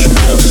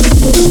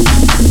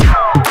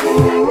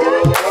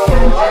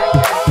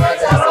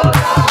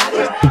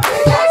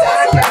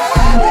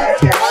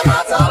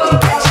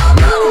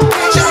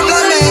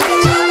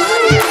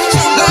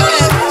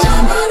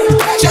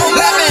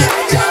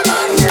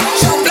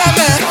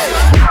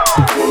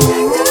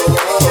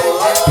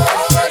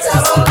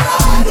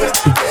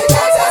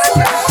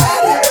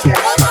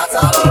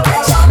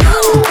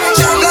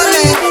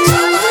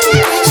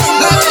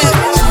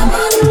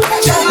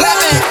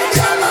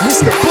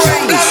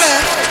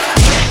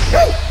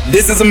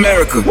 This is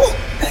America.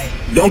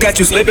 Don't catch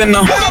you slipping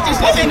now.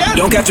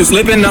 Don't catch you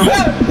slipping now.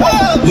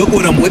 Look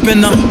what I'm whipping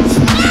now.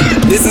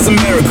 This is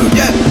America.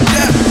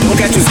 Don't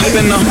catch you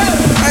slipping now.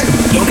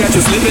 Don't catch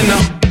you slipping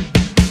now.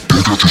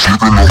 Don't catch you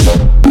slipping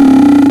now.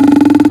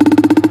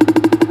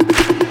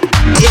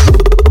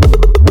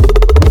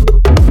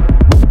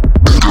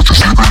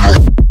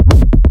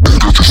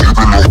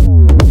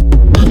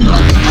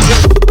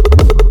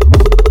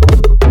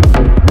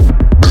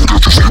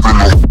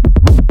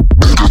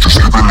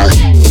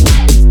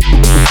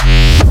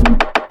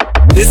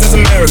 This is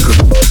America.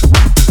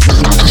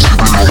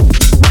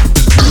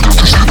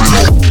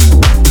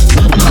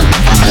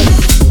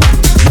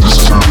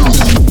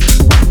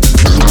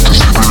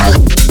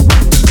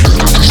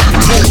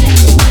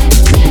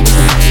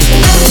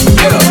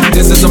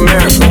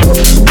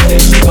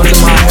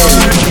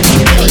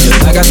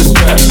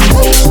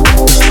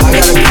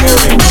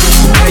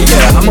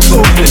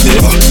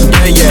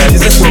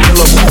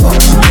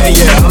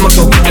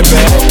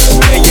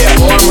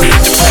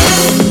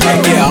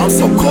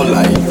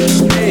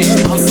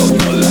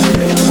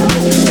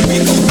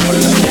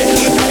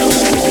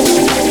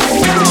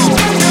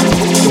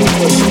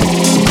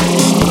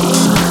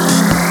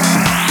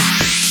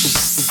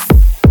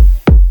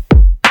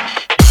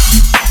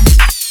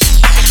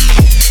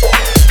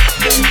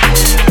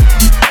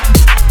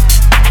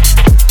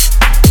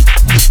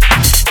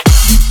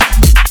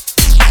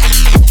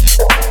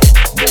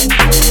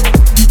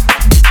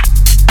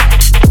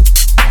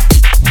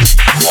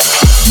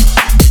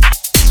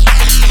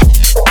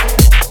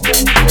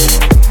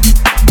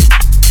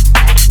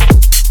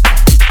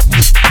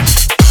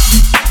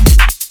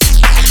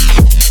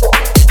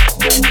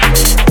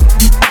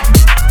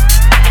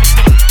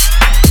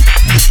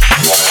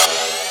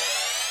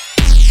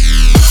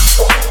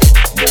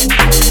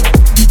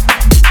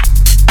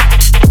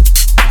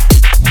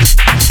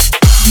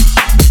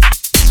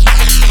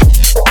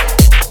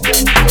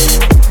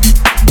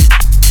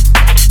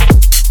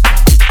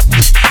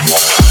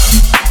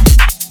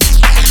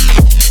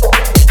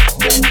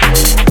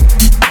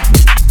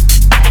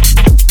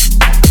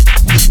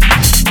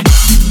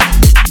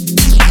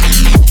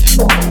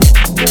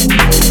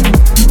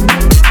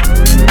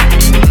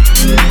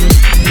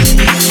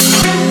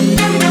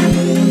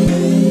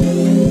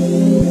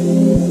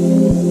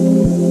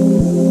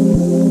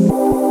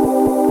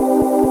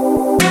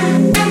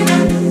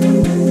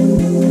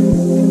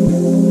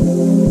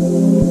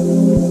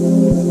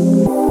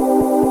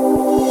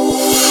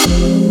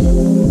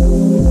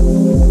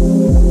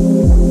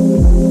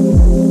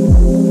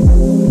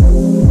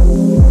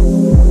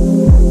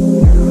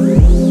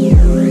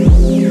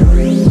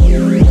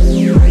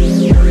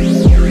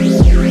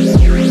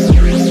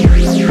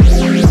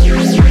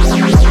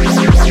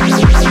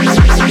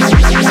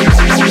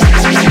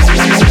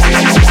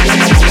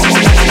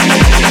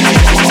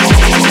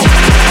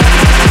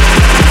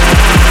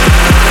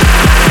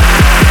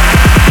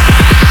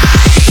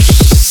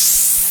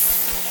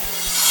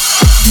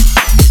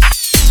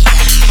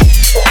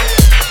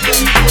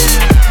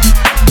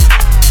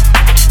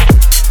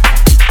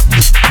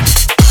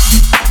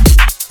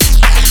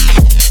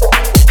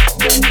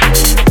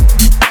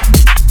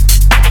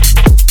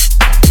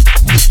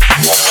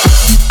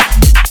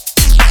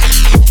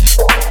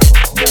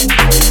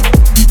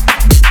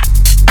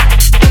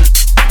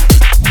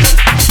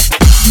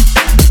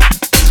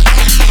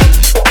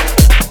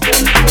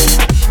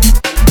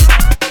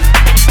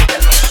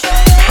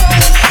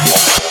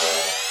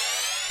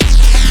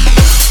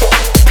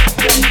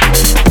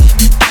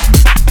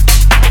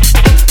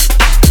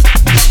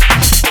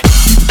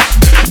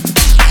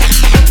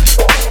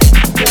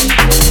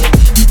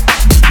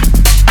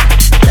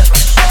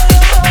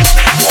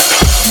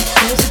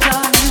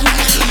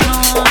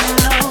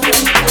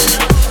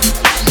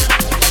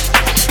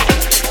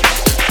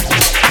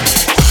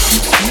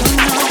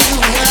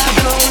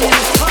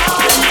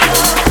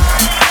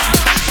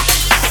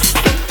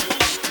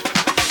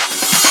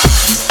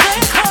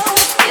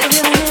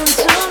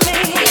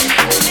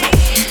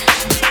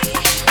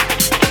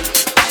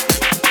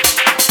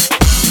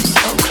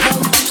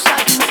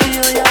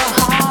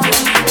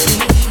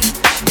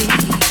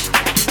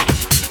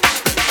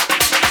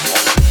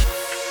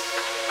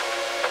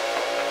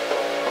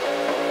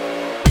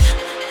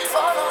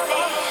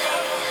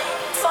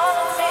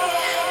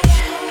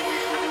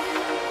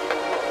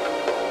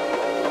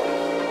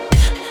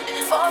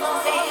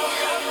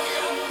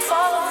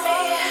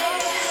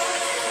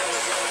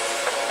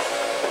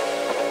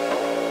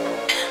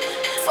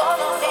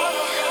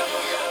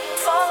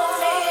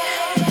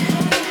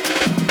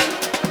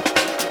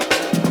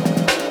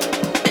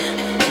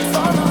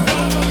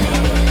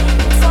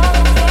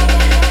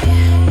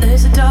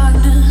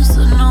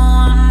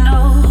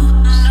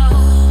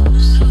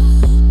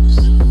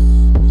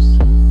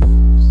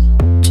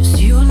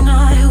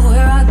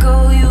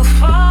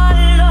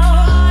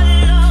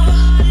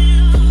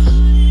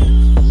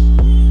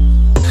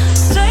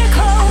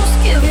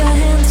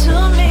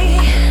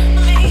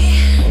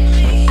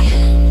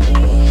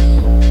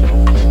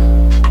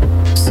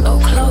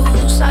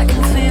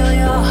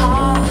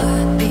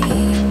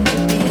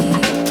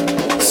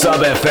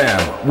 Sub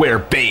FM, where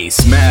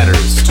bass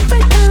matters.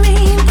 Break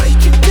me,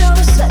 break you down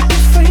to set you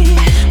free.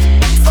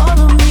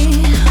 Follow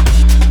me,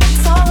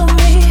 follow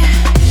me.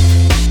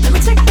 Let me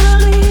take the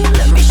lead,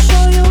 let me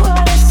show you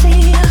what I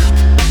see.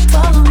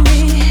 Follow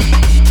me,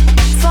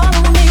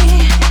 follow me.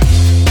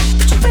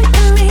 Break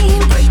me,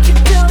 break you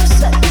down to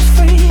set you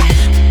free.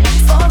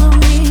 Follow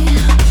me,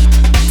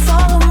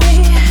 follow me.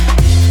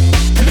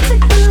 Let me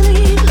take the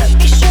lead, let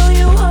me show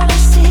you what I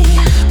see.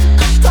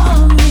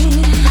 Follow me,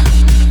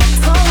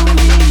 follow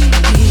me.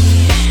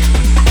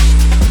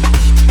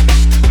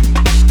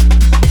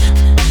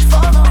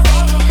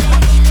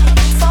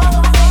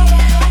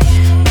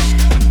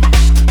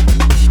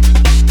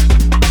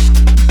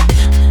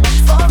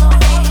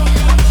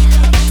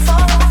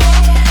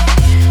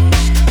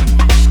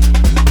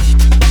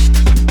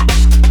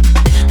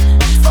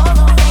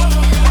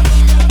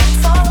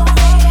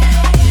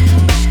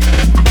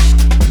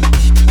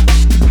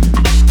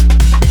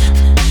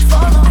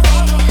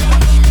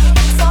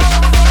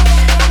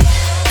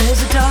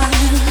 There's a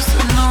darkness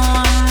that no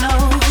one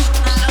knows.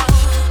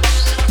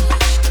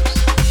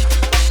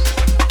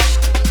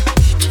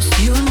 Just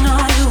you and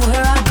I,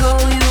 where I go,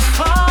 you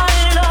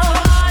follow.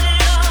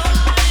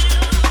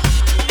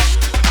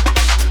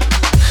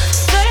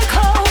 Stay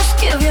close,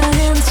 give your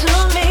hand to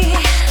me.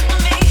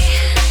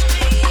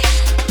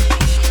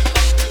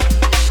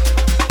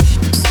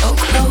 So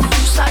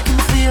close, I can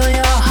feel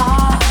your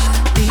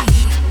heartbeat.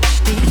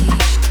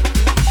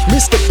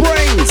 Mr.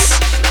 BrainZ.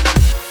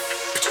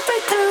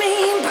 Break me,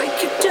 break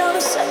you down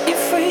and set you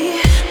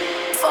free.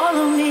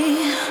 Follow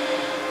me,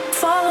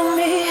 follow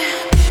me.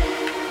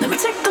 Let me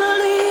take the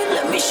lead,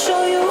 let me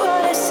show you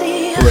what I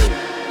see.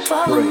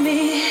 Follow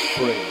me,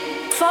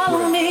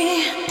 follow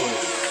me.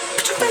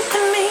 Break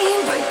me,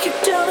 break you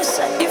down and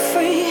set you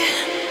free.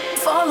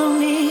 Follow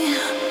me,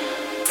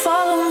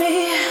 follow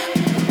me.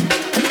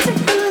 Let me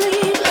take the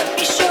lead, let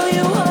me show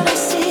you what I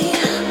see.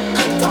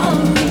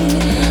 Follow me,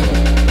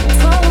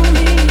 follow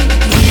me.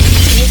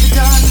 There's a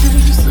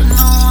darkness that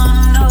no one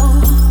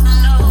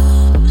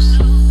knows.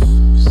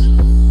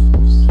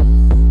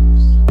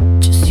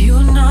 Just you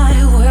and I,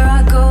 where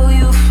I go,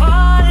 you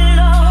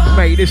follow.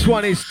 Mate, this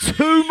one is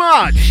too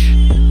much.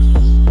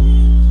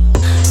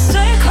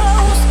 Stay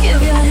close,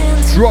 give your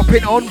hand to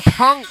Dropping on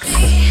punks.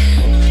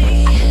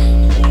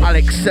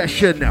 Alex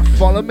Session,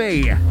 follow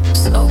me.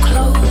 so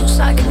close,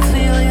 I can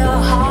feel your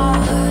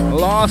heart.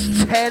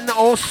 Last 10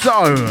 or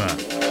so.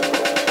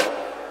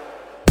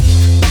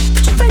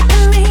 Break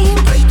me,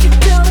 break you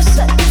down and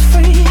set you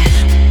free.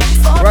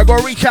 Right,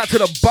 gotta reach out to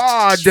the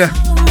Bard.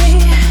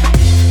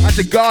 That's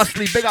a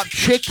ghastly big up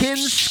chicken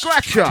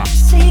scratcher.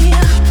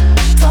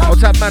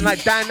 What's up, man?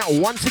 Like Dan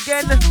once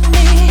again.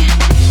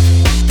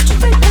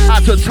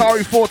 Out to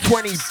Atari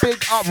 420,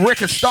 big up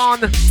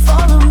Rickistan.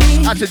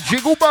 Out to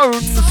Jiggle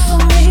Bones.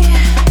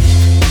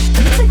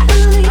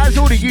 As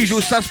all the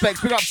usual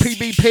suspects, big up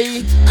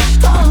PBP.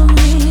 Follow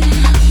me,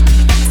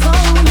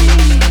 follow me.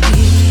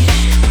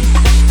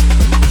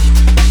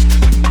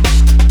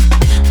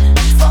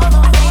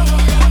 Follow me,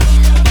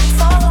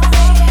 follow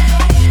me.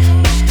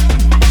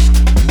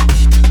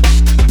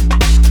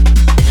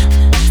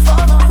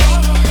 Follow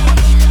me,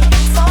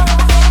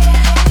 follow me.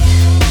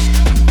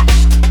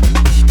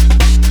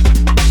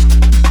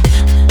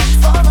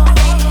 Follow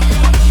me,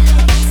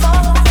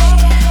 follow me.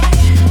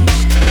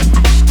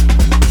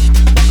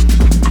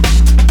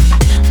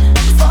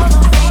 Follow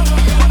me,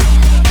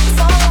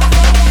 follow me.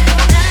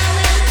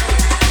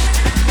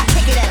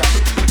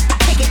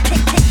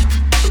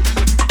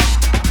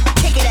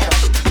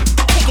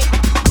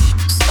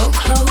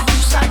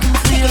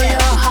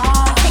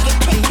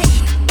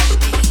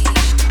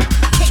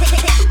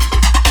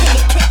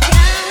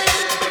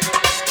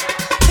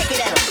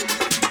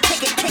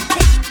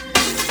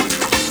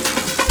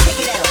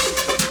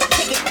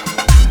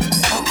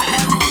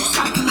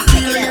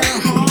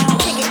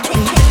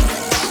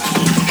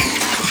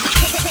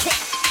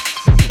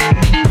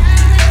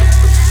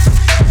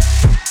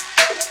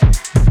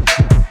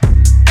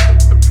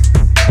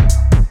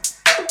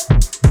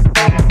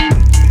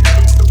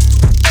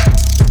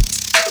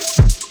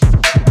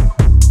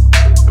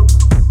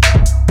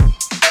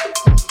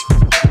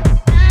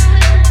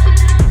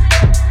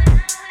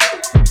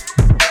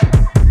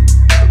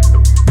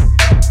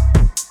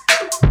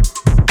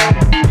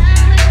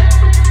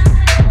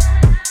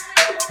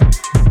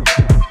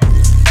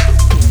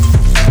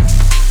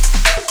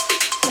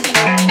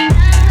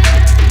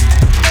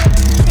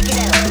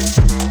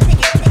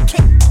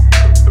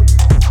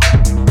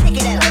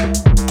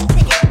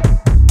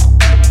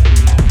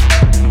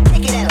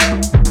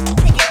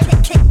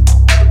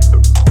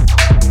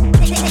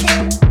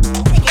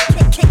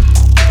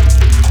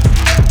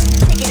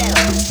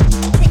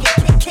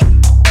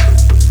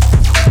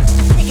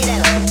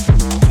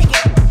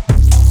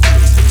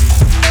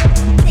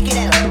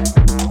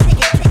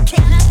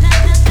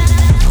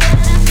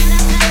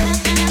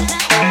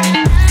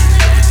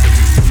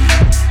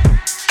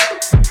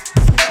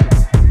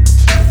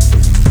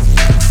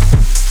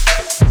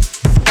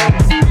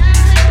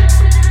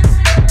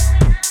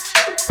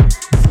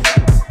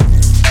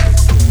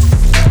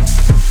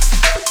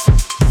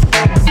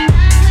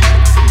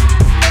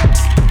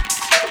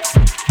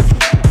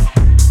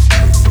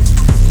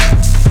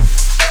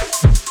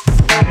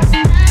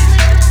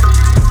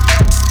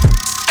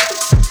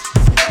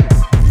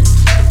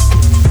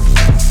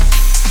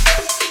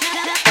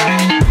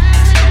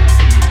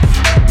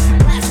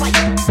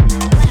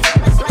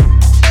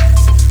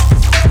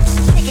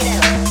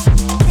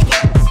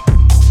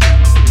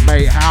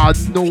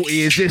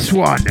 naughty is this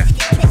one?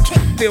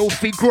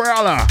 Filthy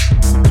Growler.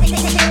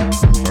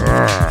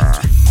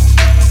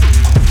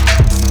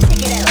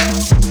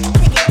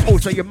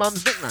 Also your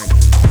mum's nickname.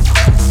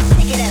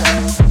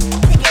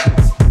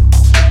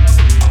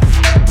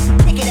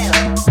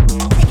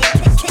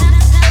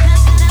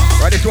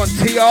 Right, this one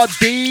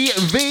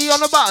TRDV on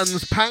the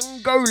buttons,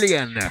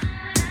 Pangolian.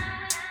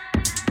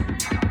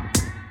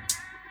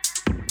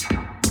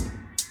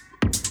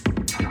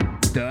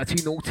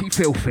 Dirty, naughty,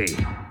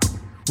 filthy.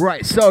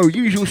 Right, so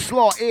usual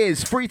slot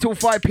is 3 till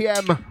 5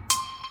 p.m.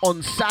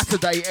 on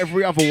Saturday,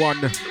 every other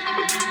one.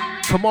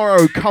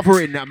 Tomorrow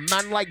covering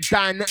Man Like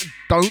Dan,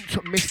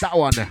 don't miss that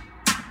one.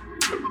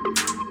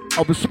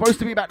 I was supposed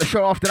to be back the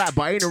show after that,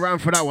 but I ain't around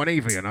for that one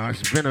either, you know,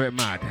 it's been a bit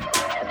mad.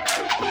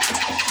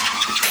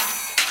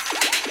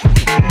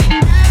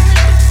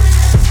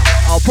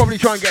 I'll probably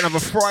try and get another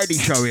Friday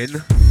show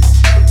in.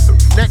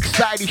 Next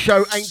Saturday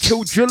show ain't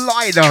till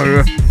July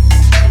though.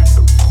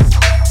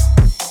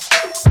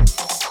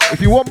 If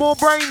you want more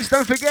brains,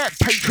 don't forget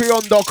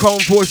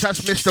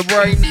patreon.com/Mr.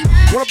 Brains.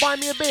 Want to buy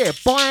me a beer?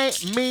 Buy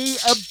me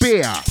a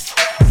beer.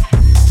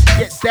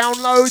 Get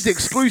downloads,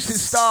 exclusive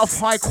stuff,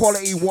 high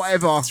quality,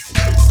 whatever.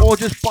 Or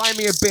just buy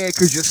me a beer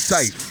because you're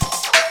safe.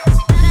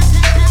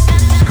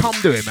 Come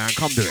do it, man.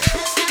 Come do it.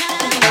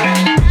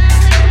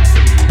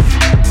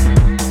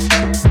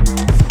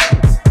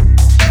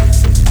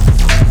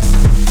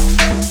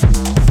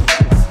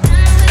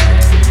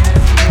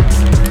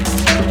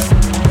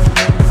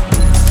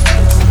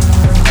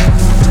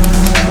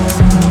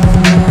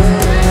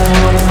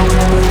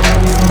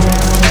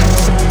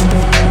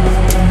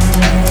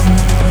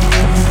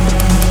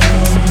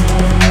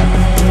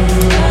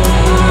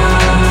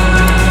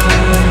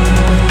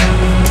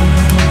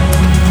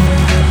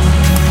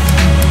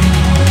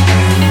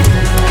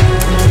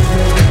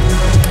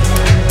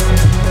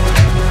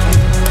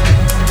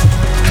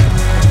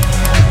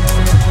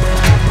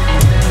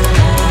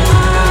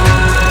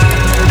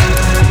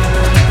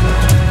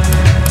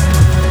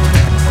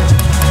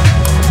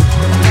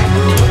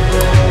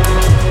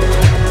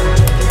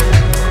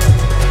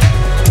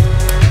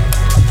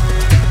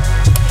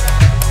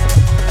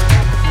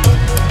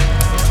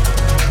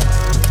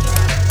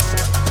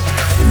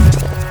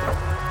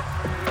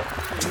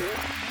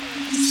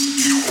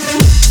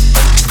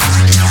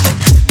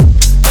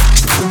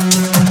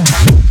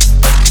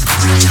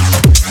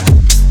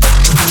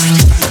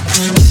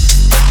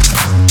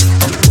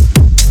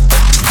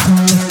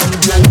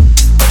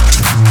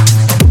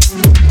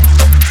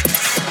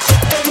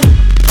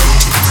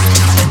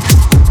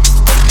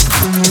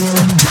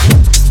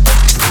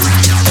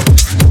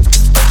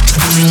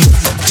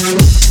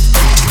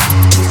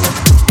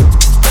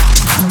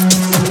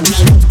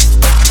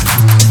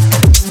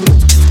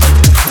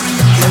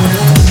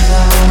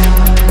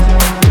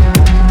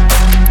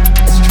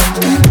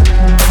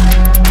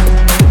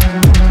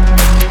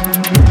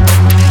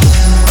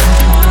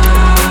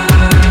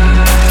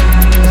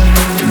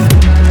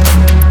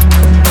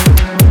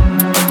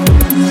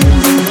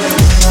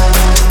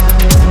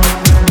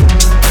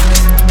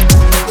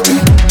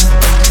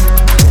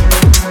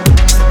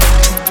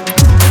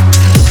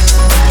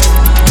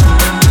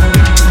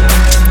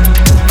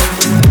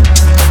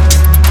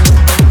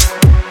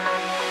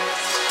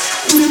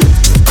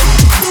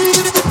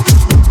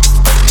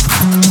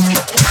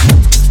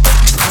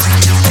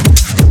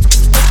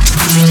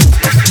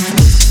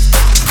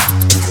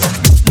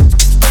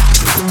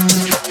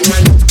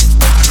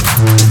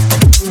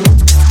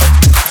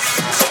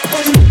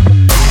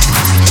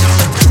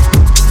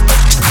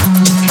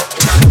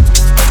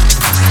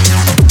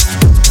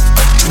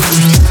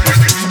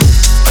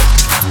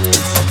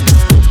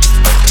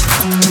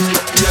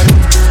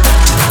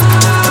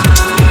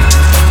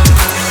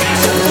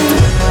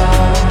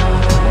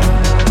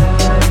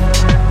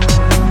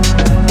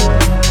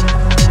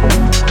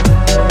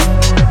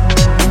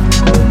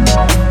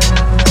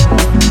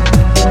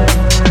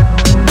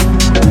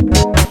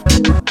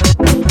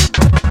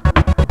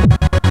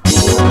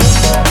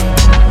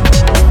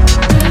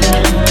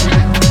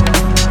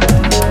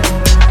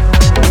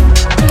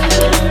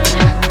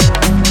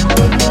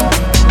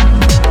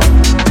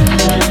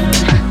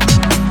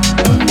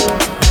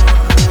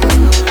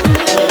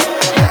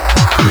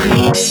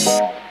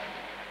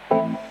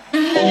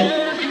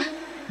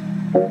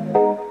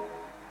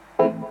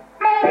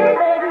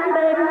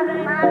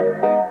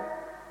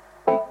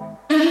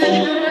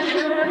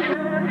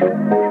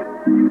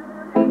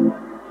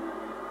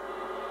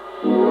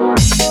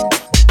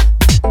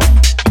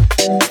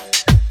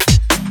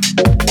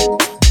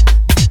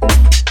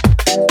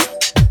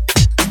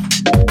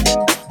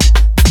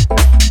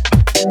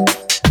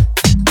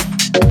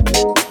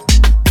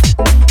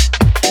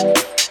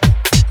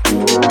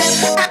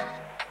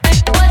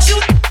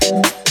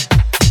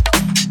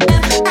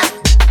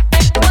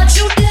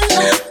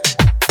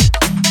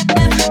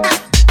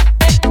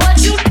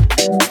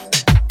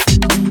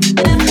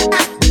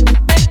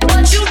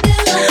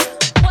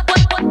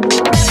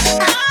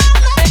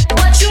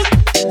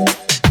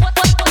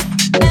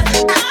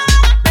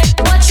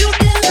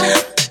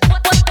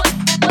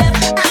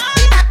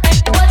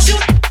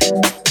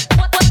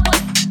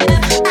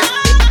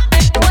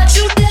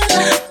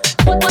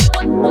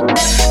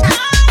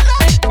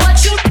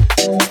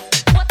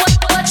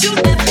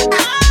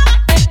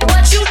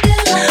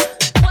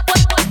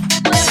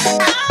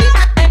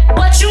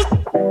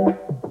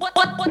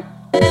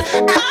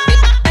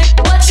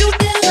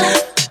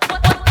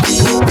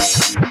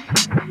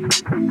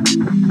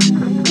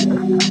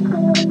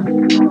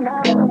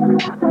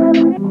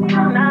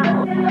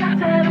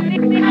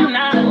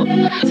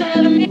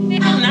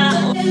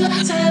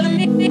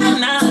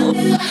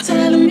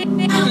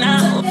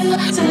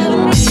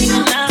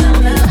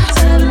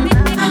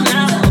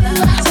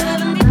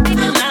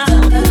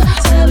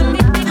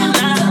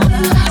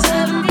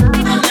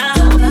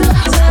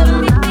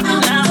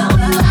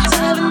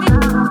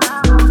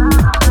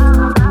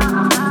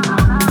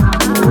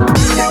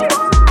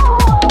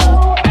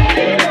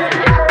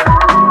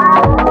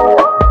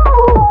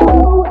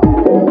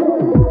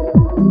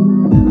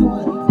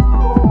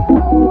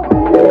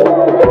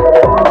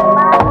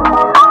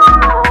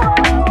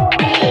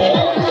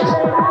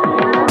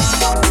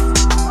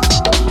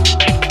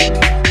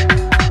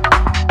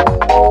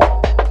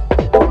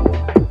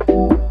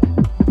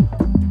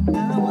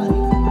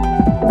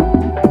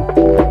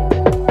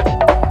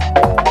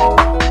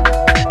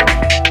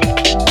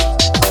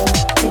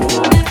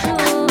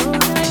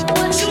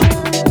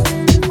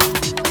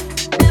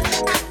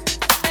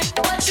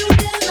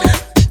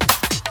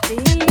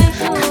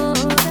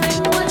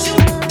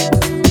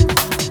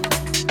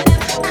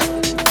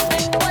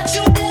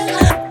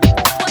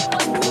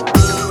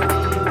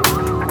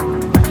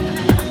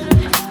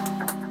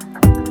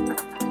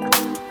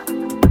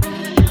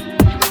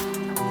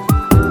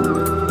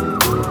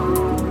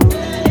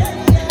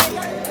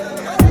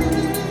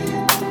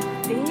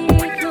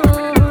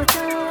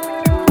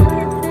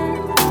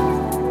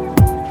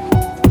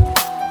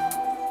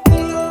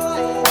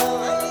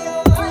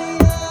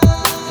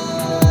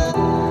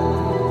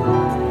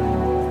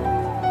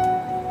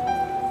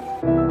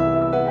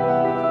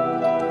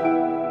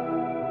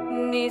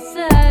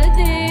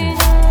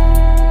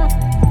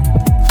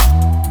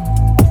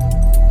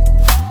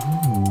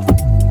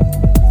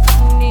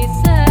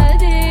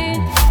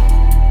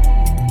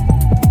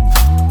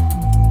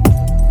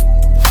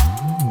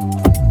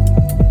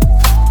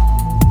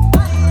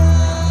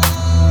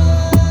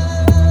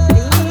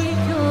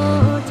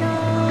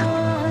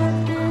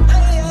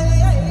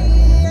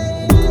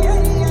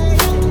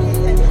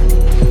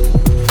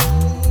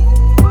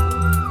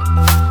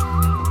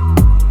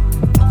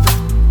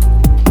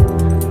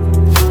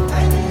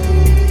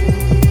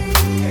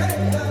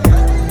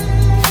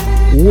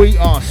 We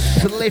are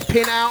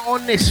slipping out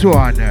on this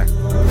one.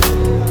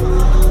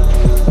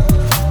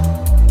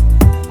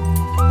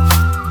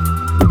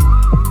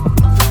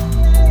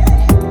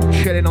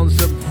 Chilling on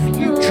some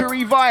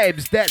futury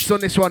vibes. That's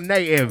on this one,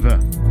 Native.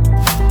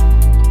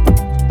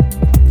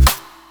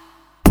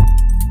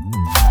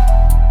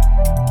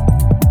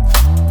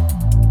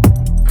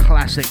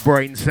 Classic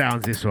brain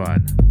sounds, this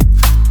one.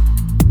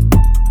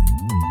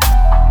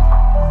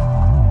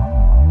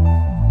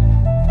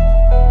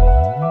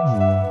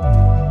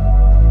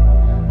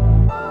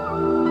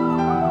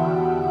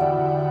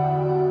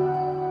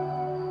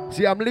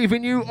 See, I'm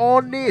leaving you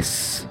on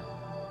this.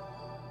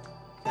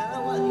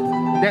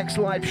 Next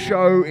live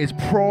show is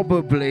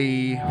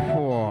probably... If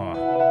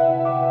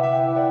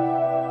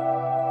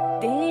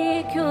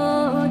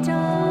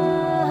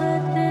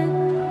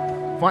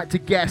I had to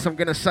guess, I'm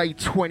going to say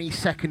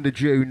 22nd of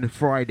June,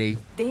 Friday.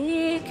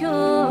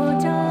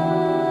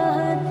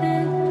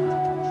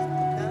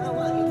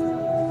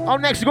 Oh,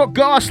 next we've got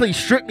Ghastly,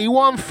 Strictly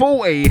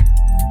 140.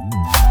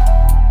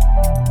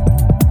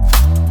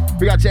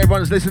 We got to everyone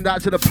who's listened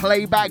out to the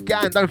playback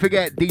gang. Don't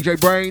forget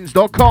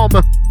djbrainz.com,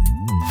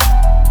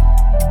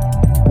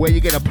 where you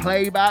get a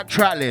playback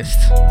track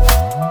list.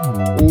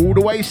 All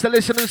the ways to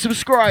listen and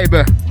subscribe.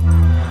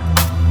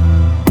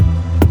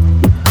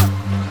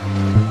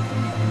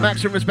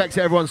 Maximum respect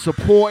to everyone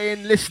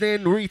supporting,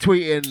 listening,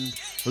 retweeting,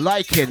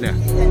 liking.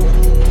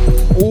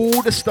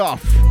 All the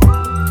stuff.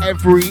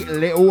 Every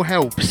little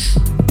helps.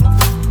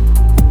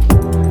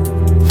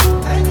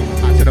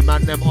 Out to the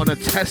man them on a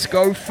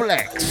Tesco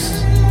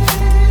Flex.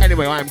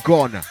 Anyway, I am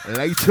gone.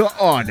 Later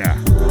on.